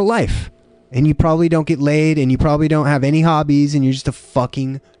without a life. And you probably don't get laid and you probably don't have any hobbies and you're just a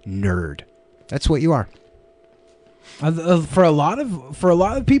fucking nerd. That's what you are. For a lot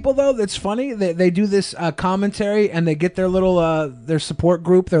of people though, that's funny. They do this commentary and they get their little their support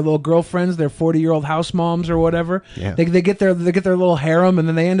group, their little girlfriends, their 40-year-old house moms or whatever. Yeah. They get their little harem and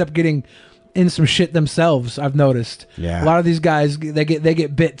then they end up getting in some shit themselves. I've noticed. Yeah. A lot of these guys they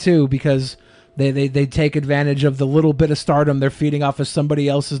get bit too because they take advantage of the little bit of stardom they're feeding off of somebody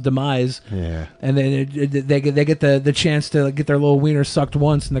else's demise. Yeah. And then they get the chance to get their little wiener sucked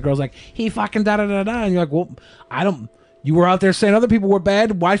once, and the girl's like, he fucking da da da da, and you're like, well, you were out there saying other people were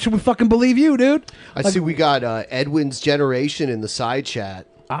bad. Why should we fucking believe you, dude? I see we got Edwin's Generation in the side chat.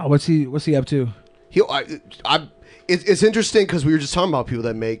 What's he up to? It's interesting because we were just talking about people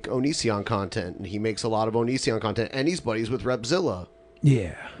that make Onision content, and he makes a lot of Onision content, and he's buddies with Repzilla.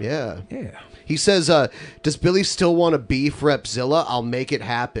 Yeah. Yeah. He says, does Billy still want to beef Repzilla? I'll make it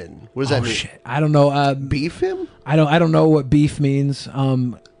happen. What does that mean? Shit. I don't know. Beef him? I don't know what beef means.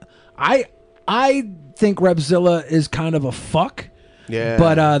 I think Repzilla is kind of a fuck. Yeah.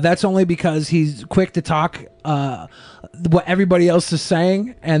 But that's only because he's quick to talk what everybody else is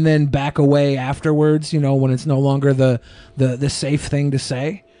saying and then back away afterwards, you know, when it's no longer the safe thing to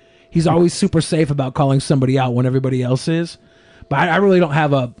say. He's always super safe about calling somebody out when everybody else is. But I really don't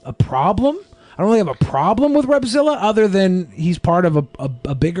have a problem. I don't really have a problem with Repzilla, other than he's part of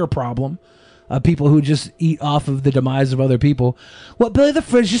a bigger problem. People who just eat off of the demise of other people. What Billy the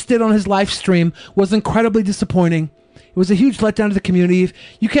Fridge just did on his live stream was incredibly disappointing. It was a huge letdown to the community. If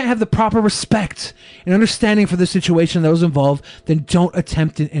you can't have the proper respect and understanding for the situation that was involved, then don't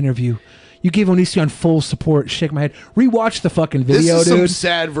attempt an interview. You gave Onision full support. Shake my head. Rewatch the fucking video, this is dude. some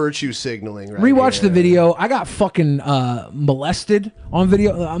sad virtue signaling, right? Rewatch here. the video. I got fucking molested on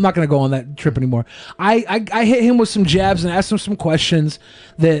video. I'm not gonna go on that trip anymore. I hit him with some jabs and asked him some questions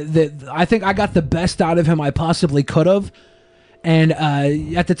that I think I got the best out of him I possibly could have. And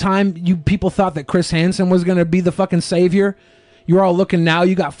at the time, you people thought that Chris Hansen was gonna be the fucking savior. You're all looking now.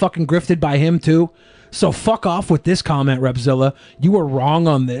 You got fucking grifted by him too. So fuck off with this comment, Repzilla. You were wrong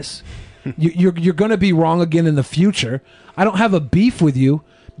on this. You're going to be wrong again in the future. I don't have a beef with you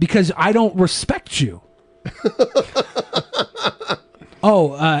because I don't respect you.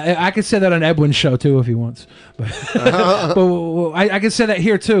 I could say that on Edwin's show too if he wants. But I could say that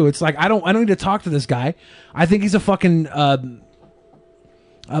here too. It's like I don't need to talk to this guy. I think he's a fucking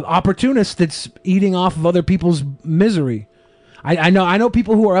opportunist that's eating off of other people's misery. I know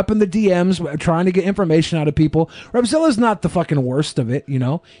people who are up in the DMs trying to get information out of people. Repzilla's not the fucking worst of it, you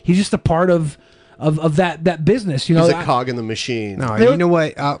know. He's just a part of that business, you know. He's a cog in the machine. No, you know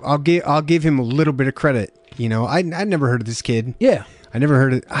what? I'll give him a little bit of credit. You know, I never heard of this kid. Yeah, I never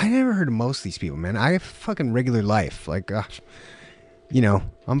heard of most of these people, man. I have a fucking regular life, like, you know,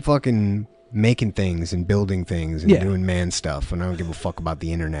 I'm fucking making things and building things and doing man stuff, and I don't give a fuck about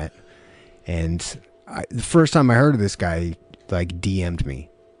the internet. And the first time I heard of this guy, like, DM'd me,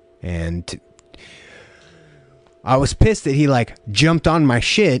 and I was pissed that he like jumped on my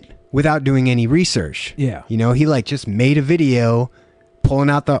shit without doing any research. Yeah, you know, he like just made a video pulling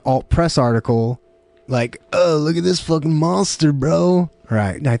out the alt press article, like, oh, look at this fucking monster, bro.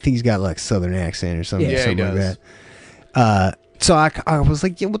 Right, I think he's got like Southern accent or something, something like that. So I was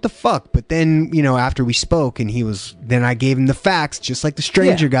like, yeah, what the fuck? But then, you know, after we spoke and then I gave him the facts, just like the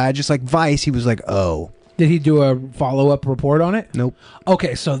stranger guy, just like Vice. He was like, oh. Did he do a follow-up report on it? Nope.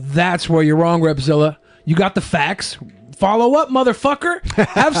 Okay, so that's where you're wrong, Repzilla. You got the facts. Follow up, motherfucker.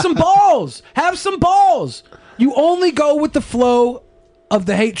 Have some balls. Have some balls. You only go with the flow of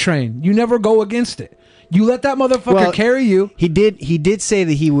the hate train. You never go against it. You let that motherfucker carry you. He did say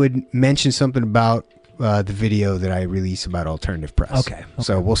that he would mention something about the video that I released about alternative press. Okay.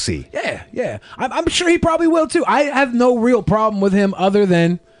 So we'll see. Yeah. I'm sure he probably will too. I have no real problem with him other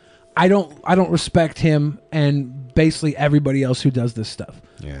than I don't respect him and basically everybody else who does this stuff.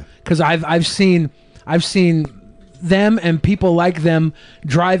 Yeah. Because I've seen them and people like them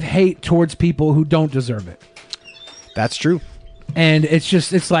drive hate towards people who don't deserve it. That's true. And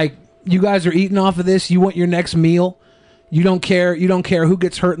it's like you guys are eating off of this. You want your next meal. You don't care who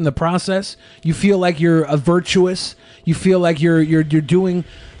gets hurt in the process. You feel like you're a virtuous. You feel like you're doing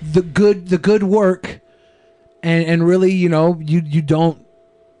the good work, and really, you know,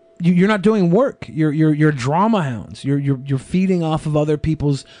 you're not doing work. You're drama hounds. You're feeding off of other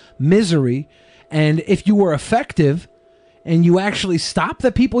people's misery. And if you were effective and you actually stopped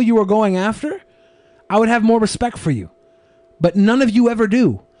the people you were going after, I would have more respect for you. But none of you ever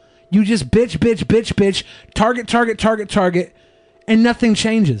do. You just bitch, target, and nothing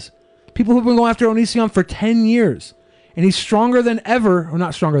changes. People who've been going after Onision for 10 years, and he's stronger than ever, or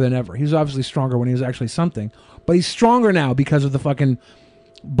not stronger than ever. He was obviously stronger when he was actually something, but he's stronger now because of the fucking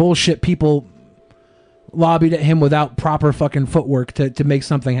bullshit people lobbied at him without proper fucking footwork to make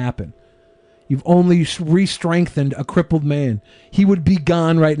something happen. You've only re-strengthened a crippled man. He would be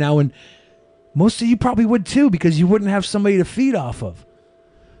gone right now, and most of you probably would too, because you wouldn't have somebody to feed off of.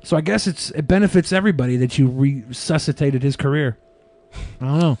 So I guess it benefits everybody that you resuscitated his career. I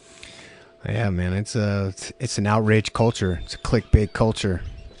don't know. Yeah, man, it's an outrage culture. It's a clickbait culture.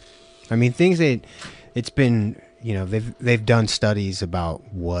 I mean, it's been, you know, they've done studies about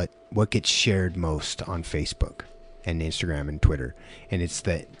what gets shared most on Facebook and Instagram and Twitter, and it's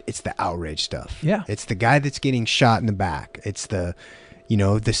the outrage stuff. Yeah, it's the guy that's getting shot in the back. It's the, you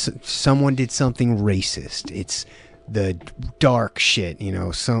know, someone did something racist. It's the dark shit, you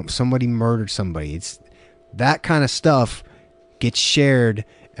know, somebody murdered somebody. It's that kind of stuff gets shared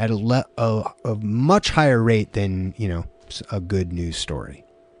at a much higher rate than, you know, a good news story.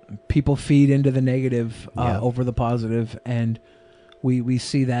 People feed into the negative over the positive, and we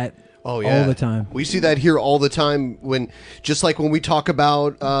see that all the time. We see that here all the time when we talk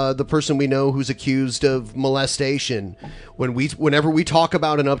about the person we know who's accused of molestation. Whenever we talk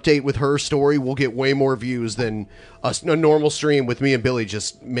about an update with her story, we'll get way more views than a normal stream with me and Billy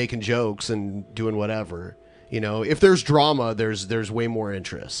just making jokes and doing whatever. You know, if there's drama, there's way more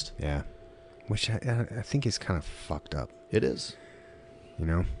interest. Yeah. which I think is kind of fucked up. It is. You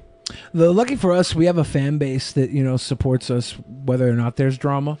know? Lucky for us, we have a fan base that, you know, supports us whether or not there's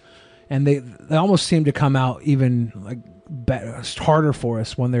drama. And they almost seem to come out even like harder for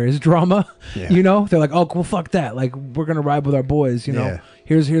us when there is drama. Yeah. You know, they're like, "Oh, well, fuck that! Like, we're gonna ride with our boys." You know, Yeah.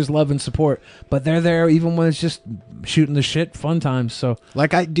 here's love and support. But they're there even when it's just shooting the shit, fun times. So,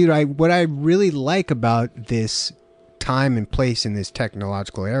 like, what I really like about this time and place in this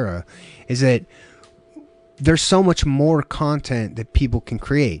technological era is that there's so much more content that people can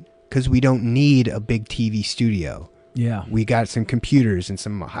create because we don't need a big TV studio. yeah, We got some computers and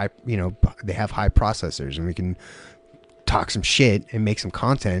some they have high processors, and we can talk some shit and make some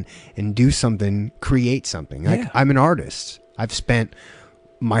content and do something, create something. Like, I'm an artist. I've spent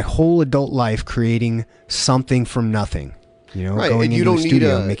my whole adult life creating something from nothing. You know, Right, going and you into don't a need studio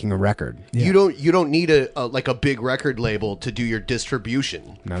a- and making a record. You don't need a big record label to do your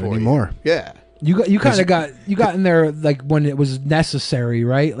distribution. Not for anymore. You. Yeah. you kind of got in there like when it was necessary,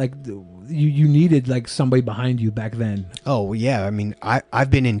 right? Like you needed like somebody behind you back then. Oh yeah, I mean, I've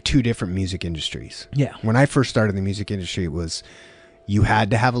been in 2 different music industries. Yeah. When I first started in the music industry, it was you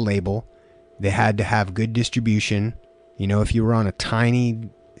had to have a label, they had to have good distribution. You know, if you were on a tiny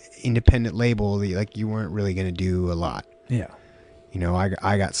independent label, like you weren't really going to do a lot. Yeah. You know,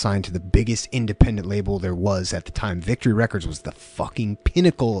 I got signed to the biggest independent label there was at the time. Victory Records was the fucking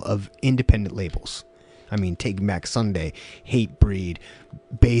pinnacle of independent labels. I mean, Taking Back Sunday, Hatebreed,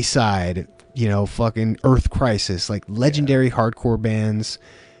 Bayside, you know, fucking Earth Crisis, like legendary hardcore bands.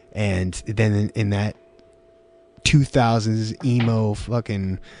 And then in that 2000s emo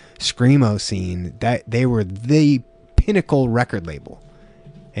fucking screamo scene, that they were the pinnacle record label.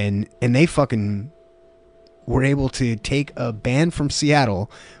 And they fucking were able to take a band from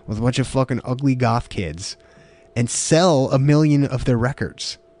Seattle with a bunch of fucking ugly goth kids and sell 1 million of their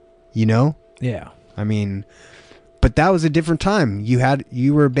records. You know? Yeah. I mean, but that was a different time.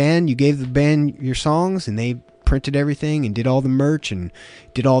 You were a band, you gave the band your songs, and they printed everything and did all the merch and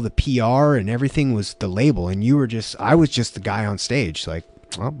did all the PR, and everything was the label. And I was just the guy on stage. Like,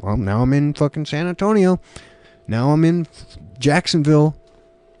 well, now I'm in fucking San Antonio. Now I'm in Jacksonville.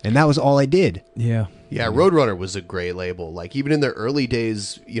 And that was all I did. Yeah. Yeah, Roadrunner was a great label. Like, even in their early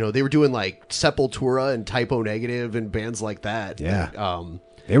days, you know, they were doing like Sepultura and Typo Negative and bands like that. Yeah. Like,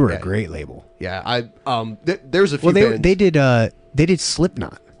 they were a great label. Yeah, there's a few bands. they did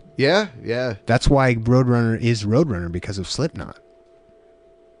Slipknot. Yeah, yeah. That's why Roadrunner is Roadrunner, because of Slipknot.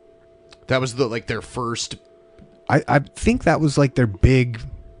 That was their first. I think that was like their big.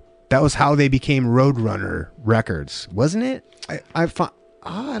 That was how they became Roadrunner Records, wasn't it? I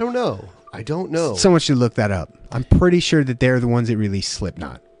don't know. I don't know. Someone should look that up. I'm pretty sure that they're the ones that released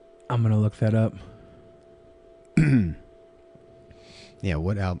Slipknot. I'm gonna look that up. Yeah,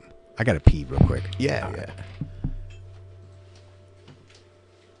 what album? I gotta pee real quick. Yeah,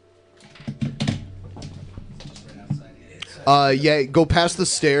 yeah. Go past the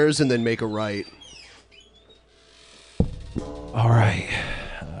stairs and then make a right. All right.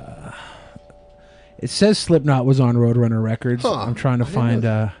 It says Slipknot was on Roadrunner Records. Huh. I'm trying to find,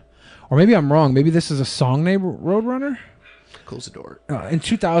 or maybe I'm wrong. Maybe this is a song named Roadrunner. Close the door. In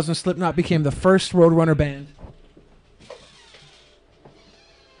 2000, Slipknot became the first Roadrunner band.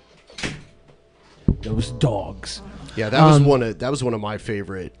 Those dogs. Yeah, that was one of my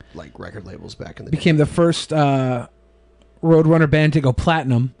favorite like record labels back in the day. Became the first Roadrunner band to go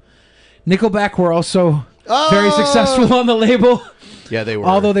platinum. Nickelback were also very successful on the label. Yeah, they were.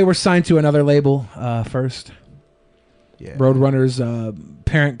 Although they were signed to another label first. Yeah. Roadrunner's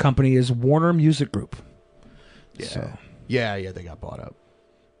parent company is Warner Music Group. Yeah. So, yeah, they got bought up.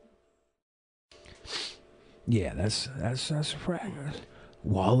 yeah, that's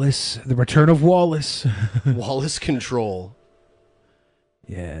Wallace, the return of Wallace. Wallace Control.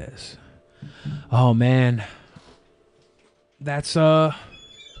 Yes. Oh man. That's Roadrunner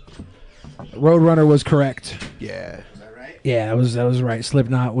was correct. Yeah. Yeah, that was right.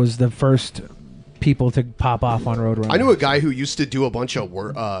 Slipknot was the first people to pop off on Roadrunner. I knew a guy who used to do a bunch of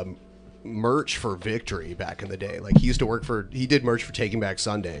merch for Victory back in the day. Like he did merch for Taking Back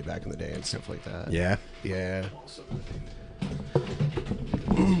Sunday back in the day and stuff like that. Yeah. Yeah.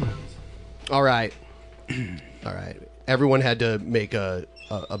 All right. All right. Everyone had to make a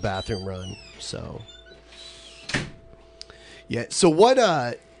bathroom run. So yeah. So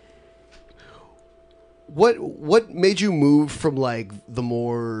what made you move from like the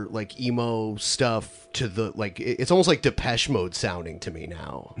more like emo stuff to the like it's almost like Depeche Mode sounding to me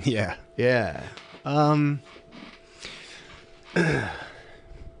now. Yeah. Yeah.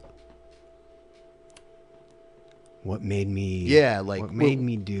 what made me what made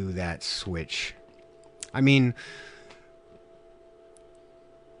me do that switch. I mean,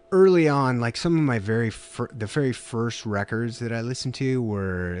 early on, like some of my the very first records that I listened to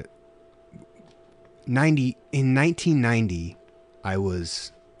were in 1990 I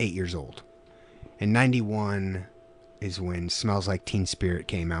was 8 years old. In 91 is when Smells Like Teen Spirit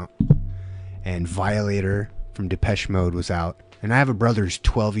came out, and Violator from Depeche Mode was out, and I have a brother who's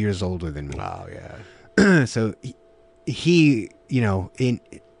 12 years older than me. Oh yeah. So he, you know,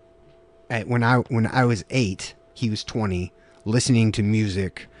 when I was 8, he was 20, listening to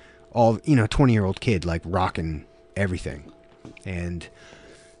music, all, you know, 20-year-old kid, like rocking everything. And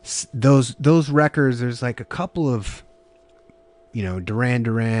those records, there's like a couple of, you know, Duran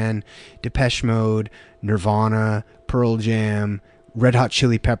Duran, Depeche Mode, Nirvana, Pearl Jam, Red Hot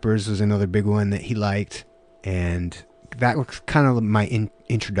Chili Peppers was another big one that he liked. And that was kind of my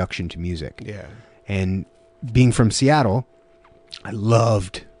introduction to music. Yeah. And being from Seattle, I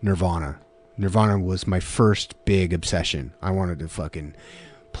loved Nirvana. Nirvana was my first big obsession. I wanted to fucking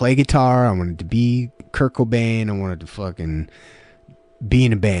play guitar. I wanted to be Kurt Cobain. I wanted to fucking be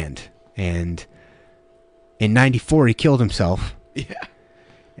in a band. And in 94, he killed himself. Yeah.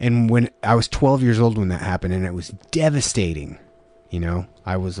 And when I was 12 years old when that happened, and it was devastating. You know,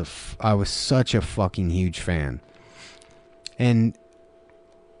 I was such a fucking huge fan. And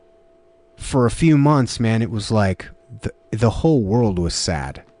for a few months, man, it was like the whole world was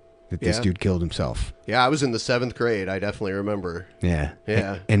sad that this dude killed himself. Yeah, I was in the 7th grade. I definitely remember. Yeah.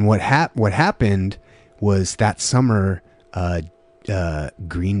 Yeah. And what happened was that summer,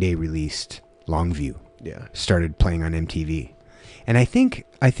 Green Day released Longview. Yeah. Started playing on MTV. And I think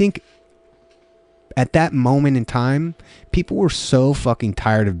at that moment in time, people were so fucking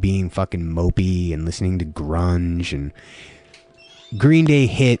tired of being fucking mopey and listening to grunge, and Green Day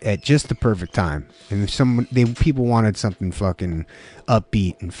hit at just the perfect time. And people wanted something fucking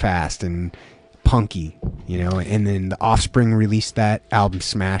upbeat and fast and punky, you know. And then the Offspring released that album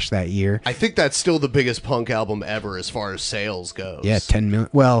Smash that year. I think that's still the biggest punk album ever as far as sales goes. Yeah, 10 million.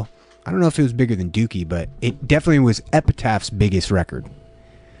 Well, I don't know if it was bigger than Dookie, but it definitely was Epitaph's biggest record.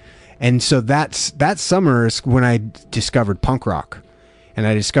 And so that summer is when I discovered punk rock, and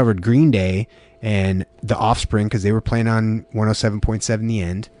I discovered Green Day and the Offspring, because they were playing on 107.7 The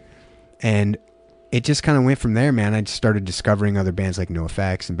End, and it just kind of went from there, man. I started discovering other bands like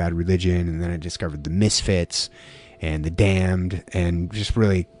NoFX and Bad Religion, and then I discovered the Misfits and the Damned, and just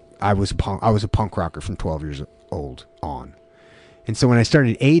really, I was a punk rocker from 12 years old on. And so when I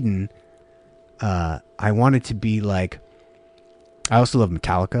started Aiden, I wanted to be like, I also love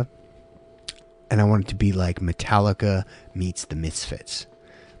Metallica, and I wanted to be like Metallica meets the Misfits.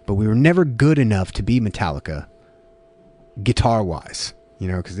 But we were never good enough to be Metallica, guitar-wise, you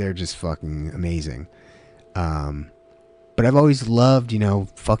know, because they're just fucking amazing. But I've always loved, you know,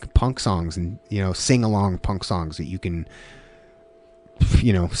 fucking punk songs and, you know, sing-along punk songs that you can,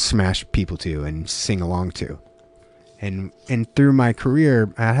 you know, smash people to and sing along to. And through my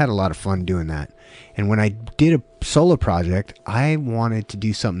career, I had a lot of fun doing that. And when I did a solo project, I wanted to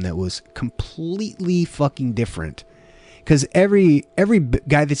do something that was completely fucking different. Because every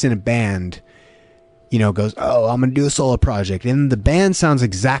guy that's in a band, you know, goes, oh, I'm going to do a solo project. And the band sounds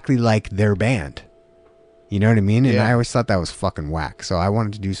exactly like their band. You know what I mean? And I always thought that was fucking whack. So I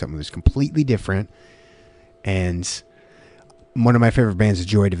wanted to do something that was completely different. And one of my favorite bands is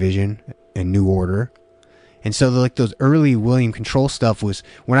Joy Division and New Order. And so like those early William Control stuff was,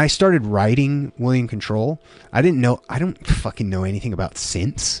 when I started writing William Control, I don't fucking know anything about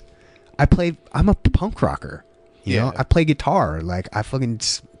synths. I'm a punk rocker. You know, I play guitar. Like, I fucking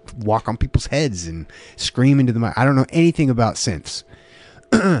walk on people's heads and scream into the mic. I don't know anything about synths.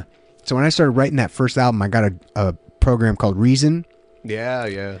 So when I started writing that first album, I got a program called Reason. Yeah,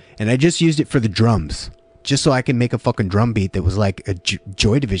 yeah. And I just used it for the drums, just so I could make a fucking drum beat that was like a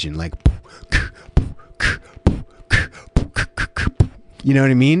Joy Division, like, you know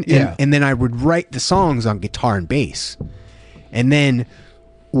what I mean? Yeah. And then I would write the songs on guitar and bass. And then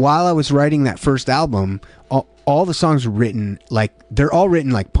while I was writing that first album, all the songs were written like, they're all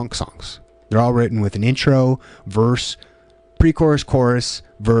written like punk songs. They're all written with an intro, verse, pre-chorus, chorus,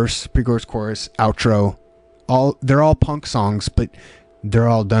 verse, pre-chorus, chorus, outro. They're all punk songs, but they're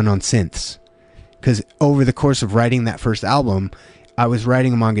all done on synths. Because over the course of writing that first album, I was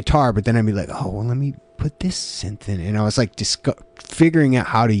writing them on guitar, but then I'd be like, oh, well, let me put this synth in. And I was like figuring out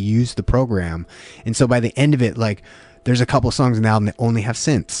how to use the program. And so by the end of it, like, there's a couple songs in the album that only have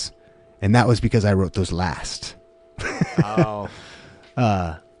synths. And that was because I wrote those last. Oh.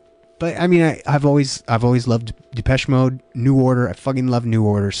 But I mean, I've always loved Depeche Mode, New Order. I fucking love New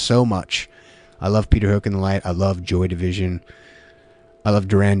Order so much. I love Peter Hook and the Light. I love Joy Division. I love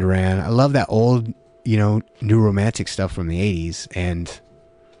Duran Duran. I love that old, new romantic stuff from the 80s. And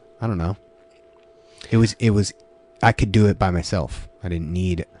I don't know. It was, I could do it by myself. I didn't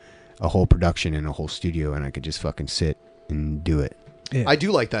need a whole production and a whole studio, and I could just fucking sit and do it. Yeah. I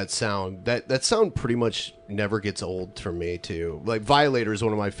do like that sound. That sound pretty much never gets old for me too. Like Violator is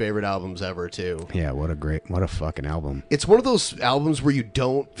one of my favorite albums ever too. Yeah, what a fucking album. It's one of those albums where you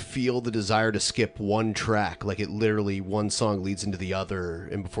don't feel the desire to skip one track. Like it literally one song leads into the other,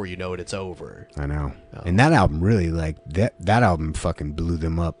 and before you know it, it's over. I know. And that album really that album fucking blew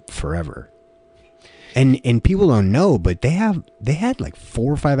them up forever. And people don't know, but they had like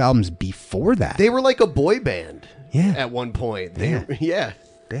 4 or 5 albums before that. They were like a boy band. Yeah. At one point. They had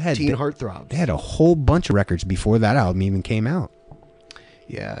Teen Heartthrobs. They had a whole bunch of records before that album even came out.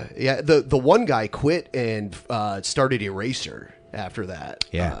 Yeah. Yeah. The one guy quit and started Eraser after that.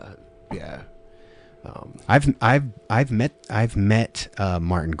 Yeah. Yeah. I've met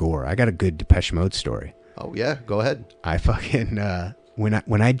Martin Gore. I got a good Depeche Mode story. Oh yeah, go ahead. I fucking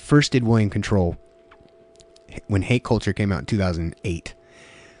when I first did William Control, when Hate Culture came out in 2008,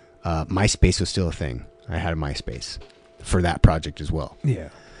 MySpace was still a thing. I had a MySpace for that project as well. Yeah.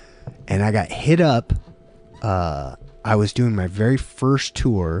 And I got hit up. I was doing my very first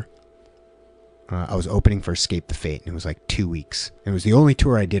tour. I was opening for Escape the Fate, and it was like 2 weeks. It was the only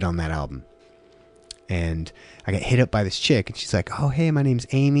tour I did on that album. And I got hit up by this chick, and she's like, "Oh, hey, my name's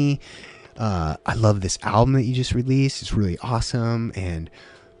Amy. I love this album that you just released. It's really awesome. And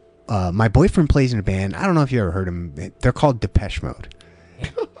my boyfriend plays in a band. I don't know if you ever heard them. They're called Depeche Mode."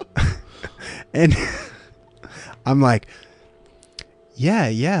 And I'm like,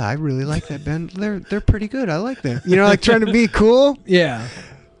 yeah, I really like that band. They're pretty good. I like them. Like trying to be cool. Yeah.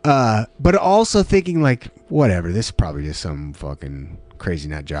 But also thinking like, whatever, this is probably just some fucking crazy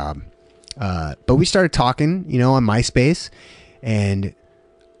nut job. But we started talking, on MySpace, and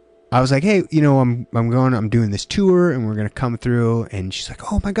I was like, hey, I'm doing this tour, and we're gonna come through. And she's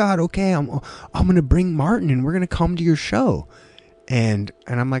like, oh my god, okay, I'm gonna bring Martin, and we're gonna come to your show. And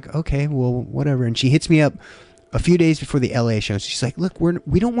I'm like, okay, well, whatever. And she hits me up a few days before the LA show. She's like, look,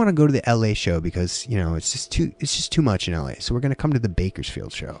 we don't want to go to the LA show because it's just too much in LA. So we're gonna come to the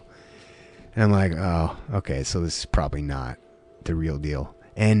Bakersfield show. And I'm like, oh, okay, so this is probably not the real deal.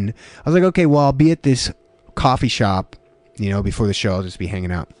 And I was like, okay, well, I'll be at this coffee shop, before the show. I'll just be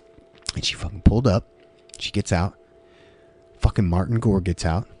hanging out. And she fucking pulled up. She gets out. Fucking Martin Gore gets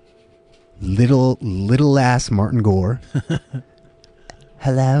out. Little ass Martin Gore.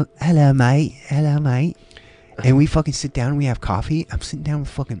 Hello, mate. And we fucking sit down and we have coffee. I'm sitting down with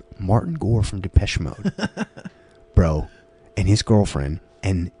fucking Martin Gore from Depeche Mode. Bro. And his girlfriend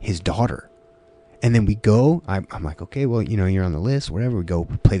and his daughter. And then we go. I'm like, okay, well, you're on the list, whatever. We go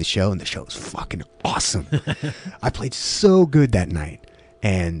play the show, and the show is fucking awesome. I played so good that night.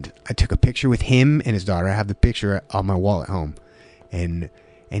 And I took a picture with him and his daughter. I have the picture on my wall at home. And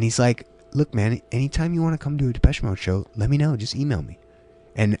he's like, look, man, anytime you want to come to a Depeche Mode show, let me know. Just email me.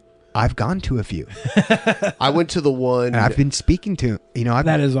 And I've gone to a few. I went to the one. And I've been speaking to,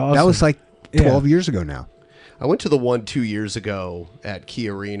 that is awesome. That was like 12 years ago now. I went to the one 2 years ago at Key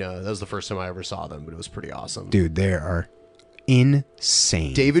Arena. That was the first time I ever saw them, but it was pretty awesome. Dude, they are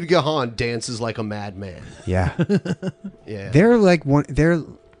insane. David Gahan dances like a madman. Yeah. Yeah. They're just like one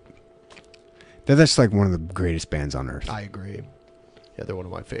of the greatest bands on earth. I agree. Yeah, they're one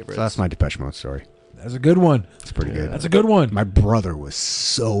of my favorites. So that's my Depeche Mode story. That's a good one. It's pretty good. That's a good one. My brother was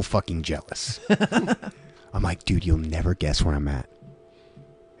so fucking jealous. I'm like, dude, you'll never guess where I'm at.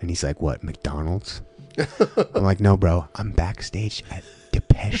 And he's like, what, McDonald's? I'm like, no, bro, I'm backstage at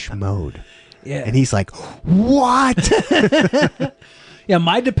Depeche Mode. Yeah. And he's like, what? Yeah,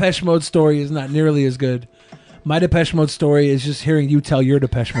 my Depeche Mode story is not nearly as good. My Depeche Mode story is just hearing you tell your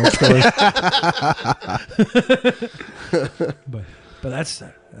Depeche Mode story. but that's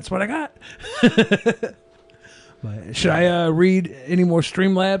what I got. But should I read any more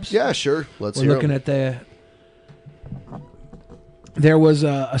Streamlabs? Yeah, sure. We're looking at there was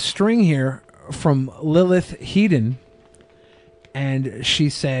a string here from Lilith Heaton, and she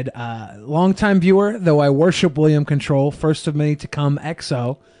said, longtime viewer, though I worship William Control, first of many to come,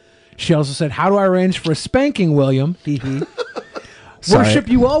 XO. She also said, how do I arrange for a spanking, William? Hee hee. Worship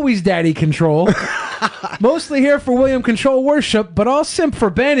you always, Daddy Control. Mostly here for William Control worship, but I'll simp for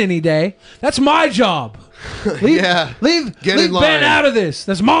Ben any day. That's my job. Leave Ben out of this.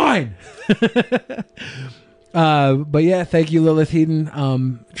 That's mine. But yeah, thank you, Lilith Heaton.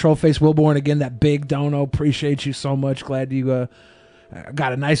 Trollface Wilborn, again, that big dono. Appreciate you so much. Glad you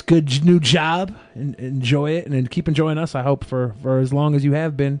got a nice, good new job, and enjoy it, and then keep enjoying us. I hope for as long as you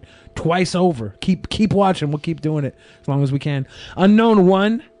have been, twice over. Keep watching. We'll keep doing it as long as we can. Unknown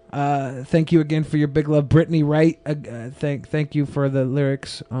One. Thank you again for your big love, Brittany Wright. Thank you for the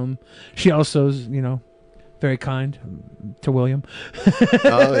lyrics. She also is, very kind to William.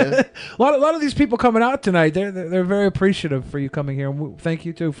 Oh yeah. a lot of these people coming out tonight. They're very appreciative for you coming here. And thank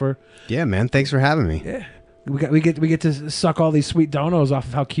you too for. Yeah, man. Thanks for having me. Yeah. We get to suck all these sweet donos off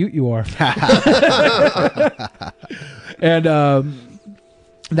of how cute you are. And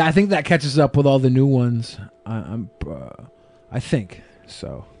I think that catches up with all the new ones. I think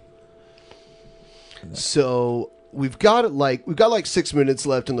so. So we've got like 6 minutes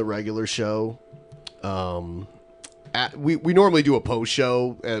left in the regular show. We normally do a post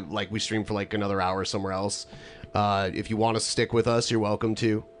show, like we stream for like another hour somewhere else. If you want to stick with us, you're welcome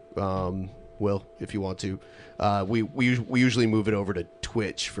to. Will, if you want to. We usually move it over to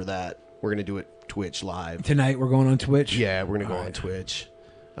Twitch for that. We're gonna do it Twitch live tonight. We're going on Twitch. Yeah, we're gonna go on Twitch.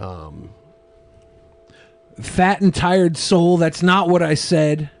 Fat and tired soul. That's not what I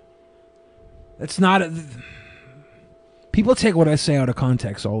said. That's not. People take what I say out of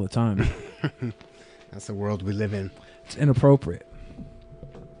context all the time. That's the world we live in. It's inappropriate.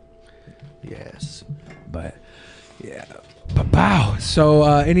 Yes, but yeah. Wow. So,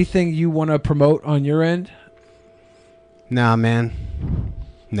 anything you want to promote on your end? Nah, man.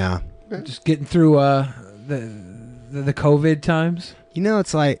 Nah. Just getting through the COVID times.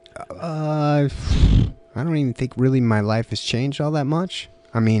 It's like I don't even think really my life has changed all that much.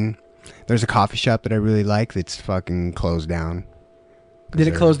 I mean, there's a coffee shop that I really like that's fucking closed down. Did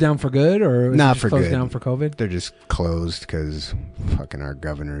it close down for good, or not for closed good? Down for COVID? They're just closed because fucking our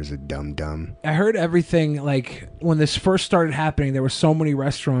governor is a dumb. I heard everything, like when this first started happening, there were so many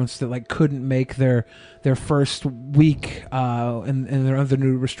restaurants that like couldn't make their first week, and there are other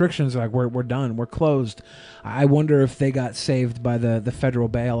new restrictions. Like we're done, we're closed. I wonder if they got saved by the federal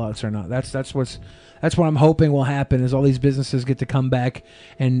bailouts or not. That's what I'm hoping will happen. Is all these businesses get to come back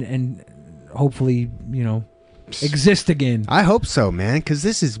and hopefully exist again. I hope so, man, because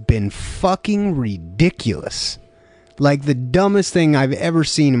this has been fucking ridiculous. Like the dumbest thing I've ever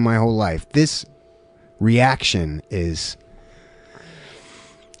seen in my whole life. This reaction is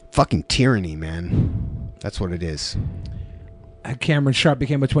fucking tyranny, man. That's what it is. Cameron Sharp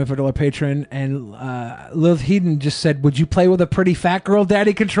became a $25 patron, and Lil Heaton just said, "Would you play with a pretty fat girl,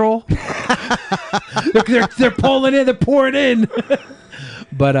 Daddy Control?" they're pulling in, they're pouring in.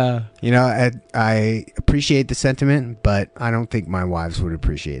 But I appreciate the sentiment, but I don't think my wives would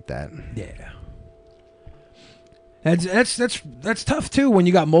appreciate that. Yeah, that's tough too. When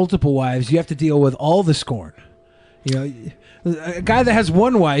you got multiple wives, you have to deal with all the scorn. A guy that has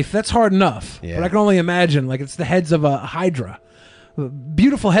one wife, that's hard enough. Yeah. But I can only imagine, like it's the heads of a hydra.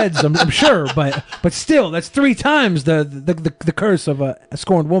 Beautiful heads, I'm sure, but still, that's 3 times the curse of a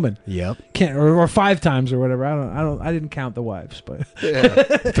scorned woman. Yep. Can't or 5 times or whatever. I didn't count the wives, but yeah.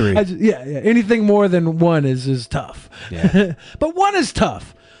 3. Yeah. Anything more than 1 is tough. Yeah. But 1 is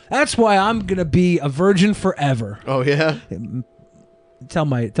tough. That's why I'm gonna be a virgin forever. Oh yeah. Till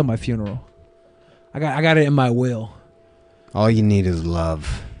my funeral. I got it in my will. All you need is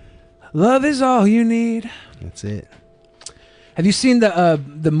love. Love is all you need. That's it. Have you seen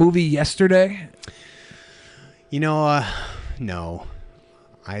the movie Yesterday? No.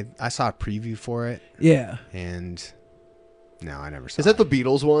 I saw a preview for it. Yeah. And no, I never saw it. Is that the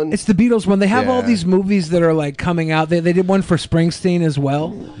Beatles one? It's the Beatles one. They have all these movies that are like coming out. They did one for Springsteen as well.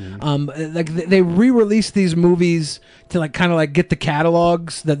 Like they re-released these movies to like kind of like get the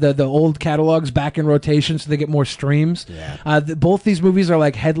catalogs, the old catalogs back in rotation so they get more streams. Yeah. Both these movies are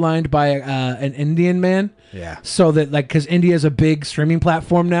like headlined by an Indian man. Yeah. So that like because India is a big streaming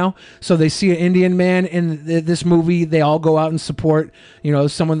platform now, so they see an Indian man in this movie, they all go out and support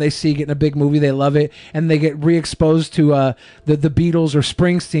someone they see getting a big movie, they love it, and they get re-exposed to the Beatles or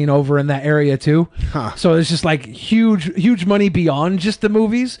Springsteen over in that area too. Huh. So it's just like huge money beyond just the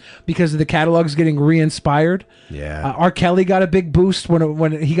movies because the catalog's getting re-inspired. Yeah. R. Kelly got a big boost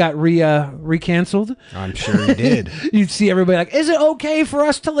when he got re-canceled. I'm sure he did. You'd see everybody like, is it okay for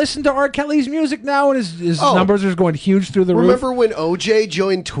us to listen to R. Kelly's music now? And his numbers are going huge through the roof. Remember when OJ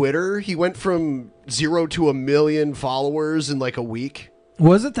joined Twitter? He went from 0 to 1 million followers in like a week.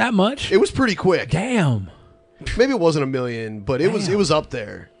 Was it that much? It was pretty quick. Damn. Maybe it wasn't 1 million, but it was up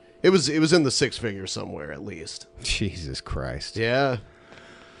there. It was in the 6 figures somewhere at least. Jesus Christ. Yeah.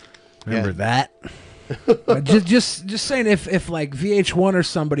 Remember that? just saying, if like VH1 or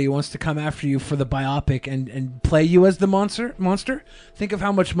somebody wants to come after you for the biopic and play you as the monster, think of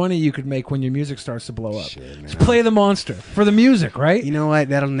how much money you could make when your music starts to blow up. Just play the monster for the music, right? You know what?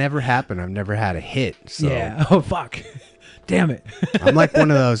 That'll never happen. I've never had a hit. So. Yeah. Oh fuck. Damn it. I'm like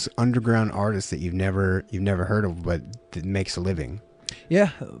one of those underground artists that you've never heard of, but that makes a living.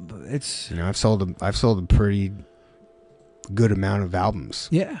 Yeah, it's I've sold a pretty good amount of albums.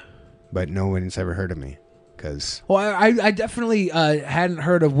 Yeah, but no one's ever heard of me because. Well, I definitely hadn't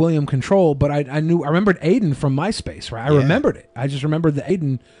heard of William Control, but I remembered Aiden from MySpace. Right, I remembered it. I just remembered the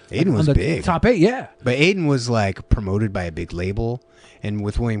Aiden. Aiden was the big. Top 8, yeah. But Aiden was like promoted by a big label, and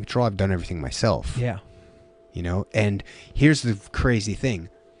with William Control, I've done everything myself. Yeah. And here's the crazy thing.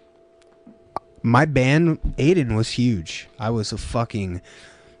 My band, Aiden, was huge. I was on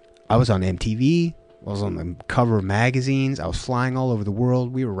MTV. I was on the cover of magazines. I was flying all over the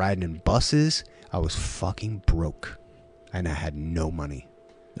world. We were riding in buses. I was fucking broke. And I had no money.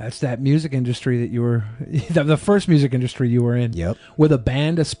 That's that music industry that you were... the first music industry you were in. Yep. With a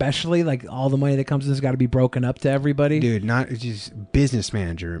band especially, like all the money that comes in has got to be broken up to everybody. Dude, not just business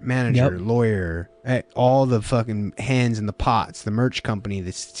manager, Yep. lawyer, all the fucking hands in the pots, the merch company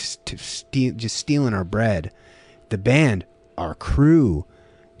that's just stealing our bread. The band, our crew,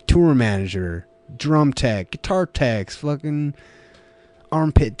 tour manager, drum tech, guitar techs, fucking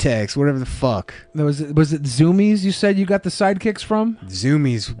armpit techs, whatever the fuck. Was it Zoomies you said you got the sidekicks from?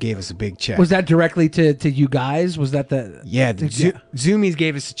 Zoomies gave us a big check. Was that directly to you guys? Was that the... Yeah, Zoomies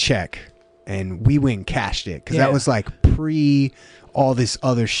gave us a check, and we went and cashed it, because Yeah. that was like pre all this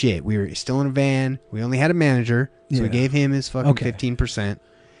other shit. We were still in a van. We only had a manager, so we Yeah. gave him his fucking Okay. 15%,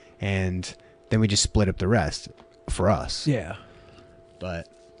 and then we just split up the rest for us. Yeah. But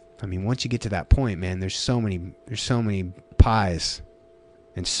I mean, once you get to that point, man, there's so many pies,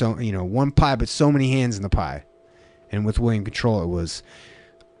 and so one pie, but so many hands in the pie. And with William Control, it was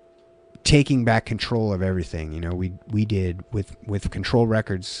taking back control of everything. We did with Control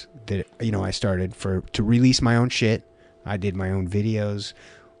Records that I started to release my own shit. I did my own videos.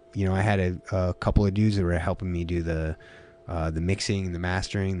 I had a couple of dudes that were helping me do the mixing, the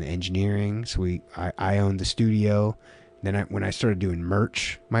mastering, the engineering. So I owned the studio. Then when I started doing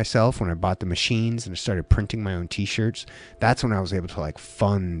merch myself, when I bought the machines and I started printing my own T-shirts, that's when I was able to like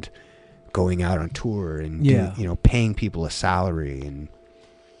fund going out on tour and paying people a salary, and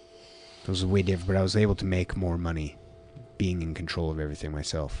it was way different. But I was able to make more money being in control of everything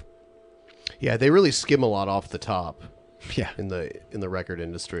myself. Yeah, they really skim a lot off the top. Yeah, in the record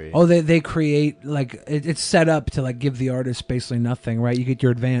industry. Oh, they create like it's set up to like give the artist basically nothing, right? You get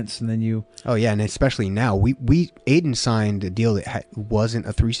your advance and then you. Oh yeah, and especially now, Aiden signed a deal that wasn't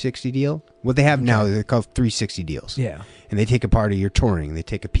a 360 deal. What they have now, they're called 360 deals. Yeah, and they take a part of your touring, they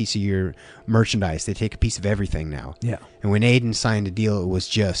take a piece of your merchandise, they take a piece of everything now. Yeah, and when Aiden signed a deal, it was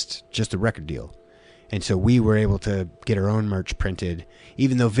just a record deal. And so we were able to get our own merch printed.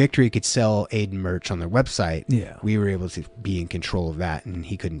 Even though Victory could sell Aiden merch on their website, we were able to be in control of that, and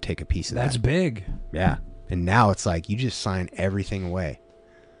he couldn't take a piece of that. That's big. Yeah. And now it's like you just sign everything away.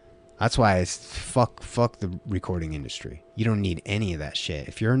 That's why it's fuck the recording industry. You don't need any of that shit.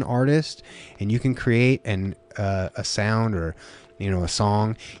 If you're an artist and you can create a sound or a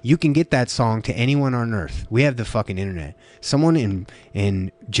song, you can get that song to anyone on earth. We have the fucking internet. Someone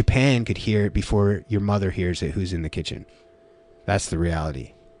in Japan could hear it before your mother hears it who's in the kitchen. That's the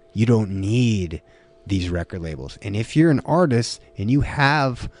reality. You don't need these record labels. And if you're an artist and you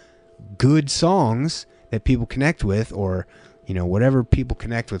have good songs that people connect with, or whatever people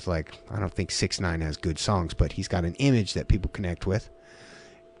connect with, like I don't think 6ix9ine has good songs, but he's got an image that people connect with.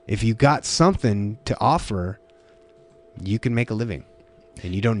 If you got something to offer, you can make a living,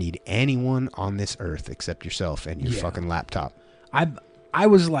 and you don't need anyone on this earth except yourself and your fucking laptop. I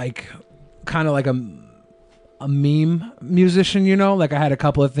was like kind of like a meme musician, like I had a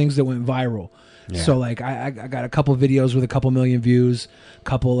couple of things that went viral. Yeah. So like I got a couple of videos with a couple million views,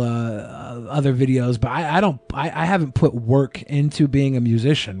 couple other videos, but I haven't put work into being a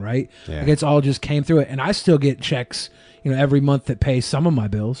musician, right? Yeah. Like it's all just came through it, and I still get checks, every month that pay some of my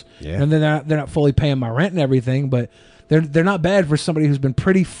bills. Yeah. And they're not fully paying my rent and everything, but they're not bad for somebody who's been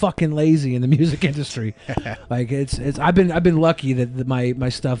pretty fucking lazy in the music industry. Like I've been lucky that my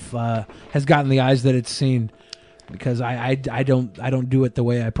stuff has gotten the eyes that it's seen, because I don't do it the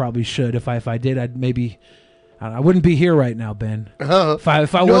way I probably should. If I did, I wouldn't be here right now, Ben. If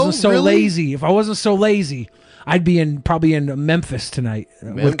I wasn't so lazy, I'd be probably in Memphis tonight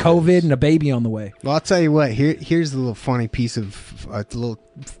with COVID and a baby on the way. Well, I'll tell you what. Here's the little funny piece of the little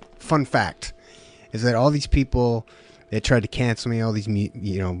fun fact is that all these people They tried to cancel me, all these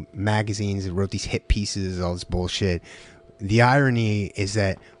magazines that wrote these hit pieces, all this bullshit. The irony is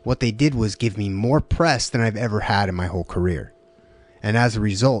that what they did was give me more press than I've ever had in my whole career. And as a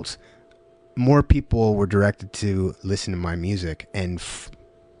result, more people were directed to listen to my music, and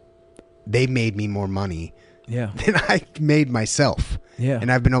they made me more money than I made myself. Yeah.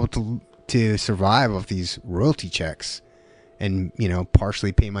 And I've been able to survive off these royalty checks and,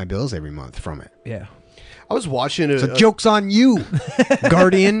 partially pay my bills every month from it. Yeah. I was watching So joke's on you,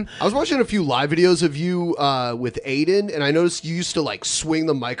 Guardian. I was watching a few live videos of you with Aiden, and I noticed you used to like swing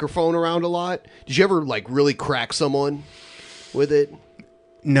the microphone around a lot. Did you ever like really crack someone with it?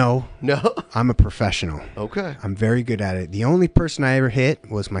 No. I'm a professional. Okay. I'm very good at it. The only person I ever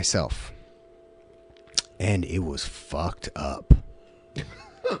hit was myself. And it was fucked up.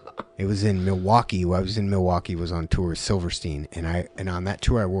 It was in Milwaukee. When I was in Milwaukee, was on tour with Silverstein, and on that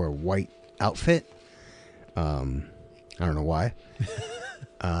tour I wore a white outfit. I don't know why.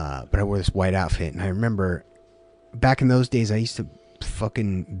 But I wore this white outfit, and I remember back in those days I used to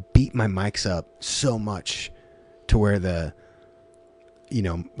fucking beat my mics up so much to where the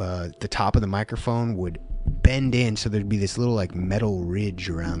top of the microphone would bend in, so there'd be this little like metal ridge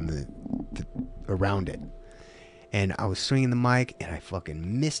around around it. And I was swinging the mic, and I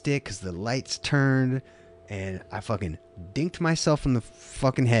fucking missed it because the lights turned, and I fucking dinked myself in the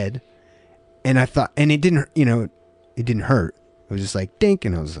fucking head. And I thought, and it didn't, it didn't hurt. It was just like dink,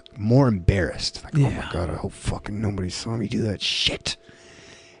 and I was like, more embarrassed. Like, oh my God, I hope fucking nobody saw me do that shit.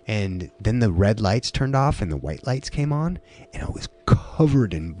 And then the red lights turned off, and the white lights came on, and I was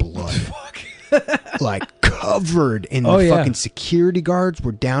covered in blood. Like covered in the fucking security guards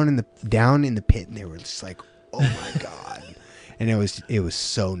were down in the pit, and they were just like, oh my God. And it was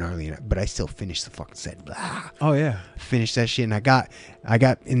so gnarly, but I still finished the fucking set. Blah. Oh yeah, finished that shit, and I got,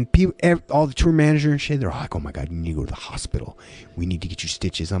 and people, all the tour manager and shit, they're like, oh my God, you need to go to the hospital. We need to get you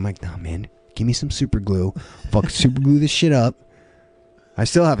stitches. I'm like, nah, man, give me some super glue. Fucking super glue this shit up. I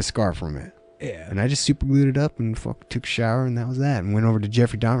still have a scar from it. Yeah. And I just super glued it up and took a shower, and that was that. And went over to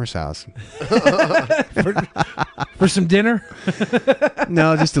Jeffrey Dahmer's house for some dinner.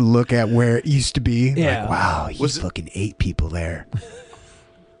 No, just to look at where it used to be. Yeah. Like, wow, he fucking ate people there.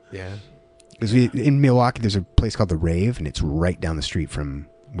 Yeah. Because in Milwaukee, there's a place called the Rave, and it's right down the street from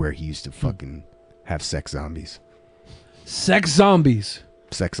where he used to fucking have sex zombies. Sex zombies.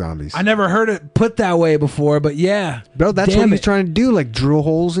 Sex zombies. I never heard it put that way before, but yeah. Bro, that's what he was trying to do. Like, drill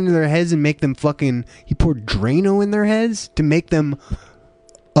holes into their heads and make them fucking... He poured Drano in their heads to make them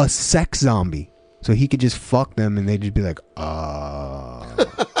a sex zombie. So he could just fuck them, and they'd just be like,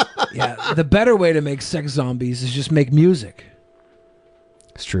 Yeah, the better way to make sex zombies is just make music.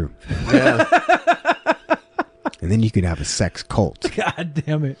 It's true. Yeah. And then you could have a sex cult. God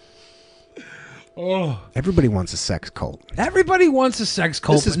damn it. Oh, everybody wants a sex cult. Everybody wants a sex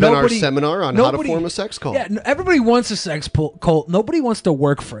cult. This has been our seminar on how to form a sex cult. Yeah, everybody wants a sex cult. Nobody wants to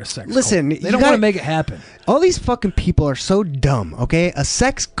work for a sex cult. Listen, they don't want to make it happen. All these fucking people are so dumb, okay? A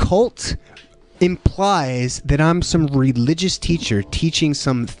sex cult implies that I'm some religious teacher teaching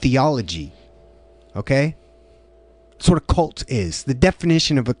some theology, okay? That's what a cult is. The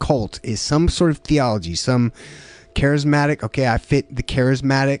definition of a cult is some sort of theology, some charismatic, okay, I fit the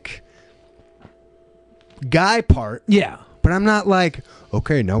charismatic guy part. Yeah. But I'm not like,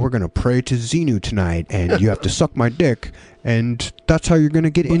 okay, now we're going to pray to Xenu tonight, and you have to suck my dick, and that's how you're going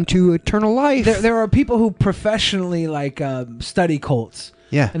to get into eternal life. There are people who professionally study cults.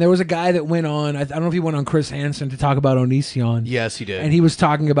 Yeah. And there was a guy that went on, I don't know if he went on Chris Hansen to talk about Onision. Yes, he did. And he was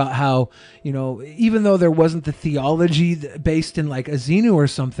talking about how, even though there wasn't the theology based in like a Xenu or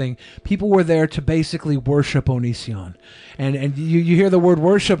something, people were there to basically worship Onision. And you hear the word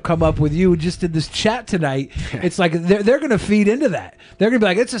worship come up with you just in this chat tonight. It's like they're going to feed into that. They're going to be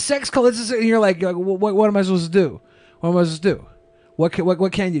like, it's a sex cult. And you're like, what am I supposed to do? What am I supposed to do? What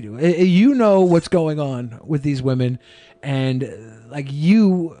can you do? You know what's going on with these women, and like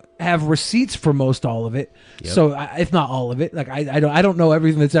you have receipts for most all of it. Yep. So if not all of it, like I don't know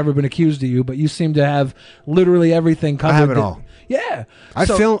everything that's ever been accused of you, but you seem to have literally everything covered. I have it all. Yeah,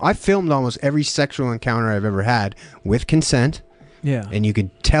 I filmed almost every sexual encounter I've ever had with consent. Yeah, and you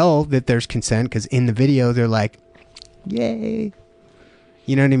could tell that there's consent because in the video they're like, "Yay,"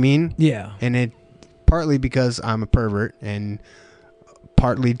 you know what I mean? Yeah, and it partly because I'm a pervert and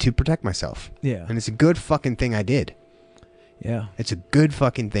partly to protect myself. Yeah, and it's a good fucking thing I did. Yeah. It's a good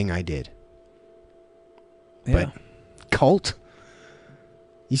fucking thing I did. Yeah. But cult?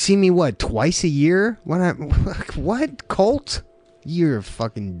 You see me, what, twice a year? What? Cult? You're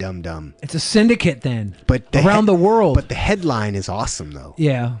fucking dumb. It's a syndicate then. But around the world. But the headline is awesome, though.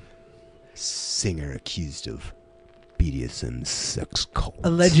 Yeah. Singer accused of BDSM sex cult.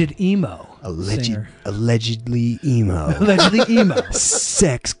 Alleged emo. Singer. Allegedly emo. Allegedly emo.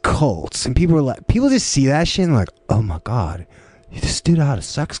 Sex cults. And people just see that shit and like, oh my God, this dude had a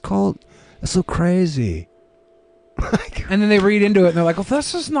sex cult? That's so crazy. And then they read into it and they're like, well,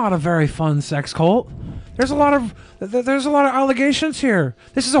 this is not a very fun sex cult. There's a lot of allegations here.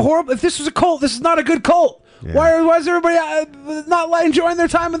 This is a horrible. If this was a cult, this is not a good cult. Yeah. Why is everybody not enjoying their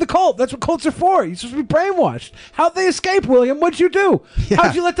time in the cult? That's what cults are for. You're supposed to be brainwashed. How'd they escape, William? What'd you do? Yeah.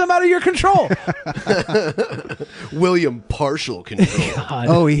 How'd you let them out of your control? William, partial control.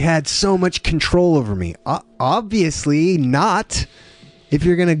 Oh, he had so much control over me. Obviously not. If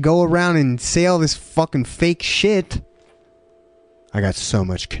you're going to go around and say all this fucking fake shit, I got so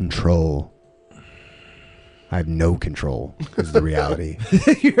much control. I have no control is the reality.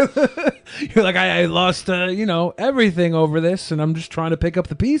 You're like, I lost, everything over this, and I'm just trying to pick up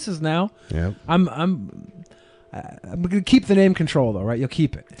the pieces now. Yeah. I'm going to keep the name control, though, right? You'll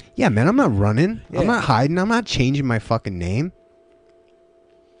keep it. Yeah, man, I'm not running. Yeah. I'm not hiding. I'm not changing my fucking name.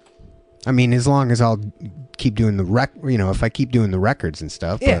 I mean, as long as I'll keep doing if I keep doing the records and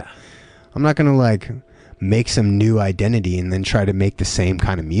stuff. Yeah. But I'm not going to, make some new identity and then try to make the same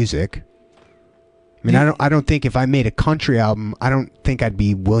kind of music. I mean, I don't think if I made a country album, I don't think I'd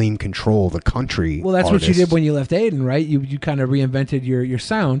be William Control, the country Well, that's artist. what you did when you left Aiden, right? You kind of reinvented your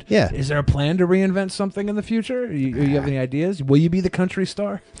sound. Yeah. Is there a plan to reinvent something in the future? You have any ideas? Will you be the country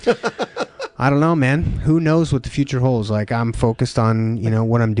star? I don't know, man. Who knows what the future holds? Like, I'm focused on,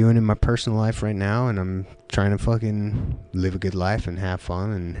 what I'm doing in my personal life right now, and I'm trying to fucking live a good life and have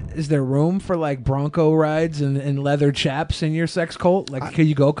fun. And is there room for, Bronco rides and leather chaps in your sex cult? Can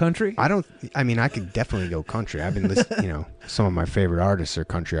you go country? I could definitely go country. I've been listening, some of my favorite artists are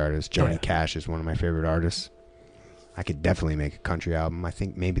country artists. Johnny Cash is one of my favorite artists. I could definitely make a country album. I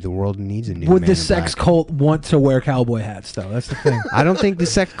think maybe the world needs a new Would Man the in Sex Black. Cult want to wear cowboy hats, though? That's the thing. I don't think the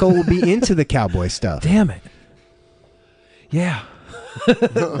Sex Cult will be into the cowboy stuff. Damn it. Yeah.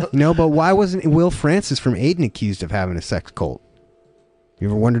 But why wasn't Will Francis from Aiden accused of having a sex cult? You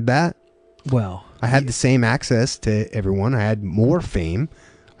ever wondered that? Well, I had the same access to everyone. I had more fame.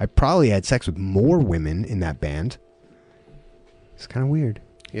 I probably had sex with more women in that band. It's kind of weird.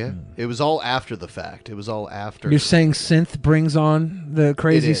 Yeah, it was all after the fact. It was all after. You're saying synth brings on the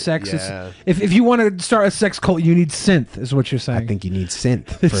crazy sex? Yeah. If you want to start a sex cult, you need synth, is what you're saying. I think you need synth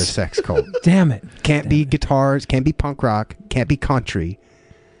for a sex cult. Damn it. Can't be guitars, can't be punk rock, can't be country.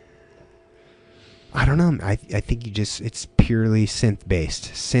 I don't know. I think it's purely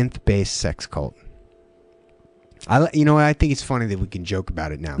synth-based sex cult. I think it's funny that we can joke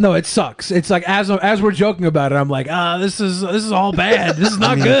about it now. No, it sucks. It's like as we're joking about it, I'm like, this is all bad. This is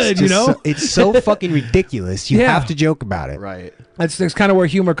not good. It's so fucking ridiculous. You have to joke about it, right? That's kind of where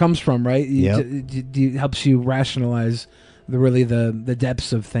humor comes from, right? It helps you rationalize the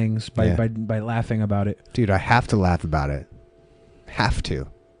depths of things by laughing about it. Dude, I have to laugh about it. Have to.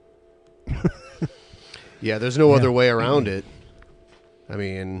 Yeah, there's no other way around it. I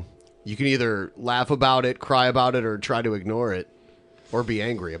mean, you can either laugh about it, cry about it, or try to ignore it, or be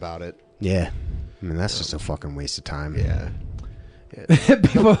angry about it. Yeah. I mean, that's just a fucking waste of time. Yeah.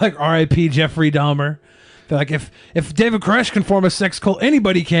 People are like, R.I.P. Jeffrey Dahmer. They're like, if David Koresh can form a sex cult,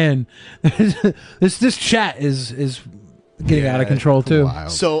 anybody can. This chat is getting out of control, too.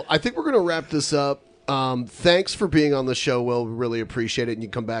 Wild. So I think we're going to wrap this up. Thanks for being on the show, Will. We really appreciate it. And you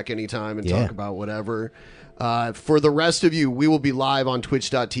can come back anytime and talk about whatever. For the rest of you, we will be live on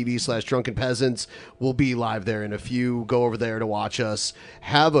twitch.tv/drunkenpeasants. We'll be live there in a few. Go over there to watch us.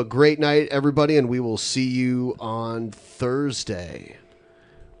 Have a great night, everybody, and we will see you on Thursday.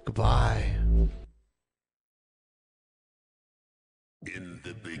 Goodbye. In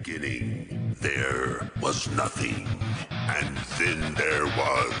the beginning, there was nothing. And then there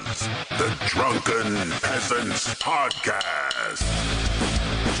was the Drunken Peasants Podcast.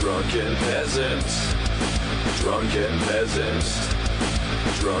 Drunken Peasants. Drunken Peasants.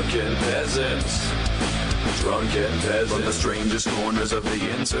 Drunken Peasants. Drunken Peasants. From the strangest corners of the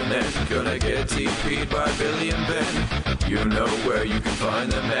internet, gonna get TP'd by Billy and Ben. You know where you can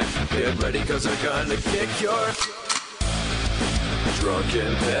find them at. Get ready, cause they're gonna kick your...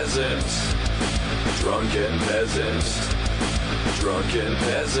 Drunken Peasants. Drunken Peasants. Drunken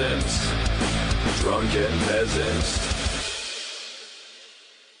Peasants. Drunken Peasants.